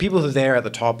the people who are there at the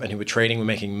top and who were trading were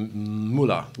making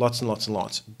moolah, lots and lots and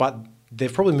lots. But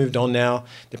they've probably moved on now.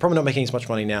 They're probably not making as much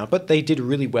money now, but they did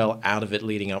really well out of it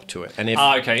leading up to it. And if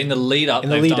okay, in the lead up,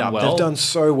 they've done well. they've done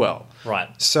so well. Right.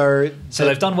 So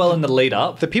they've done well in the lead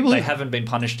up. The people they haven't been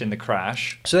punished in the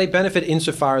crash. So they benefit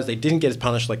insofar as they didn't get as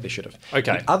punished like they should have.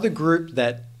 Okay. The other group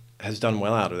that has done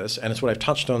well out of this, and it's what I've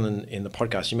touched on in the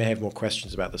podcast. You may have more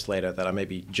questions about this later that I may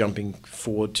be jumping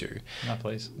forward to. No,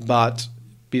 please. But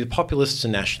be the populists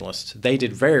and nationalists, they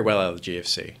did very well out of the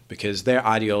GFC because their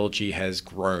ideology has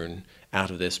grown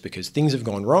out of this because things have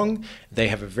gone wrong. They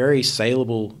have a very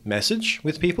saleable message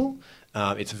with people.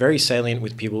 It's very salient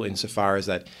with people insofar as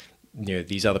that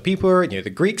these other people are, the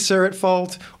Greeks are at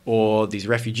fault, or these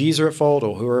refugees are at fault,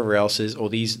 or whoever else is, or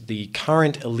the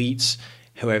current elites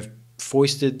who have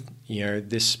foisted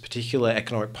this particular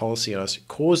economic policy on us,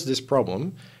 caused this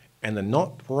problem, and they're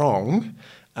not wrong,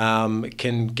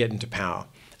 can get into power.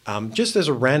 Just as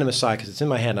a random aside, because it's in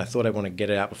my head and I thought I want to get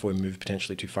it out before we move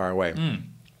potentially too far away.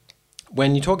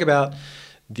 When you talk about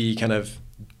the kind of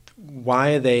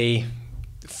why are they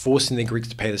forcing the Greeks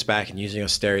to pay this back and using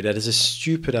austerity, that is a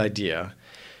stupid idea.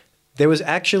 There was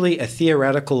actually a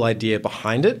theoretical idea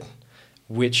behind it,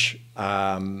 which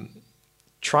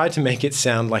tried to make it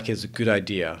sound like it's a good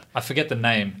idea. I forget the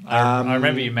name. I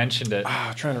remember you mentioned it.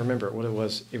 I'm trying to remember what it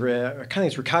was. I think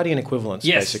it's Ricardian equivalence,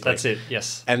 yes, basically. Yes, that's it,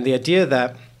 yes. And the idea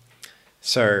that,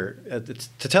 to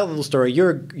tell the little story,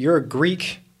 you're a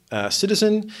Greek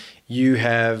citizen.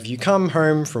 You come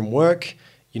home from work.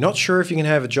 You're not sure if you can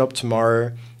have a job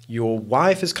tomorrow. Your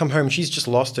wife has come home. She's just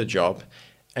lost her job.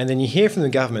 And then you hear from the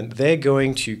government, they're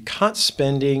going to cut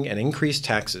spending and increase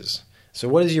taxes. So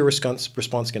what is your response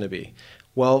going to be?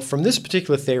 Well, from this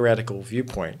particular theoretical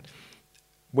viewpoint,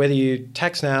 whether you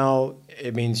tax now,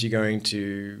 it means you're going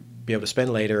to be able to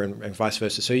spend later and vice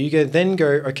versa. So you then go,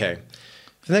 okay,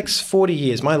 for the next 40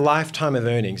 years, my lifetime of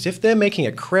earnings, if they're making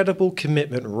a credible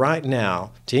commitment right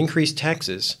now to increase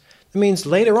taxes, it means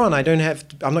later on I'm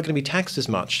not going to be taxed as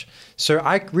much. So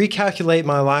I recalculate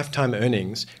my lifetime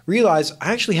earnings, realize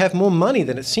I actually have more money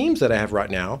than it seems that I have right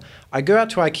now. I go out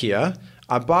to IKEA,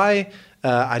 I buy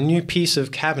a new piece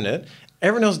of cabinet.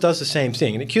 Everyone else does the same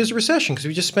thing, and it cures a recession because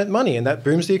we just spent money, and that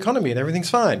booms the economy, and everything's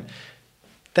fine.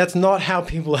 That's not how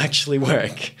people actually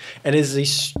work. And it is a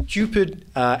stupid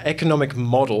economic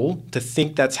model to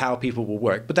think that's how people will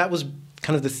work. But that was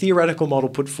kind of the theoretical model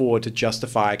put forward to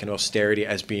justify kind of austerity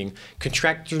as being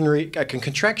contractionary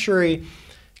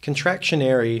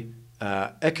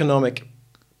economic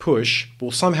push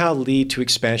will somehow lead to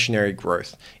expansionary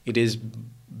growth. It is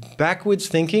backwards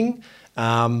thinking,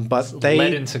 but they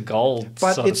led into gold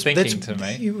sort of thinking to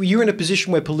me. You're in a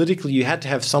position where politically you had to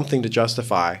have something to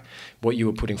justify what you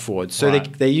were putting forward. So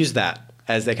right. they use that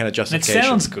as their kind of justification. It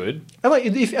sounds good. And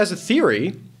as a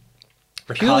theory,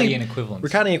 Ricardian equivalence.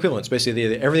 Ricardian equivalence.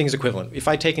 Basically, everything is equivalent. If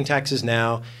I take in taxes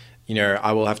now,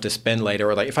 I will have to spend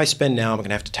later. Or if I spend now, I'm going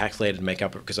to have to tax later to make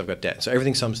up because I've got debt. So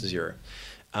everything sums to zero.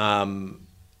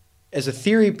 As a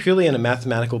theory, purely on a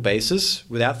mathematical basis,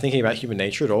 without thinking about human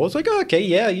nature at all, it's like, oh, okay,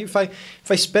 yeah, if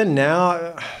I spend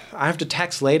now, I have to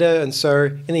tax later. And so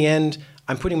in the end,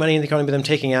 I'm putting money in the economy, but I'm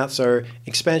taking out. So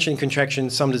expansion and contraction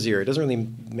sum to zero. It doesn't really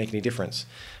make any difference.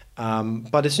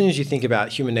 But as soon as you think about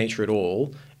human nature at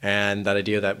all, and that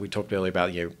idea that we talked earlier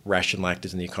about rational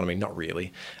actors in the economy, not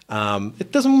really,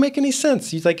 it doesn't make any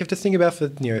sense. You have to think about for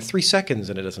 3 seconds,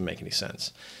 and it doesn't make any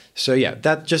sense. So yeah,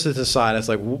 that just as an aside, it's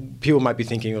like people might be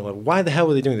thinking, why the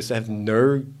hell are they doing this? They have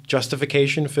no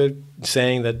justification for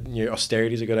saying that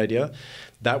austerity is a good idea.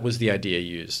 That was the idea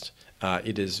used.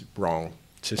 It is wrong,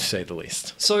 to say the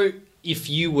least. So if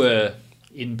you were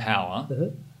in power,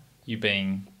 you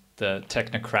being the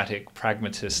technocratic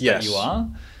pragmatist that you are,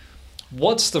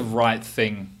 what's the right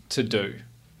thing to do?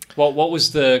 What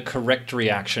was the correct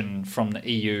reaction from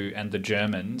the EU and the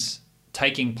Germans,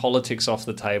 taking politics off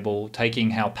the table,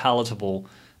 taking how palatable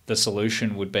the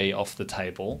solution would be off the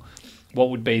table? What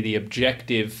would be the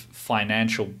objective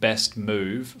financial best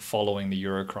move following the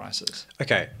Euro crisis?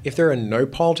 Okay, if there are no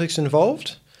politics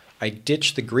involved, I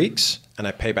ditch the Greeks and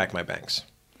I pay back my banks.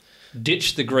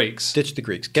 Ditch the Greeks? Ditch the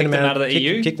Greeks. Kick them out of the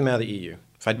EU? Kick them out of the EU.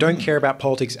 If I don't care about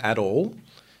politics at all,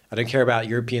 I don't care about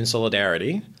European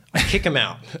solidarity, I kick them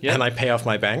out and I pay off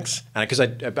my banks. Because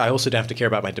I also don't have to care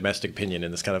about my domestic opinion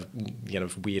in this kind of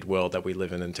weird world that we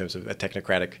live in terms of a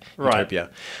technocratic utopia.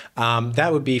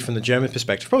 That would be, from the German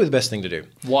perspective, probably the best thing to do.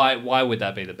 Why would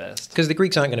that be the best? Because the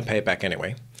Greeks aren't going to pay it back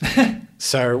anyway.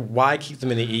 So why keep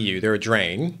them in the EU? They're a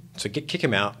drain. So kick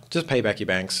them out. Just pay back your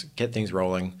banks. Get things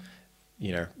rolling.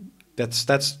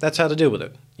 That's how to deal with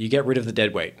it. You get rid of the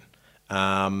dead weight.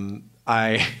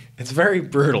 It's very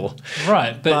brutal,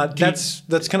 right? But that's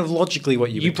kind of logically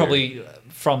what you would probably do.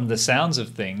 from the sounds of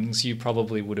things, you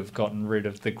probably would have gotten rid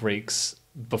of the Greeks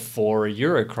before a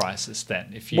euro crisis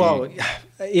then. Well,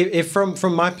 if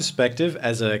from my perspective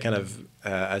as a kind of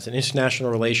as an international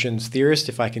relations theorist,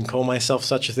 if I can call myself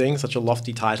such a thing, such a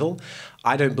lofty title,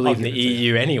 I don't believe in the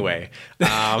EU anyway.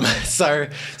 So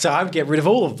I would get rid of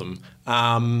all of them.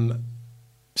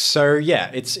 So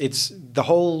yeah, it's the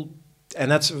whole,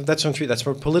 and that's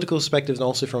from a political perspective and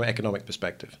also from an economic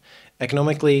perspective.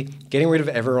 Economically, getting rid of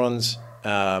everyone's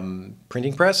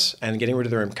printing press and getting rid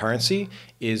of their own currency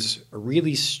is a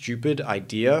really stupid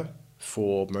idea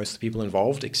for most of the people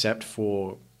involved, except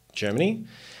for Germany.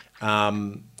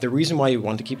 The reason why you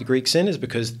want to keep the Greeks in is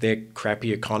because their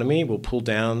crappy economy will pull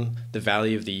down the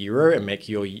value of the euro and make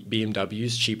your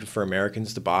BMWs cheaper for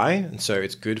Americans to buy. And so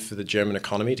it's good for the German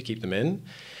economy to keep them in.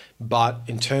 But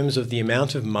in terms of the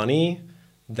amount of money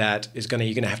that you're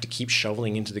going to have to keep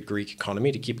shoveling into the Greek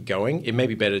economy to keep it going, it may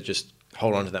be better to just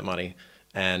hold on to that money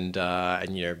and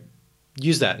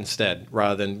use that instead,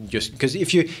 rather than just, because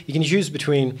if you can choose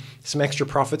between some extra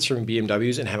profits from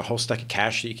BMWs and have a whole stack of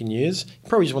cash that you can use, you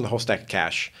probably just want the whole stack of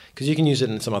cash, because you can use it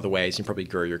in some other ways and probably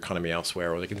grow your economy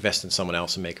elsewhere, or like invest in someone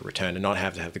else and make a return and not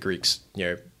have to have the Greeks,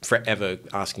 forever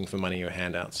asking for money or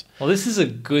handouts. Well, this is a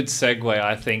good segue,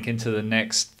 I think, into the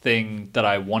next thing that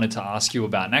I wanted to ask you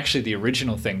about, and actually the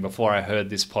original thing before I heard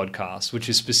this podcast, which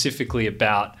is specifically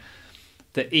about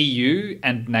the EU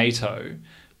and NATO.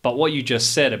 But what you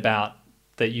just said about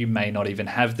that you may not even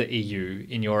have the EU,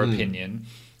 in your opinion,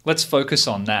 let's focus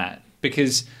on that,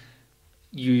 because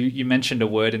you mentioned a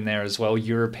word in there as well,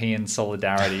 European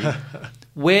solidarity.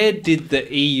 Where did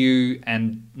the EU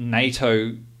and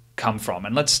NATO come from?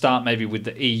 And let's start maybe with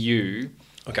the EU.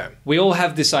 Okay. We all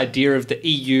have this idea of the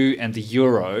EU and the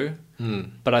euro,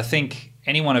 but I think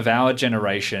anyone of our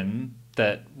generation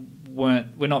that we're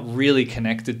not really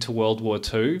connected to World War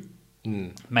II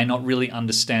may not really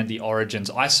understand the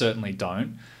origins. I certainly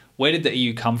don't. Where did the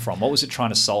EU come from? What was it trying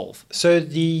to solve? So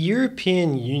the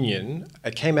European Union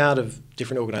came out of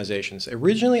different organizations.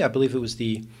 Originally, I believe it was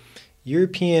the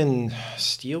European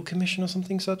Steel Commission or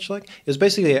something such like. It was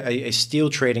basically a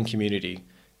steel trading community.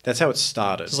 That's how it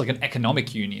started. It's like an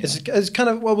economic union. It's kind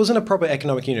of, well, it wasn't a proper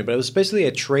economic union, but it was basically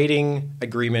a trading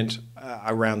agreement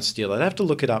around steel. I'd have to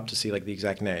look it up to see like the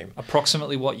exact name.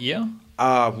 Approximately what year?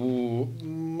 I'd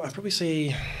probably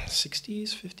say 60s,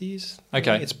 50s.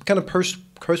 Okay. It's kind of post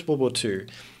World War II.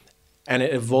 And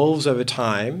it evolves over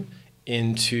time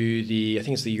into I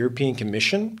think it's the European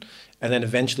Commission, and then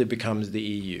eventually becomes the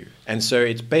EU. And so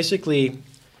it's basically,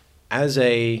 as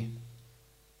a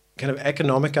kind of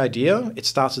economic idea, it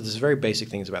starts with this very basic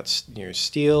things about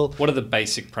steel. What are the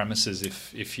basic premises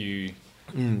if you...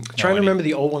 Trying to remember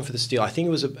the old one for the steel. I think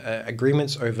it was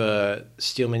agreements over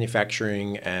steel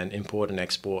manufacturing and import and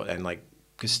export, and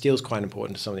because steel is quite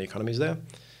important to some of the economies there,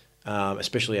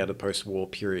 especially at a post-war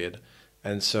period.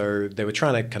 And so they were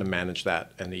trying to kind of manage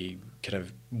that, and we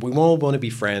all want to be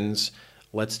friends.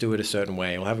 Let's do it a certain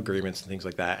way. We'll have agreements and things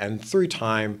like that. And through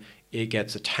time, it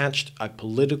gets attached a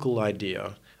political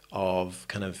idea of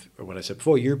kind of what I said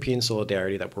before, European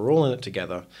solidarity, that we're all in it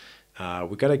together.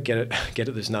 We've got to get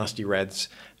at those nasty Reds,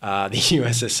 the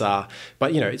USSR.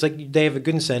 But, it's like they have a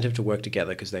good incentive to work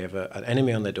together because they have an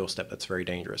enemy on their doorstep that's very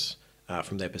dangerous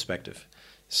from their perspective.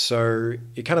 So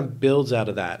it kind of builds out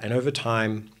of that. And over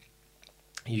time,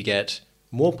 you get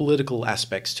more political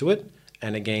aspects to it,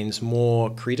 and it gains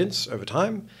more credence over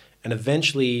time, and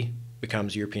eventually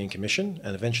becomes European Commission,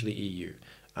 and eventually EU.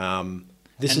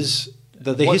 This is...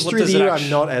 The history of the EU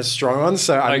I'm not as strong on,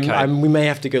 so we may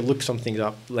have to go look some things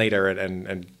up later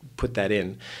and put that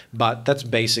in. But that's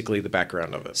basically the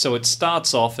background of it. So it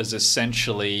starts off as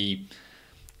essentially,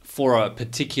 for a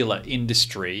particular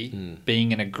industry,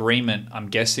 being an agreement, I'm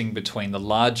guessing, between the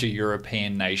larger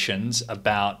European nations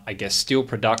about, I guess, steel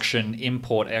production,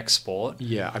 import, export.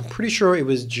 Yeah, I'm pretty sure it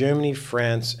was Germany,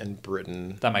 France, and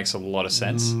Britain. That makes a lot of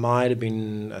sense. Might have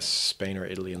been Spain or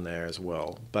Italy in there as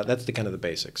well. But that's the kind of the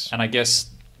basics. And I guess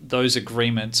those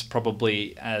agreements,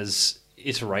 probably as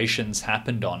iterations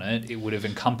happened on it, it would have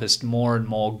encompassed more and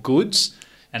more goods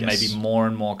and maybe more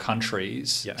and more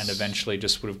countries, and eventually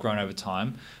just would have grown over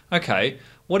time. Okay,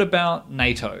 what about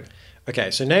NATO?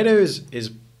 Okay, so NATO is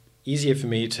easier for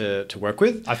me to work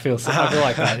with. I feel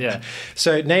like that, yeah.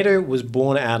 So NATO was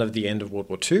born out of the end of World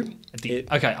War II.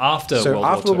 After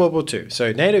World War II.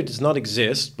 So NATO does not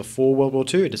exist before World War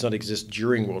II. It does not exist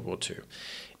during World War II.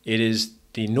 It is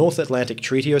the North Atlantic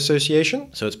Treaty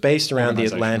Association. So it's based around the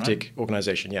Atlantic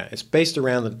organization. Yeah, it's based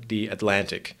around the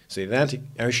Atlantic. So the Atlantic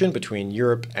Ocean between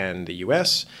Europe and the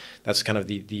US. That's kind of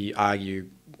the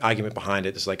argument behind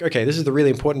it. It's like, okay, this is the really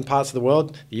important parts of the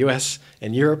world, the US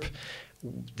and Europe.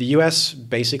 the US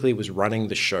basically was running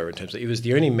the show in terms of it was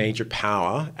the only major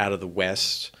power out of the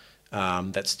West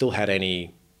that still had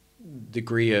any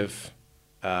degree of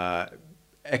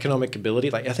economic ability.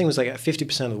 Like I think it was like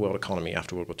 50% of the world economy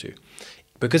after World War II.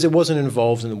 Because it wasn't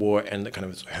involved in the war and the kind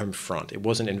of home front. It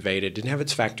wasn't invaded, didn't have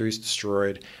its factories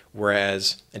destroyed,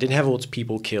 whereas it didn't have all its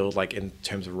people killed, like in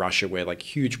terms of Russia, where like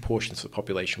huge portions of the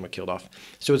population were killed off.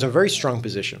 So it's a very strong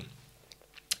position.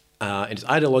 It's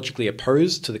ideologically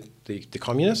opposed to the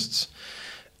communists.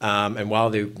 And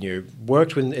while they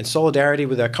worked in solidarity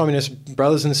with their communist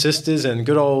brothers and sisters and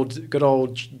good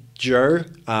old Joe,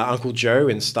 Uncle Joe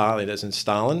in Stalin, as in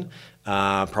Stalin,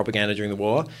 propaganda during the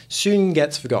war, soon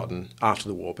gets forgotten after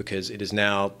the war because it is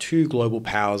now two global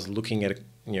powers looking at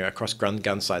across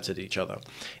gun sights at each other,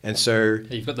 and so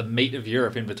you've got the meat of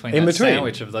Europe in between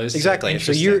sandwich of those. Exactly.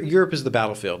 So Europe is the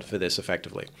battlefield for this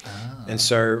effectively, and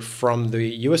so from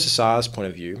the USSR's point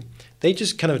of view, they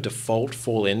just kind of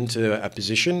fall into a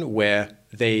position where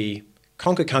they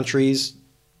conquer countries,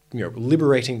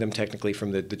 liberating them technically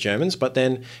from the Germans, but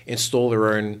then install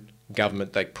their own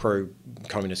government, like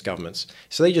pro-communist governments.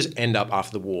 So they just end up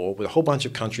after the war with a whole bunch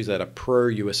of countries that are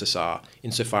pro-USSR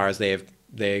insofar as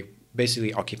they're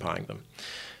basically occupying them.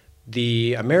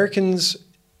 The Americans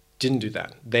didn't do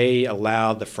that. They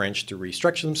allowed the French to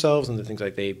restructure themselves and the things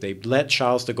like they let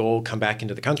Charles de Gaulle come back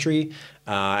into the country,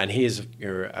 and he is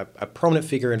a prominent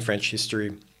figure in French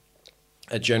history,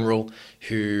 a general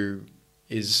who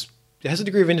has a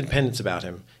degree of independence about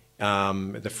him.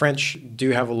 The French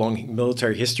do have a long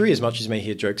military history, as much as you may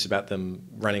hear jokes about them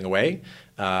running away.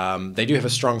 They do have a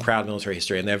strong, proud military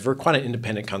history, and they're quite an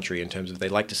independent country in terms of they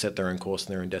like to set their own course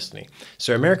and their own destiny.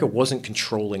 So America wasn't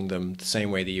controlling them the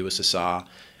same way the USSR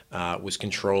was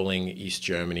controlling East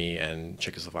Germany and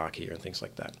Czechoslovakia and things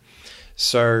like that.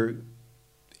 So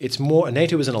it's more,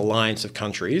 NATO is an alliance of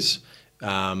countries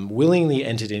willingly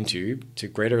entered into, to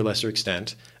greater or lesser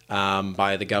extent,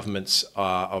 by the governments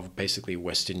of basically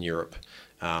Western Europe.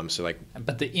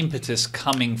 But the impetus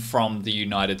coming from the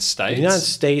United States? The United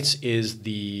States is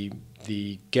the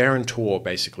guarantor,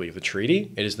 basically, of the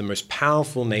treaty. It is the most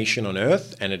powerful nation on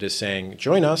earth, and it is saying,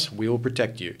 join us, we will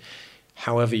protect you.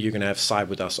 However, you're going to have to side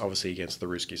with us, obviously, against the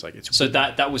Ruskies. So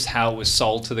that was how it was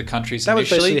sold to the countries initially?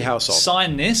 That was basically how it was sold.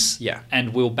 Sign this,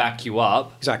 and we'll back you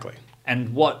up. Exactly.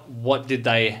 And what did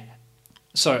they...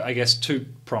 So I guess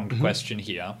two-pronged question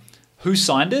here. Who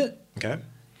signed it? Okay.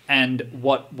 And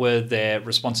what were their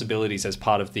responsibilities as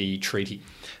part of the treaty?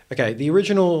 Okay, the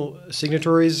original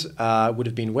signatories would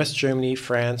have been West Germany,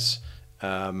 France,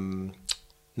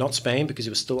 not Spain because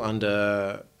it was still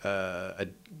under a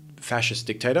fascist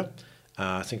dictator.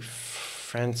 I think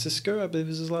Francisco, I believe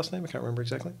is his last name. I can't remember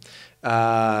exactly.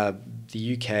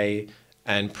 The UK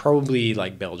and probably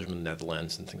like Belgium and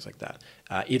Netherlands and things like that.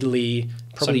 Italy,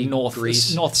 probably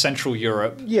Greece. North Central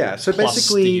Europe. Yeah, so plus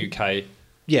basically the UK.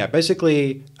 Yeah,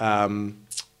 basically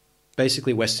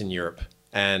Western Europe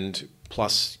and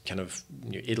plus kind of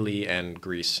Italy and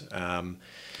Greece.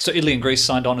 So Italy and Greece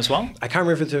signed on as well? I can't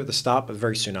remember if they were at the start, but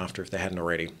very soon after, if they hadn't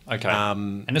already. Okay.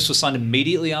 And this was signed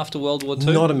immediately after World War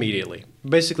II? Not immediately.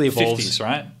 Basically evolves... 50s,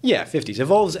 right? Yeah, 50s.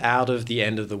 Evolves out of the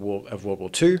end of the war of World War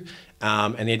II.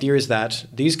 And the idea is that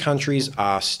these countries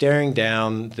are staring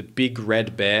down the big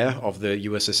red bear of the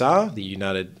USSR, the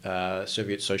United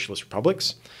Soviet Socialist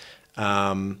Republics.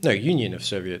 Union of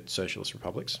Soviet Socialist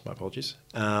Republics. My apologies.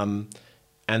 And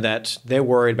that they're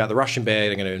worried about the Russian bear.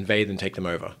 They're going to invade and take them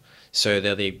over. So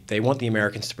they want the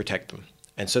Americans to protect them.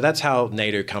 And so that's how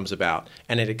NATO comes about.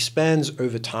 And it expands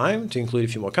over time to include a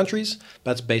few more countries.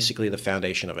 That's basically the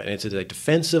foundation of it. And it's a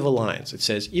defensive alliance. It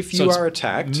says if you are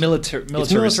attacked... Military.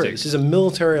 This is a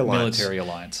military alliance. Military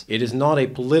alliance. It is not a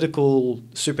political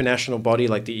supranational body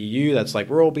like the EU that's like,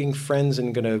 we're all being friends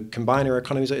and going to combine our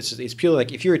economies. It's purely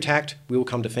like, if you're attacked, we will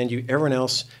come defend you. Everyone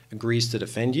else agrees to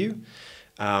defend you.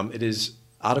 It is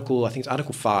Article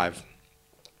 5,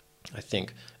 I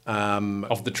think.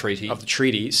 Of the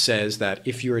treaty says that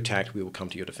if you're attacked, we will come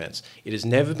to your defense. It has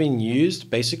never been used,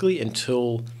 basically,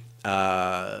 until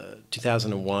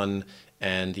 2001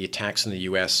 and the attacks in the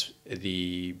US,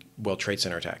 the World Trade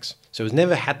Center attacks. So it's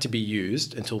never had to be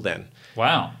used until then.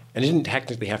 Wow. And it didn't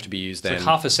technically have to be used then. So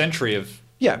half a century of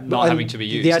not having to be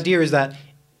used. The idea is that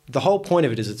the whole point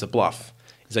of it is it's a bluff.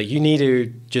 It's like you need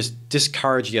to just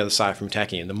discourage the other side from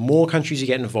attacking. And the more countries you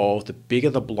get involved, the bigger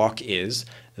the block is,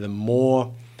 the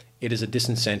more... it is a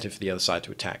disincentive for the other side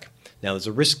to attack. Now, there's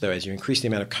a risk, though. As you increase the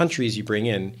amount of countries you bring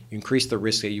in, you increase the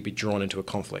risk that you'll be drawn into a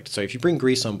conflict. So if you bring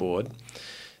Greece on board,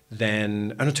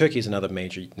 then... Turkey is another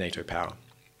major NATO power.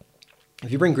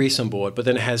 If you bring Greece on board, but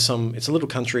then it has it's a little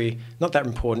country, not that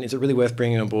important, is it really worth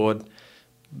bringing on board?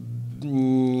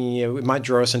 it might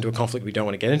draw us into a conflict we don't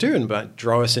want to get into and might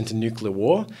draw us into nuclear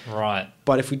war. Right.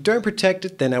 But if we don't protect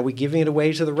it, then are we giving it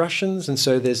away to the Russians? And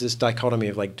so there's this dichotomy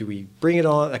of like, do we bring it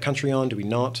on, a country on, do we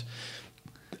not?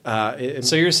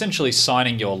 So you're essentially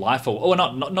signing your life away, or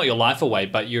not your life away,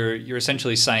 but you're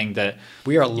essentially saying that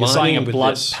we are you're signing a with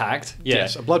blood this. pact. Yeah.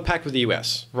 Yes, a blood pact with the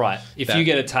US. Right. If you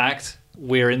get attacked,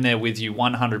 we're in there with you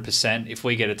 100%. If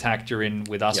we get attacked, you're in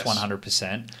with us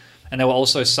 100%. And there were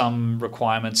also some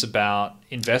requirements about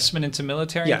investment into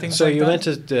military and things like that. So you're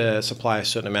meant to supply a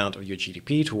certain amount of your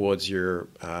GDP towards your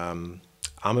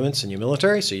armaments and your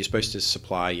military. So you're supposed to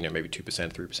supply, maybe 2%,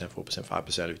 3%, 4%,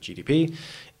 5% of GDP,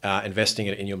 investing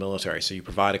it in your military. So you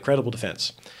provide a credible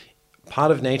defense.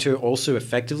 Part of NATO also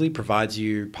effectively provides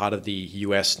you part of the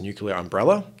US nuclear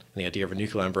umbrella. And the idea of a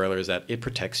nuclear umbrella is that it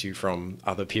protects you from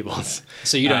other people's.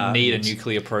 So you don't need a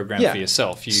nuclear program for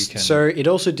yourself. You can. So it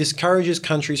also discourages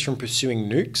countries from pursuing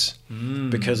nukes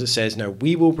because it says, no,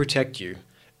 we will protect you.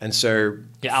 And so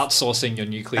you're outsourcing your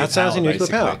nuclear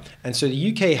power. And so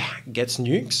the UK gets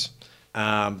nukes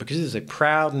because it is a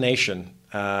proud nation,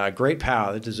 a great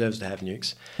power that deserves to have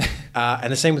nukes.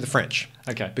 And the same with the French.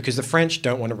 Okay. Because the French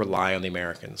don't want to rely on the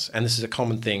Americans. And this is a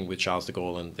common thing with Charles de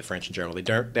Gaulle and the French in general.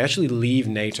 They actually leave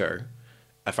NATO,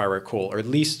 if I recall, or at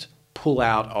least pull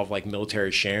out of like military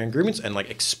sharing agreements and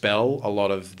like expel a lot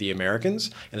of the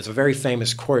Americans. And there's a very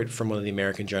famous quote from one of the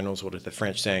American generals or the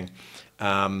French saying,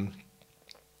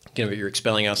 you're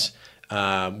expelling us.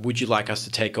 Would you like us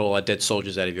to take all our dead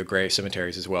soldiers out of your grave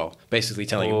cemeteries as well? Basically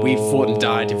telling you, we fought and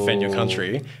died to defend your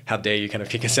country. How dare you kind of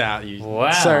kick us out?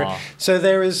 Wow. So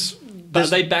there is... But are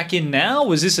they back in now?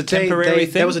 Was this a temporary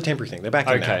thing? That was a temporary thing. They're back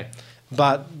in now.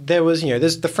 But there was,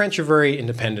 the French are very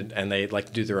independent and they like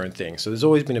to do their own thing. So there's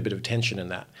always been a bit of tension in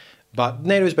that. But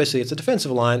NATO is basically, it's a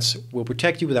defensive alliance. We'll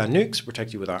protect you with our nukes,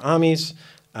 protect you with our armies.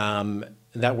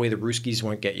 That way the Ruskies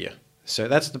won't get you. So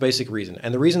that's the basic reason.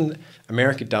 And the reason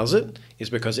America does it is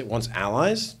because it wants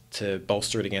allies to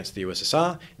bolster it against the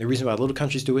USSR. The reason why little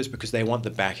countries do it is because they want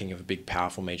the backing of a big,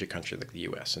 powerful major country like the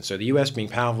US. And so the US being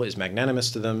powerful is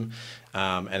magnanimous to them,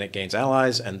 and it gains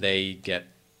allies, and they get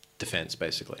defense,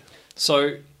 basically.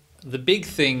 So the big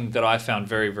thing that I found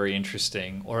very, very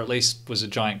interesting, or at least was a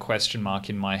giant question mark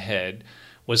in my head,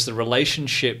 was the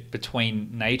relationship between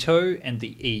NATO and the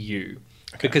EU.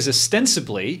 Okay. Because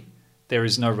ostensibly, there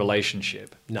is no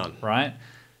relationship. None. Right?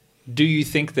 Do you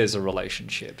think there's a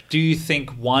relationship? Do you think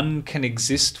one can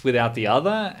exist without the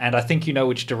other? And I think you know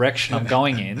which direction I'm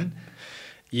going in.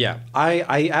 Yeah,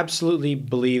 I absolutely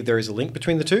believe there is a link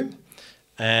between the two.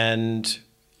 And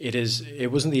it is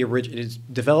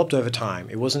developed over time.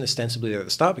 It wasn't ostensibly there at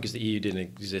the start because the EU didn't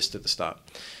exist at the start.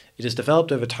 It is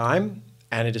developed over time,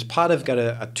 and it is part of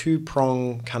a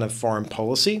two-prong kind of foreign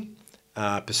policy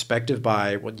perspective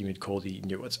by what you would call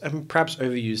what's perhaps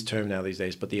overused term now these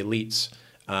days, but the elites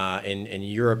in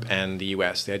Europe and the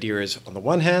US. The idea is, on the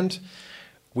one hand,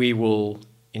 we will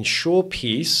ensure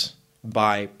peace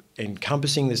by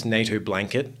encompassing this NATO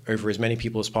blanket over as many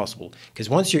people as possible. Because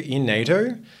once you're in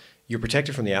NATO, you're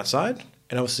protected from the outside,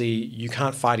 and obviously you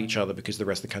can't fight each other because the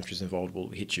rest of the countries involved will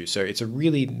hit you. So it's a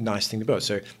really nice thing to build.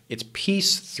 So it's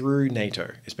peace through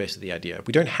NATO is basically the idea.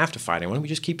 We don't have to fight anyone. We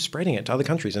just keep spreading it to other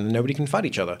countries and then nobody can fight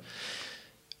each other.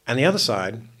 And the other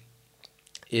side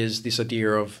is this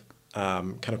idea of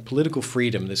kind of political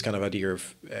freedom, this kind of idea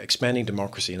of expanding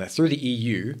democracy, and that through the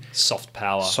EU... Soft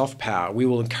power. We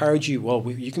will encourage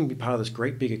you, you can be part of this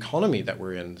great big economy that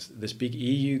we're in, this big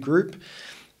EU group,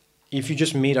 if you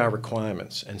just meet our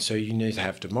requirements. And so you need to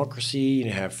have democracy, you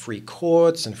need to have free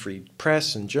courts and free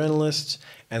press and journalists.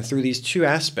 And through these two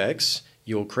aspects,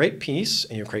 you'll create peace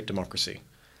and you'll create democracy.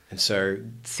 And so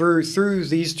through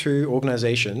these two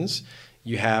organizations,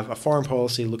 you have a foreign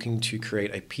policy looking to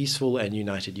create a peaceful and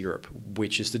united Europe,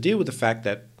 which is to deal with the fact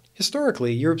that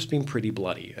historically Europe's been pretty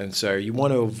bloody. And so you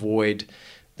want to avoid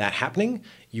that happening.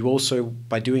 You also,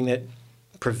 by doing that,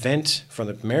 prevent, from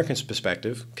the Americans'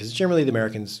 perspective, because generally the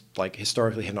Americans, like,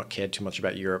 historically have not cared too much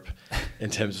about Europe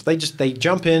in terms of, they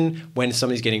jump in when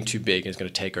somebody's getting too big and is going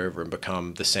to take over and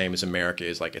become the same as America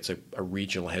is. Like, it's a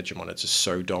regional hegemon. It's just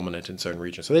so dominant in its own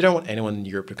region. So they don't want anyone in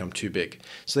Europe to become too big.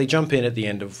 So they jump in at the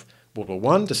end of World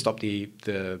War I to stop the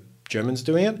Germans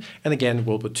doing it. And again,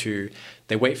 World War II,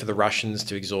 they wait for the Russians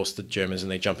to exhaust the Germans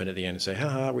and they jump in at the end and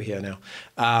say, we're here now.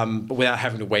 But without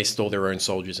having to waste all their own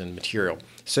soldiers and material.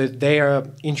 So they are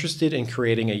interested in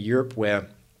creating a Europe where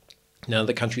none of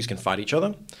the countries can fight each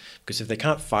other. Because if they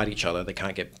can't fight each other, they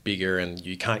can't get bigger, and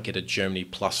you can't get a Germany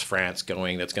plus France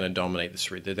going that's going to dominate this.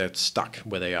 They're stuck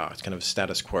where they are. It's kind of a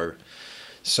status quo.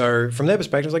 So from their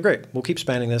perspective, it's like, great, we'll keep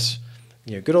spanning this.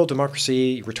 Good old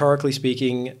democracy, rhetorically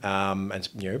speaking, and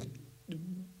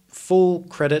full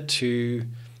credit to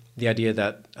the idea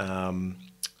that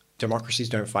democracies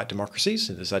don't fight democracies.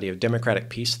 So this idea of democratic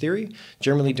peace theory.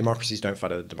 Generally, democracies don't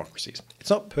fight other democracies. It's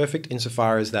not perfect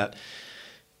insofar as that.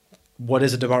 What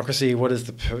is a democracy? What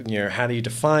is how do you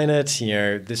define it?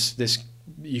 This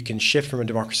you can shift from a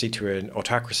democracy to an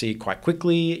autocracy quite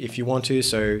quickly if you want to.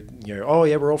 So, oh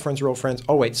yeah, we're all friends.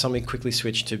 Oh wait, somebody quickly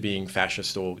switched to being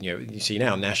fascist, or you see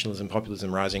now nationalism,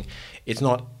 populism rising. It's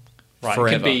not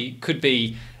forever. Could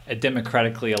be a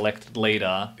democratically elected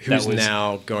leader who's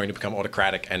now going to become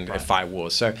autocratic and fight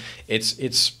wars. So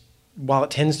it's while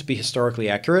it tends to be historically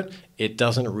accurate, it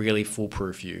doesn't really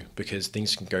foolproof you, because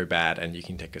things can go bad and you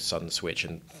can take a sudden switch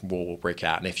and war will break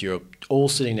out. And if you're all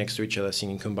sitting next to each other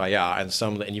singing Kumbaya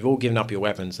and you've all given up your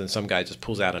weapons and some guy just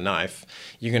pulls out a knife,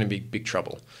 you're going to be big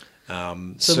trouble.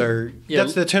 That's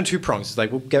the term two prongs. It's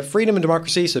like we'll get freedom and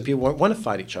democracy, so people won't want to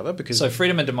fight each other because. So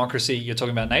freedom and democracy, you're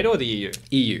talking about NATO or the EU?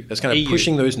 EU. That's kind of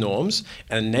pushing those norms,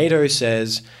 and NATO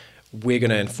says we're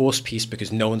going to enforce peace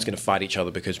because no one's going to fight each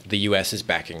other because the US is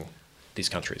backing these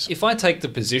countries. If I take the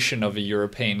position of a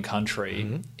European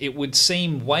country, it would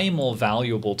seem way more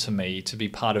valuable to me to be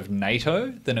part of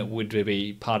NATO than it would to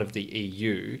be part of the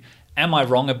EU. Am I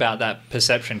wrong about that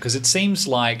perception? Because it seems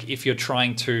like if you're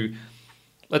trying to,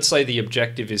 let's say the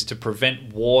objective is to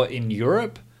prevent war in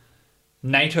Europe,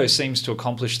 NATO seems to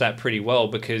accomplish that pretty well,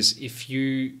 because if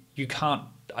you can't,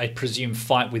 I presume,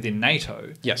 fight within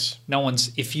NATO. Yes.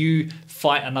 If you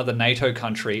fight another NATO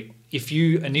country, if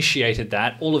you initiated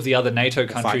that, all of the other NATO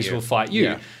countries will fight you.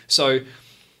 Yeah. So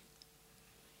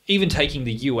even taking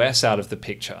the US out of the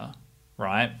picture,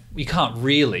 right? You can't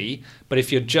really, but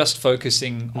if you're just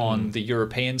focusing on the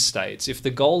European states, if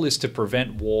the goal is to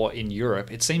prevent war in Europe,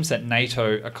 it seems that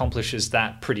NATO accomplishes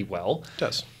that pretty well. It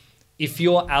does. If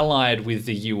you're allied with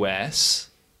the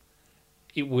US,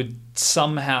 it would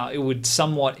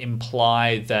somewhat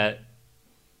imply that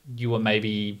you were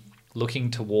maybe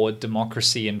looking toward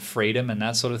democracy and freedom and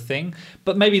that sort of thing.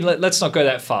 But maybe let's not go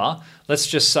that far. Let's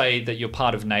just say that you're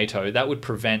part of NATO. That would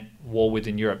prevent war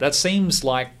within Europe. That seems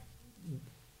like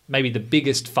maybe the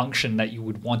biggest function that you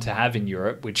would want to have in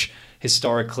Europe, which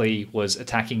historically was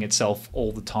attacking itself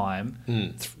all the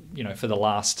time, for the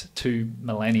last 2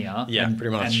 millennia. Yeah,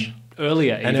 pretty much. And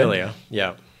earlier even. And earlier,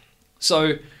 yeah.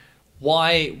 So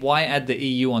why add the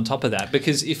EU on top of that?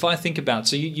 Because if I think about,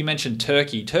 so you mentioned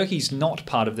Turkey. Turkey's not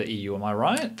part of the EU, am I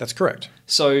right? That's correct.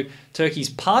 So Turkey's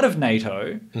part of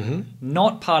NATO,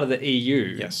 not part of the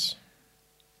EU. Yes.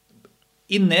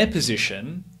 In their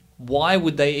position, why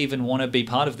would they even want to be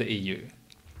part of the EU?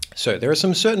 So there are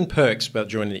some certain perks about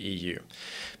joining the EU.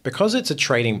 Because it's a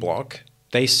trading bloc,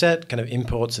 they set kind of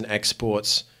imports and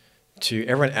exports to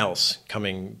everyone else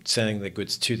selling their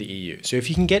goods to the EU. So if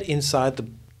you can get inside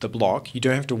the bloc, you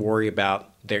don't have to worry about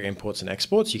their imports and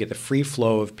exports. You get the free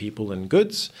flow of people and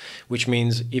goods, which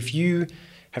means if you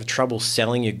have trouble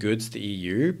selling your goods to the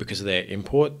EU because of their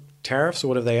import tariffs or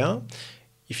whatever they are,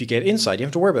 if you get inside, you don't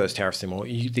have to worry about those tariffs anymore.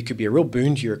 There could be a real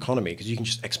boon to your economy because you can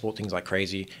just export things like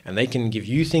crazy, and they can give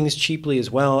you things cheaply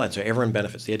as well, and so everyone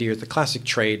benefits. The idea is the classic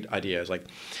trade idea. The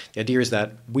idea is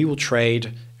that we will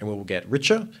trade and we will get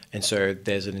richer, and so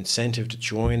there's an incentive to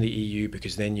join the EU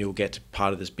because then you'll get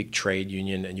part of this big trade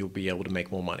union and you'll be able to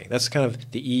make more money. That's kind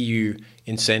of the EU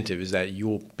incentive, is that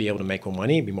you'll be able to make more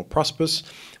money, be more prosperous.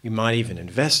 We might even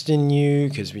invest in you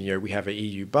because we have an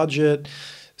EU budget.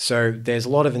 So there's a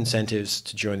lot of incentives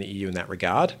to join the EU in that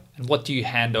regard. And what do you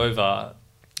hand over?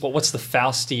 What's the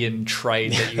Faustian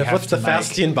trade that you have what's to the make?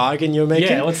 Faustian bargain you're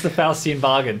making? Yeah, what's the Faustian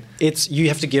bargain? You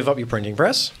have to give up your printing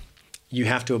press. You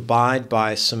have to abide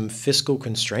by some fiscal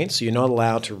constraints. So you're not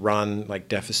allowed to run like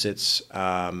deficits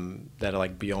that are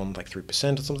like beyond like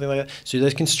 3% or something like that. So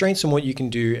there's constraints on what you can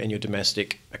do in your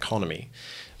domestic economy.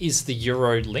 Is the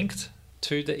euro linked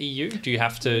to the EU? Do you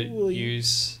have to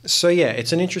use... So yeah,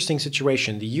 it's an interesting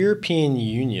situation. The European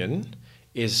Union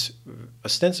is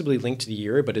ostensibly linked to the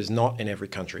euro, but is not in every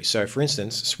country. So for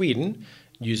instance, Sweden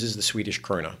uses the Swedish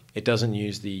krona. It doesn't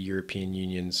use the European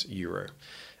Union's euro,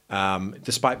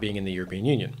 despite being in the European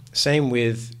Union. Same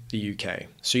with the UK.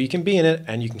 So you can be in it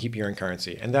and you can keep your own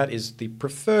currency. And that is the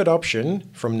preferred option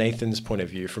from Nathan's point of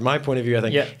view. From my point of view, I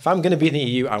think if I'm going to be in the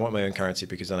EU, I want my own currency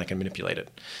because then I can manipulate it.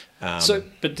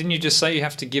 But didn't you just say you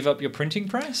have to give up your printing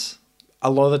press? A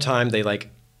lot of the time they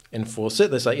enforce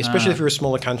it. There's especially if you're a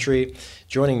smaller country,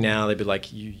 joining now, they'd be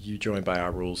like, you join by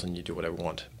our rules and you do whatever you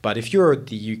want. But if you're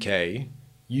the UK,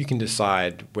 you can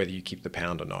decide whether you keep the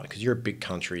pound or not because you're a big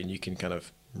country and you can kind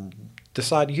of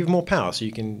decide, you have more power so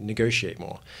you can negotiate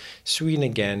more. Sweden,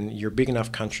 again, you're a big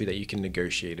enough country that you can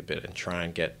negotiate a bit and try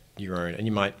and get your own. And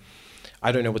you might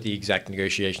I don't know what the exact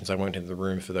negotiations. I went into the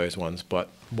room for those ones, but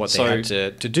what So- they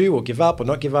had to do or give up or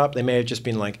not give up, they may have just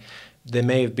been like, there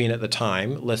may have been at the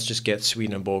time, let's just get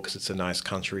Sweden on board because it's a nice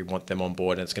country, we want them on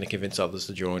board, and it's going to convince others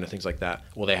to join or things like that.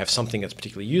 Or they have something that's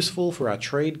particularly useful for our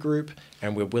trade group,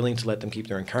 and we're willing to let them keep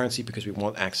their own currency because we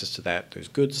want access to those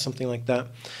goods or something like that.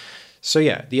 So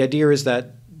yeah, the idea is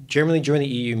that generally joining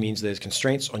the EU means there's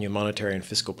constraints on your monetary and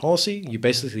fiscal policy. You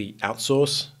basically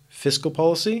outsource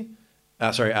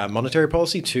monetary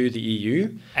policy to the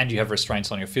EU. And you have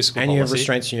restraints on your fiscal And policy. you have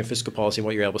restraints on your fiscal policy and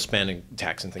what you're able to spend and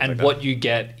tax and things like And that. what you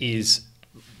get is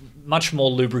much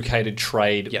more lubricated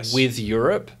trade Yes. with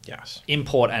Europe. Yes.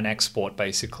 Import and export,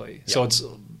 basically. So Yeah. it's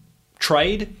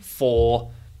trade for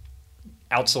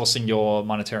outsourcing your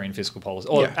monetary and fiscal policy,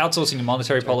 or Yeah. outsourcing your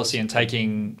monetary policy and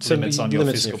taking So limits on your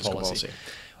limits on fiscal policy.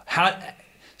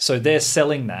 So they're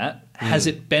selling that. Has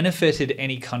it benefited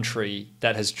any country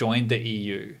that has joined the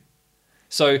EU?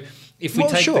 So if we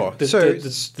Well, take sure. the So,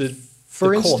 the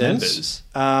For core instance,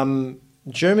 members,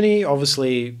 Germany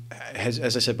obviously has,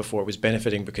 as I said before, it was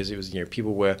benefiting because it was,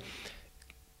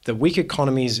 the weak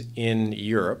economies in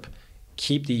Europe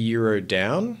keep the euro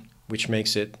down, which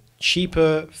makes it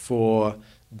cheaper for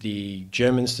the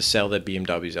Germans to sell their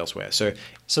BMWs elsewhere. so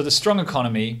the strong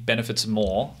economy benefits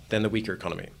more. Than the weaker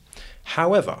economy.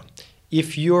 However,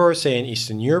 if you're, say, in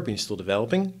Eastern Europe and you're still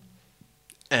developing,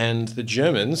 and the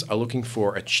Germans are looking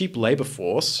for a cheap labor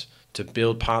force to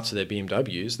build parts of their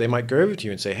BMWs, they might go over to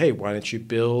you and say, hey, why don't you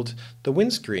build the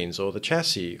windscreens or the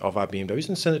chassis of our BMWs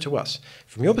and send it to us?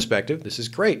 From your perspective, this is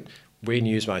great. We can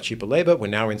use my cheaper labor. We're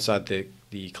now inside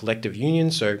the collective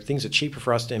union, so things are cheaper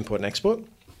for us to import and export,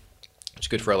 which is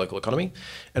good for our local economy.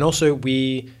 And also,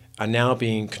 we are now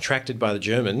being contracted by the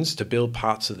Germans to build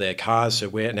parts of their cars, so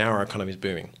now our economy is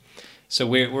booming. So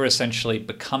we're essentially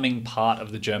becoming part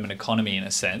of the German economy in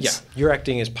a sense. Yeah, you're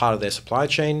acting as part of their supply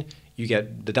chain. You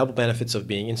get the double benefits of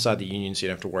being inside the union, so you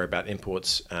don't have to worry about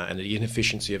imports and the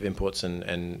inefficiency of imports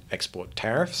and export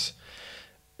tariffs.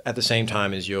 At the same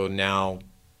time as you're now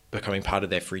becoming part of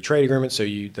their free trade agreement, so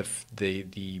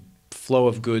the flow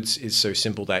of goods is so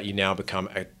simple that you now become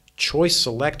a choice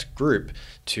select group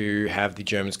to have the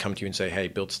Germans come to you and say, hey,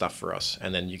 build stuff for us.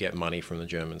 And then you get money from the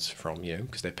Germans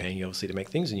because they're paying you obviously to make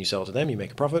things, and you sell it to them, you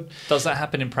make a profit. Does that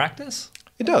happen in practice?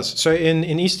 It does. So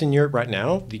in Eastern Europe right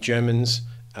now, the Germans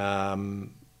are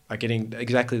getting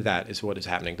exactly that is what is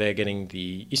happening. They're getting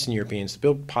the Eastern Europeans to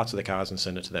build parts of their cars and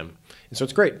send it to them. And so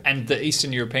it's great. And the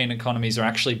Eastern European economies are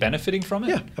actually benefiting from it?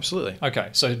 Yeah, absolutely. Okay,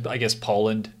 so I guess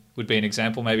Poland would be an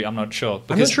example, maybe. I'm not sure.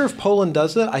 I'm not sure if Poland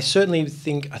does that. I certainly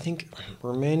think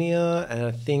Romania and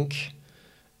I think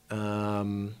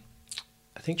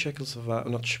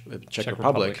Czechoslovakia, Czech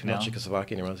Republic, now. not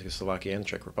Czechoslovakia anymore, Czechoslovakia and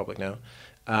Czech Republic now.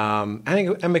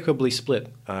 Amicably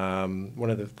split. One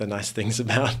of the nice things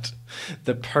about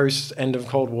the post-end of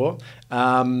Cold War.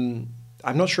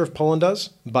 I'm not sure if Poland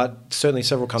does, but certainly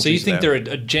several countries. So you think there are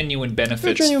a genuine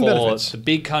benefits for the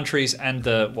big countries and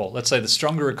let's say the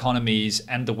stronger economies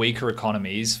and the weaker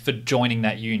economies for joining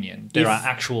that union? There are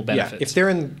actual benefits. Yeah, if they're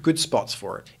in good spots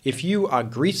for it. If you are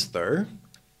Greece, though,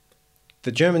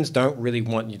 the Germans don't really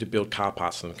want you to build car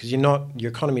parts for them because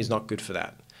your economy is not good for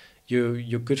that.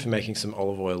 You're good for making some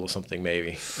olive oil or something,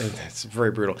 maybe. It's very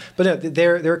brutal. But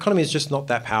their economy is just not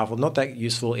that powerful, not that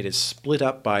useful. It is split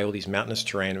up by all these mountainous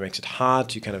terrain. It makes it hard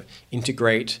to kind of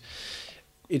integrate.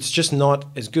 It's just not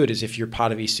as good as if you're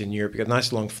part of Eastern Europe. You've got a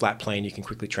nice long flat plain you can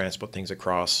quickly transport things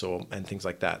across and things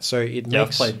like that. So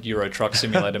I've played Euro Truck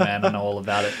Simulator, man. I know all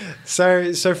about it.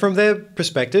 So from their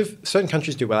perspective, certain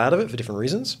countries do well out of it for different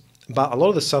reasons, but a lot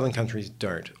of the southern countries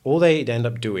don't. All they end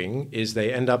up doing is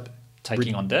they end up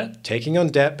Taking on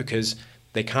debt because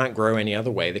they can't grow any other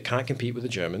way. They can't compete with the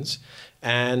Germans,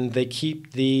 and they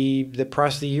keep the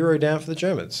price of the euro down for the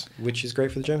Germans, which is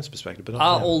great for the Germans' perspective. But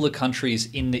are all the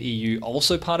countries in the EU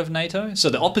also part of NATO? So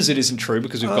the opposite isn't true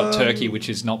because we've got Turkey, which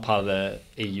is not part of the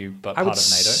EU but part of NATO. I would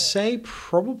say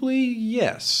probably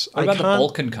yes. What about the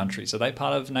Balkan countries? Are they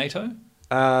part of NATO?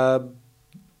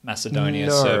 Macedonia,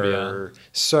 no. Serbia.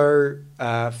 So,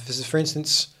 for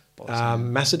instance,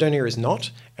 Macedonia is not,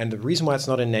 and the reason why it's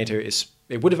not in NATO is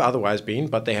it would have otherwise been,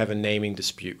 but they have a naming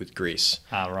dispute with Greece,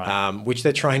 right. Which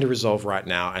they're trying to resolve right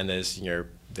now. And there's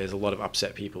a lot of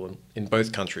upset people in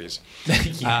both countries. We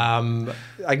can go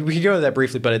into that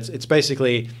briefly, but it's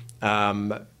basically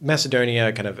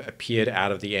Macedonia kind of appeared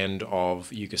out of the end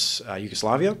of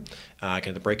Yugoslavia, kind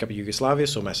of the breakup of Yugoslavia,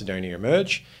 saw Macedonia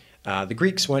emerge. The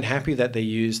Greeks weren't happy that they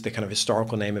used the kind of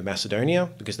historical name of Macedonia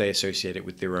because they associate it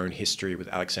with their own history with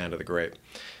Alexander the Great.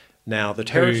 Now, the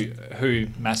who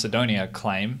Macedonia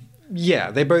claim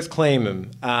Yeah, they both claim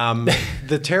them.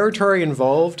 The territory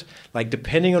involved, like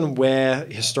depending on where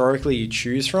historically you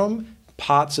choose from,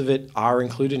 parts of it are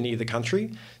included in either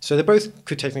country. So they both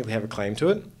could technically have a claim to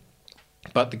it.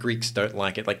 But the Greeks don't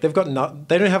like it. Like they don't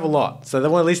have a lot, so they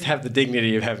want to at least have the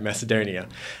dignity of having Macedonia,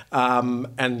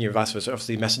 and vice versa.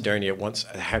 Obviously, Macedonia wants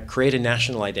to create a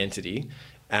national identity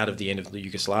out of the end of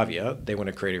Yugoslavia. They want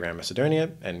to create around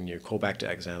Macedonia, and call back to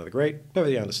Alexander the Great.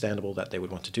 Perfectly understandable that they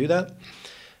would want to do that,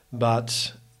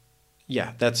 but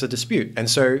yeah, that's a dispute, and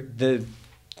so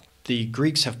the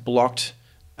Greeks have blocked.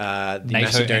 The NATO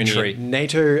Macedonia entry.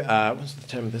 NATO, what's the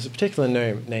term? There's a particular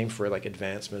name for it, like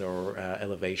advancement or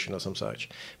elevation or some such.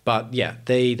 But yeah,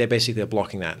 they basically are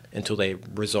blocking that until they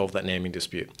resolve that naming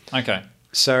dispute. Okay.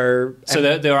 So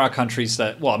there are countries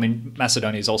that, well, I mean,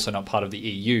 Macedonia is also not part of the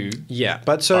EU. Yeah,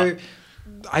 but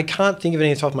I can't think of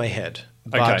any off the top of my head.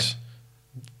 But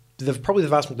probably the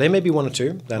vast, there may be one or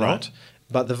two, they're not,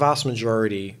 but the vast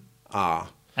majority are.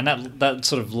 And that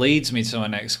sort of leads me to my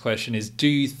next question is, do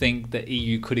you think the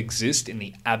EU could exist in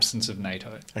the absence of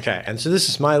NATO? Okay, and so this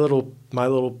is my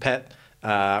little pet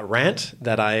rant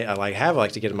that I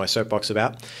like to get in my soapbox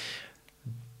about.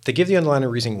 To give the underlying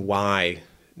reason why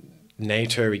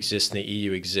NATO exists and the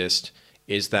EU exists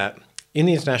is that in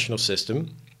the international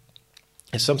system,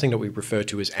 it's something that we refer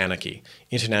to as anarchy,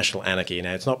 international anarchy.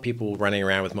 Now, it's not people running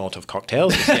around with Molotov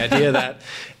cocktails. It's the idea that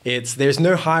there's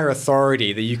no higher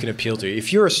authority that you can appeal to.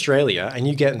 If you're Australia and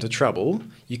you get into trouble,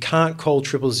 you can't call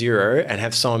 000 and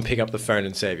have someone pick up the phone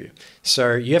and save you.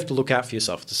 So you have to look out for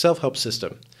yourself. It's a self-help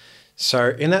system. So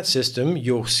in that system,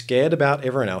 you're scared about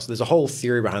everyone else. There's a whole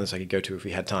theory behind this I could go to if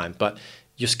we had time. But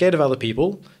you're scared of other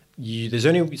people. There's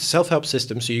only self-help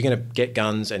system, so you're going to get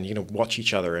guns and you're going to watch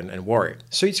each other and worry.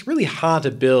 So it's really hard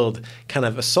to build kind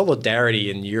of a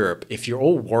solidarity in Europe if you're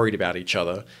all worried about each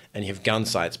other and you have gun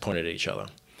sights pointed at each other.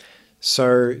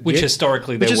 So Which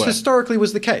historically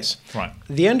was the case. Right.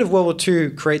 The end of World War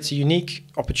II creates a unique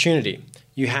opportunity.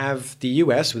 You have the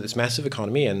US with its massive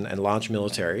economy and large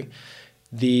military,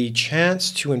 the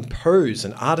chance to impose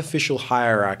an artificial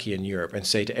hierarchy in Europe and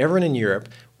say to everyone in Europe,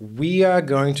 we are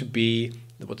going to be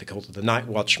what they call the night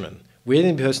watchman. We're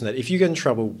the person that if you get in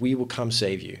trouble, we will come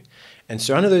save you. And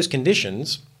so under those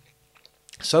conditions,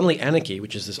 suddenly anarchy,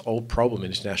 which is this old problem in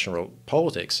international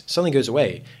politics, suddenly goes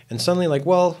away. And suddenly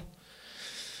well,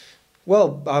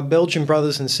 our Belgian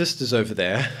brothers and sisters over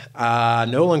there are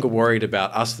no longer worried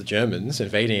about us, the Germans,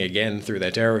 invading again through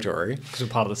their territory. Because we're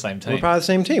part of the same team. We're part of the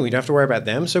same team. We don't have to worry about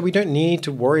them, so we don't need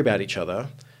to worry about each other.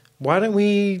 Why don't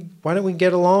we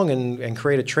get along and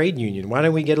create a trade union? Why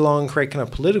don't we get along and create kind of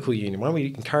political union? Why don't we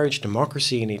encourage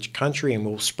democracy in each country and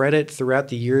we'll spread it throughout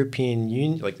the European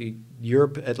Union, like the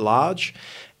Europe at large?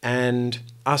 And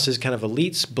us as kind of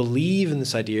elites believe in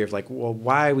this idea of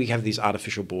why we have these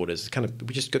artificial borders? It's kind of,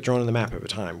 we just got drawn on the map over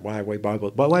time. Why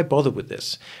bother with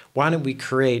this? Why don't we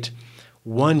create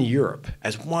one Europe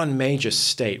as one major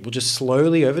state? We'll just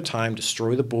slowly over time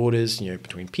destroy the borders,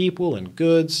 between people and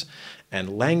goods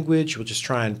and language. We'll just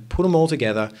try and put them all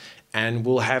together and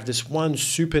we'll have this one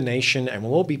super nation and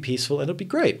we'll all be peaceful and it'll be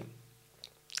great.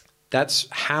 That's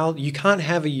how you can't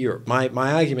have a Europe. My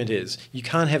argument is you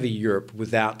can't have a Europe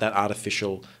without that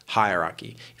artificial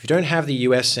hierarchy. If you don't have the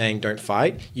US saying don't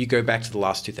fight, you go back to the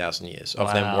last 2,000 years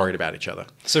of them worried about each other.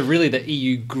 So really the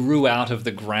EU grew out of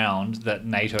the ground that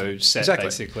NATO set,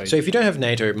 basically. So if you don't have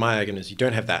NATO, my argument is you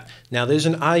don't have that. Now there's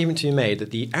an argument to be made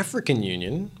that the African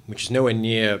Union, which is nowhere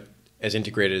near as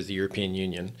integrated as the European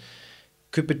Union,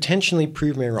 could potentially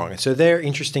prove me wrong. And so they're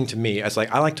interesting to me as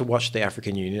I like to watch the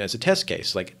African Union as a test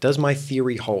case. Does my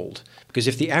theory hold? Because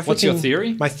if the African... What's your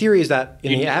theory? My theory is that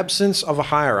in the absence of a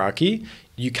hierarchy,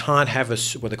 you can't have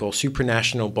what they call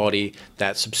supranational body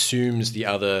that subsumes the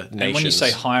other nations. And when you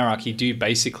say hierarchy, do you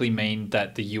basically mean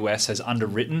that the US has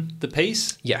underwritten the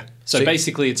peace? Yeah. So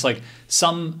basically it's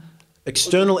some...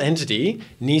 external entity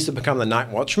needs to become the night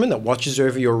watchman that watches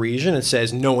over your region and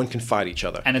says no one can fight each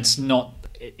other. And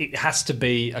it has to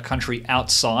be a country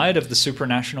outside of the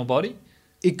supranational body?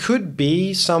 It could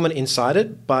be someone inside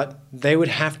it, but they would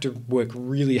have to work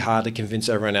really hard to convince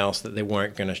everyone else that they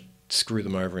weren't going to screw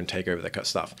them over and take over that kind of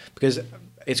stuff. Because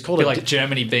it's called like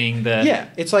Germany being the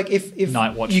it's like if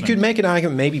night watchman. You could make an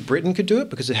argument maybe Britain could do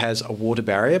it because it has a water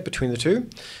barrier between the two.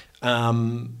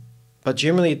 But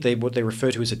generally, what they refer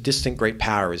to as a distant great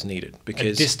power is needed.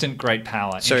 Because a distant great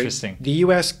power. Interesting. The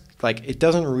US, it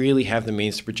doesn't really have the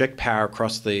means to project power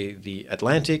across the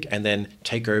Atlantic and then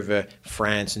take over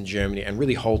France and Germany and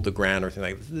really hold the ground or anything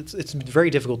like that. It's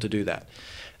very difficult to do that.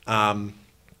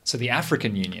 So the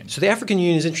African Union. So the African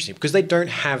Union is interesting because they don't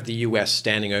have the US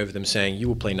standing over them saying, you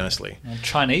will play nicely. Well,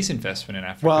 Chinese investment in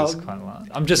Africa is quite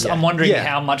large. I'm wondering Yeah.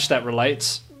 how much that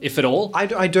relates, if at all.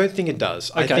 I don't think it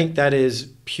does. Okay. I think that is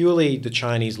purely the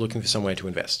Chinese looking for somewhere to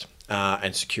invest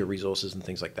and secure resources and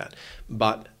things like that.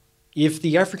 But if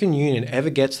the African Union ever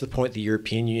gets to the point the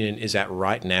European Union is at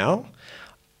right now,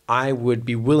 I would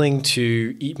be willing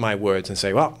to eat my words and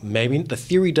say, well, maybe the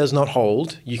theory does not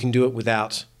hold. You can do it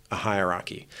without a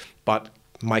hierarchy. But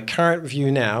my current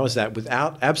view now is that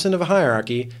absent of a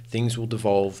hierarchy, things will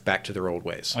devolve back to their old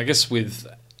ways. I guess with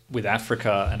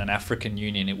Africa and an African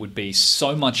Union, it would be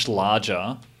so much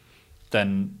larger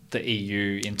than the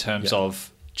EU in terms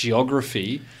of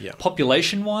geography. Yeah.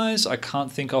 Population-wise, I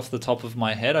can't think off the top of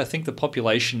my head. I think the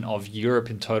population of Europe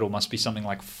in total must be something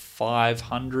like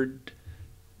 500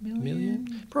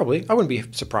 million? Probably. I wouldn't be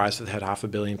surprised if they had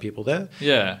 500 million people there.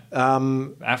 Yeah.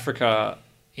 Africa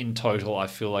in total, I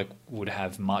feel like would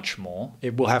have much more.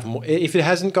 It will have more. If it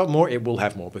hasn't got more, it will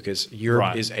have more because Europe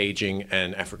Right. is aging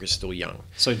and Africa is still young.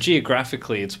 So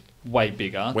geographically, it's way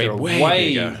bigger. Way there are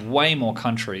bigger. way more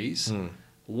countries,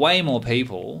 way more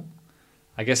people.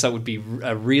 I guess that would be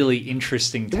a really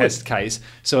interesting test case.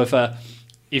 So if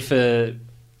a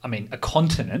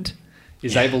continent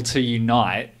is able to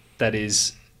unite that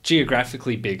is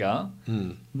geographically bigger,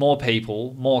 more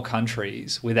people, more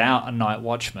countries, without a night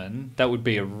watchman, that would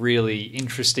be a really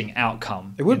interesting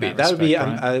outcome. It would be. That would be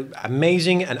right?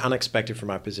 amazing and unexpected from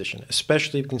my position,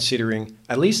 especially considering,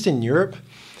 at least in Europe,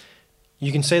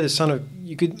 you can say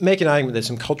you could make an argument there's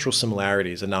some cultural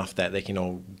similarities enough that they can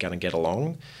all kind of get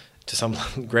along to some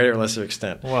greater or lesser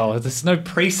extent. Well, there's no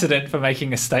precedent for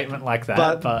making a statement like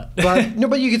that.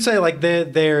 But you could say like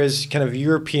there is kind of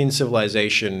European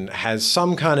civilization has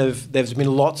some kind of, there's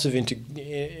been lots of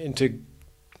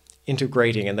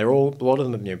integrating, and a lot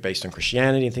of them based on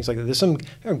Christianity and things like that. There's some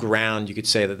kind of ground you could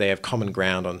say that they have common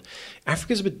ground on.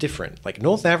 Africa's a bit different. Like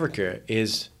North Africa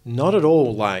is not at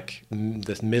all like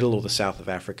the middle or the south of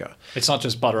Africa. It's not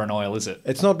just butter and oil, is it?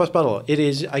 It's not just butter. It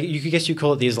is, you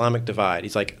call it the Islamic divide.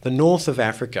 It's like the north of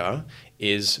Africa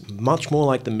is much more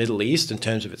like the Middle East in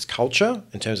terms of its culture,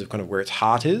 in terms of kind of where its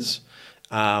heart is,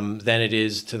 than it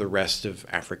is to the rest of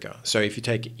Africa. So if you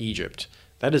take Egypt,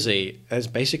 that is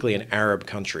basically an Arab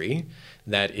country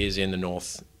that is in the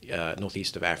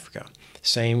northeast of Africa.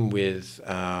 Same with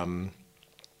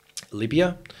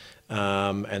Libya,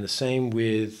 and the same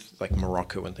with like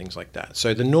Morocco and things like that.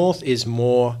 So the north is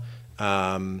more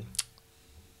Arab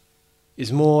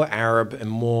and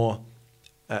more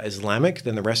Islamic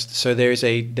than the rest. So there's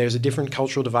a different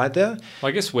cultural divide there. Well,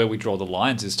 I guess where we draw the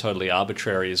lines is totally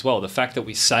arbitrary as well. The fact that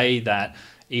we say that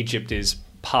Egypt is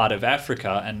part of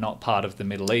Africa and not part of the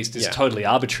Middle East is totally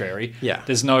arbitrary. Yeah.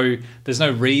 There's no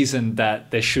reason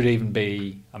that there should even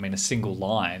be, a single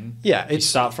line. Yeah. If you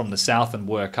start from the south and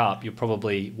work up, you're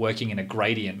probably working in a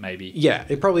gradient maybe. Yeah,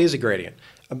 it probably is a gradient.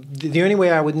 The only way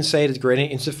I wouldn't say it is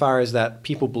gradient insofar as that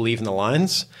people believe in the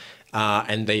lines,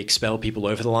 and they expel people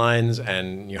over the lines,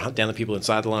 and you hunt down the people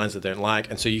inside the lines that they don't like.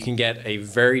 And so you can get a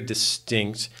very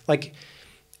distinct,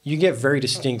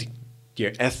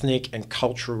 ethnic and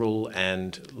cultural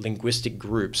and linguistic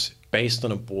groups based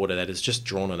on a border that is just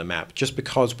drawn on a map, just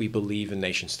because we believe in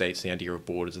nation states, the idea of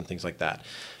borders and things like that.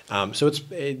 So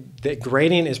the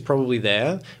gradient is probably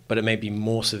there, but it may be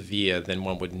more severe than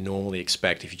one would normally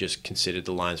expect if you just considered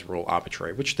the lines were all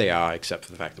arbitrary, which they are, except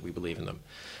for the fact that we believe in them.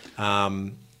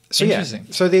 So Interesting.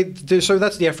 Yeah, so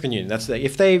that's the African Union.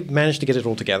 If they manage to get it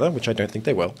all together, which I don't think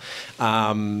they will,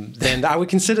 then I would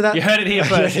consider that. You heard it here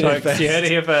first, folks. You heard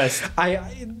it here first.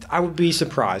 I would be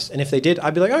surprised, and if they did,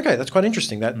 I'd be like, okay, that's quite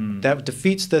interesting. That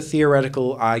defeats the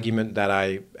theoretical argument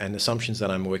and assumptions that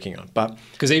I'm working on. But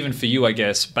because even for you, I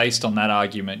guess, based on that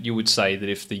argument, you would say that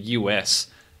if the US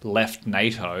left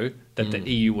NATO, that the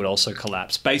EU would also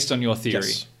collapse, based on your theory.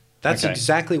 yes, that's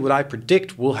exactly what I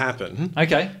predict will happen.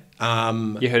 Okay.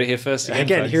 You heard it here first.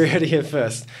 Again, you heard it here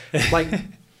first. Like,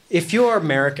 if you're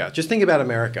America, just think about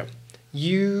America.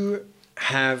 You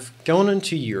have gone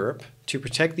into Europe to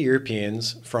protect the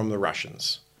Europeans from the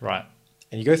Russians. Right.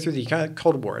 And you go through the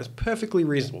Cold War. It's perfectly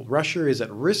reasonable. Russia is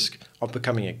at risk of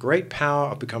becoming a great power,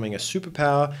 of becoming a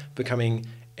superpower, becoming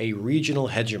a regional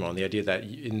hegemon. The idea that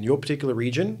in your particular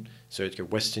region, so it's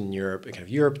Western Europe, kind of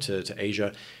Europe to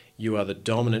Asia, you are the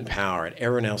dominant power and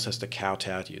everyone else has to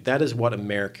kowtow to you. That is what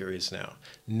America is now.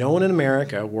 No one in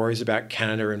America worries about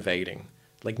Canada invading.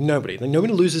 Like nobody.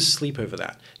 Nobody loses sleep over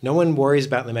that. No one worries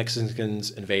about the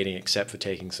Mexicans invading except for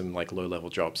taking some like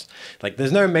low-level jobs. Like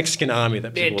there's no Mexican army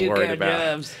that people are worried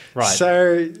about. Right.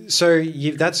 So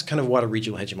that's kind of what a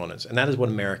regional hegemon is. And that is what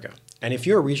America. And if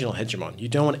you're a regional hegemon, you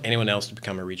don't want anyone else to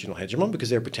become a regional hegemon because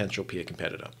they're a potential peer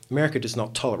competitor. America does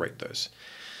not tolerate those.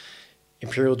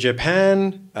 Imperial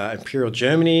Japan, Imperial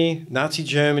Germany, Nazi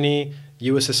Germany,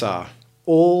 USSR,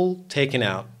 all taken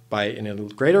out by, in a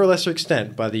greater or lesser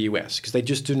extent, by the US because they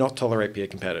just do not tolerate peer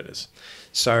competitors.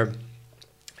 So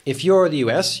if you're the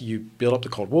US, you build up the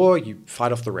Cold War, you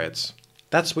fight off the Reds.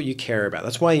 That's what you care about.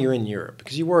 That's why you're in Europe,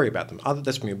 because you worry about them.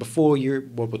 Before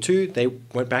World War II, they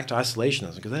went back to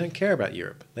isolationism because they don't care about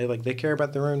Europe. They care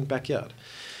about their own backyard.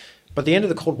 But the end of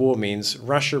the Cold War means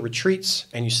Russia retreats,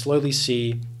 and you slowly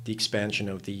see the expansion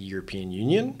of the European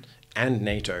Union and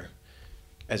NATO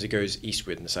as it goes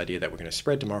eastward, in this idea that we're going to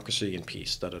spread democracy and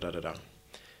peace, da-da-da-da-da.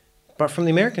 But from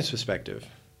the Americans' perspective,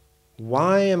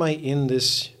 why am I in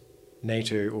this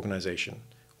NATO organization?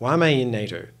 Why am I in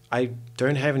NATO? I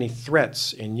don't have any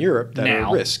threats in Europe that are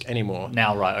a risk anymore.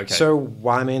 Now, right, okay. So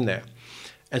why am I in there?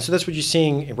 And so that's what you're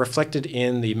seeing reflected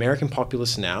in the American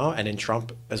populace now and in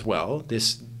Trump as well,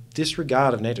 this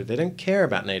disregard of NATO. They don't care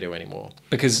about NATO anymore.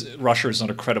 Because Russia is not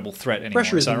a credible threat anymore.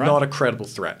 Russia is not a credible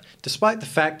threat. Despite the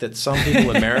fact that some people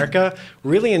in America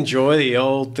really enjoy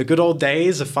the good old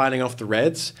days of fighting off the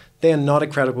Reds, they are not a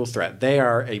credible threat. They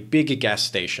are a bigger gas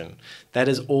station. That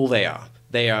is all they are.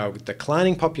 They are a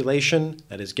declining population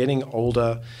that is getting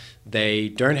older. They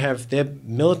don't have, their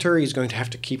military is going to have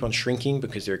to keep on shrinking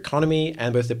because their economy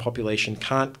and both their population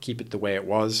can't keep it the way it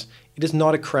was. It is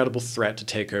not a credible threat to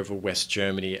take over West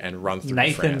Germany and run through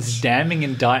Nathan's France. damning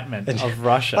indictment of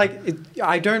Russia.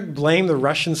 I don't blame the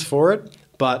Russians for it,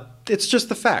 but it's just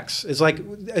the facts. It's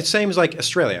same as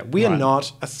Australia. We are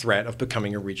not a threat of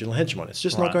becoming a regional hegemon. It's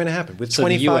just not going to happen. With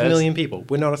 25 million people,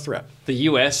 we're not a threat. The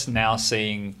US now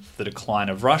seeing the decline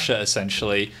of Russia,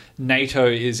 essentially, NATO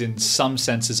is in some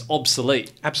senses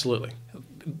obsolete. Absolutely.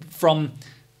 From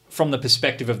the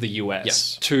perspective of the US.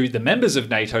 Yes. To the members of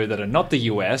NATO that are not the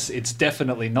US, it's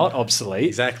definitely not obsolete.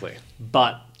 Exactly.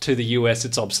 But to the US,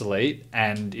 it's obsolete.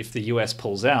 And if the US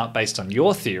pulls out, based on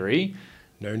your theory...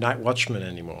 No night watchman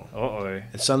anymore. Uh-oh.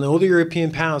 And suddenly all the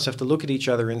European powers have to look at each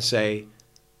other and say,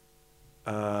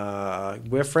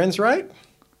 we're friends, right?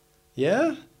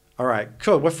 Yeah? All right,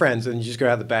 cool, we're friends. And you just go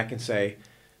out the back and say,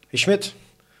 hey, Schmidt,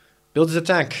 build us a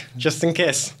tank, just in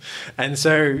case. And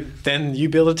so then you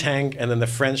build a tank, and then the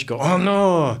French go, oh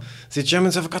no, the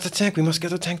Germans have got a tank, we must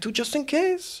get a tank too, just in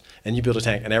case. And you build a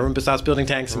tank, and everyone starts building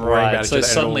tanks and worrying about it. So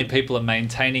suddenly people are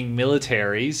maintaining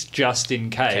militaries just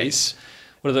in case.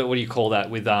 What do you call that?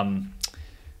 With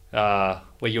where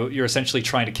you're essentially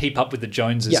trying to keep up with the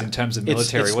Joneses in terms of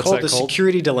military. It's What's called that called? The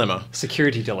security dilemma.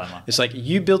 Security dilemma. It's like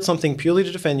you build something purely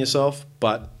to defend yourself,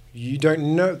 but you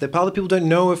don't know. The other people don't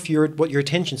know what your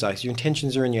intentions are. So your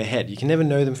intentions are in your head. You can never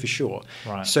know them for sure.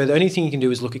 Right. So the only thing you can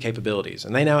do is look at capabilities,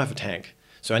 and they now have a tank.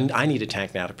 So I need a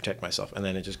tank now to protect myself, and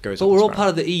then it just goes. But we're all part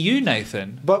of the EU,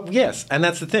 Nathan. But yes, and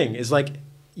that's the thing is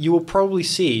you will probably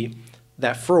see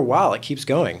that for a while it keeps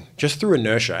going just through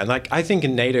inertia. And I think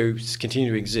in NATO's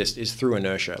continue to exist is through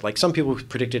inertia. Some people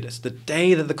predicted it's the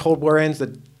day that the Cold War ends,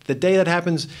 the day that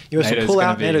happens, US will pull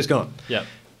out, NATO's gone. Yeah.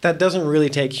 That doesn't really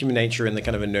take human nature and the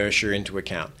kind of inertia into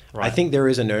account. Right. I think there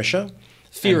is inertia.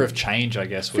 Fear of change, I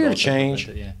guess. Fear of change.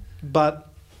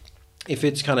 But if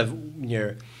it's kind of,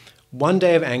 one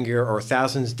day of anger or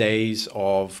 1,000 days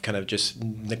of kind of just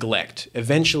neglect,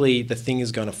 eventually the thing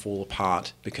is going to fall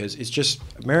apart because it's just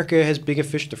America has bigger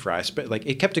fish to fry. But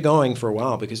it kept it going for a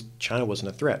while because China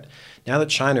wasn't a threat. Now that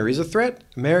China is a threat,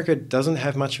 America doesn't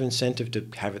have much of an incentive to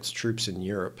have its troops in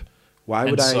Europe. Why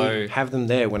would I have them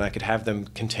there when I could have them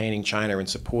containing China and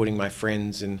supporting my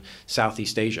friends in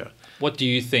Southeast Asia? What do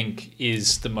you think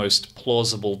is the most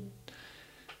plausible,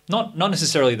 not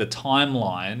necessarily the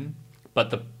timeline,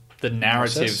 but the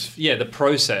narrative, process? The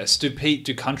process.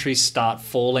 Do countries start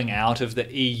falling out of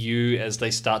the EU as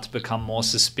they start to become more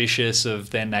suspicious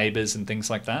of their neighbors and things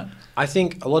like that? I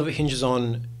think a lot of it hinges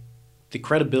on the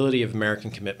credibility of American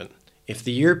commitment. If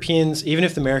the Europeans, even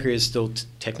if America is still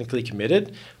technically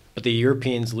committed, but the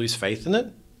Europeans lose faith in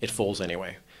it, it falls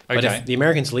anyway. But if the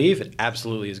Americans leave, it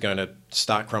absolutely is going to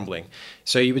start crumbling.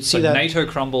 So you would see that NATO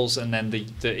crumbles and then the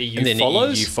EU and then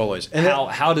follows. The EU follows. And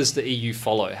how does the EU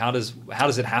follow? How does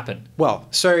it happen? Well,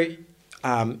 so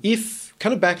if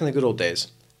kind of back in the good old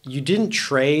days, you didn't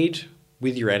trade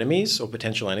with your enemies or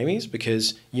potential enemies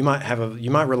because you might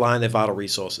rely on their vital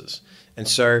resources. And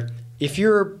so if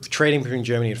you're trading between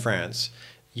Germany and France,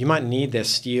 you might need their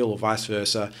steel or vice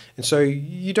versa. And so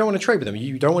you don't want to trade with them.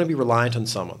 You don't want to be reliant on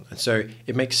someone. And so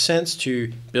it makes sense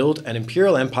to build an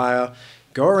imperial empire,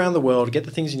 go around the world, get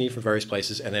the things you need from various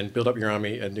places, and then build up your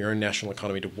army and your own national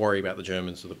economy to worry about the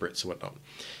Germans or the Brits or whatnot.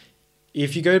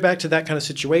 if you go back to that kind of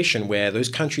situation where those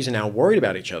countries are now worried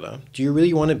about each other, do you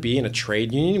really want to be in a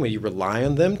trade union where you rely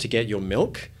on them to get your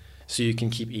milk so you can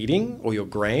keep eating, or your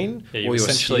grain, or your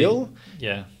steel?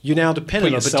 Yeah. You're now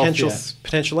dependent on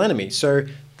potential enemy. So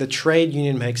the trade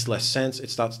union makes less sense. It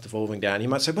starts devolving down. You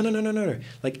might say, well, no.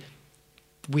 Like,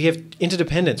 we have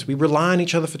interdependence. We rely on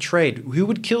each other for trade. Who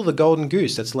would kill the golden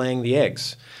goose that's laying the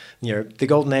eggs? The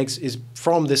golden eggs is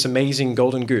from this amazing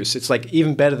golden goose. It's like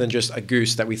even better than just a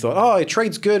goose that we thought, oh,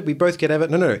 trade's good, we both get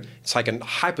everything. No. It's like a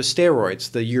hyper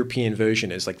steroids, the European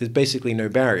version is. Like, there's basically no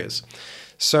barriers.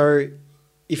 So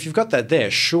if you've got that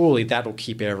there, surely that'll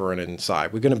keep everyone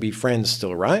inside. We're going to be friends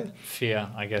still, right? Fear,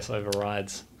 I guess,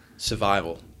 overrides.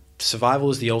 Survival. Survival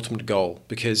is the ultimate goal,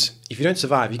 because if you don't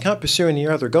survive, you can't pursue any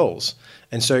other goals.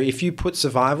 And so if you put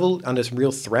survival under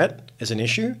real threat as an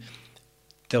issue,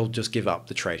 they'll just give up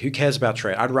the trade. Who cares about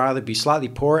trade? I'd rather be slightly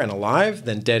poor and alive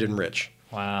than dead and rich.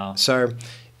 Wow. So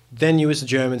then you as the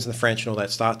Germans and the French and all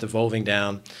that start devolving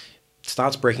down,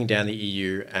 starts breaking down the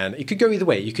EU, and it could go either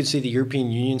way. You could see the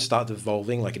European Union start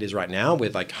devolving like it is right now,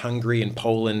 with like Hungary and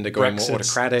Poland are going more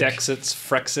autocratic. Dexits,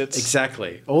 Frexits.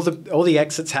 Exactly. All the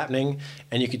exits happening,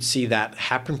 and you could see that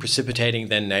happen, precipitating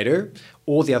then NATO,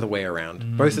 or the other way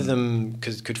around. Both of them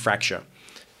could fracture.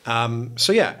 And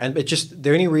the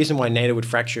only reason why NATO would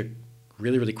fracture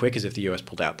really, really quick is if the US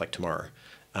pulled out like tomorrow.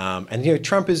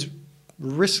 Trump has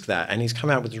risked that, and he's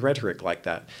come out with rhetoric like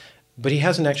that, but he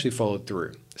hasn't actually followed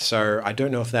through. So I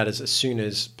don't know if that is as soon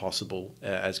as possible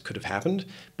as could have happened,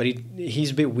 but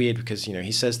he's a bit weird because,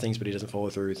 he says things, but he doesn't follow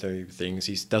through things.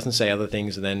 He doesn't say other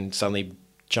things and then suddenly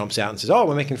jumps out and says, oh,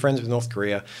 we're making friends with North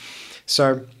Korea.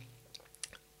 So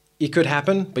it could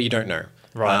happen, but you don't know.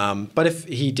 Right. But if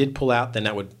he did pull out, then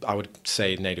I would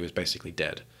say NATO is basically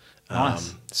dead.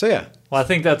 Nice. So yeah. Well, I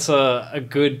think that's a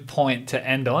good point to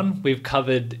end on. We've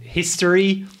covered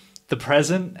history, the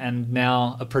present, and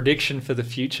now a prediction for the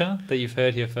future that you've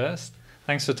heard here first.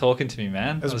 Thanks for talking to me,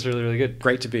 man. That was really, really good.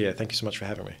 Great to be here. Thank you so much for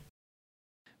having me.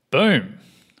 Boom.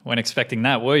 Weren't expecting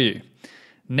that, were you?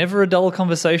 Never a dull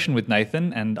conversation with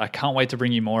Nathan, and I can't wait to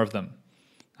bring you more of them.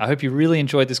 I hope you really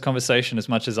enjoyed this conversation as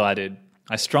much as I did.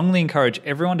 I strongly encourage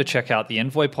everyone to check out the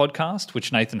Envoy podcast,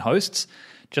 which Nathan hosts.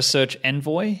 Just search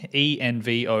Envoy,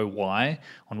 ENVOY,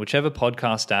 on whichever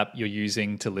podcast app you're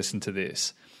using to listen to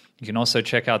this. You can also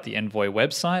check out the Envoy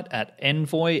website at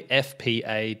envoyfpa.org.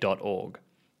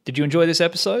 Did you enjoy this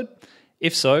episode?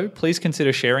 If so, please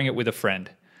consider sharing it with a friend.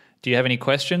 Do you have any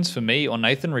questions for me or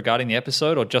Nathan regarding the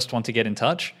episode, or just want to get in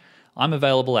touch? I'm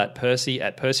available at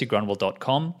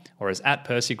percy@percygrunwald.com or as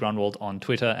 @percygrunwald on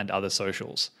Twitter and other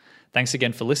socials. Thanks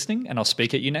again for listening, and I'll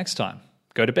speak at you next time.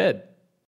 Go to bed.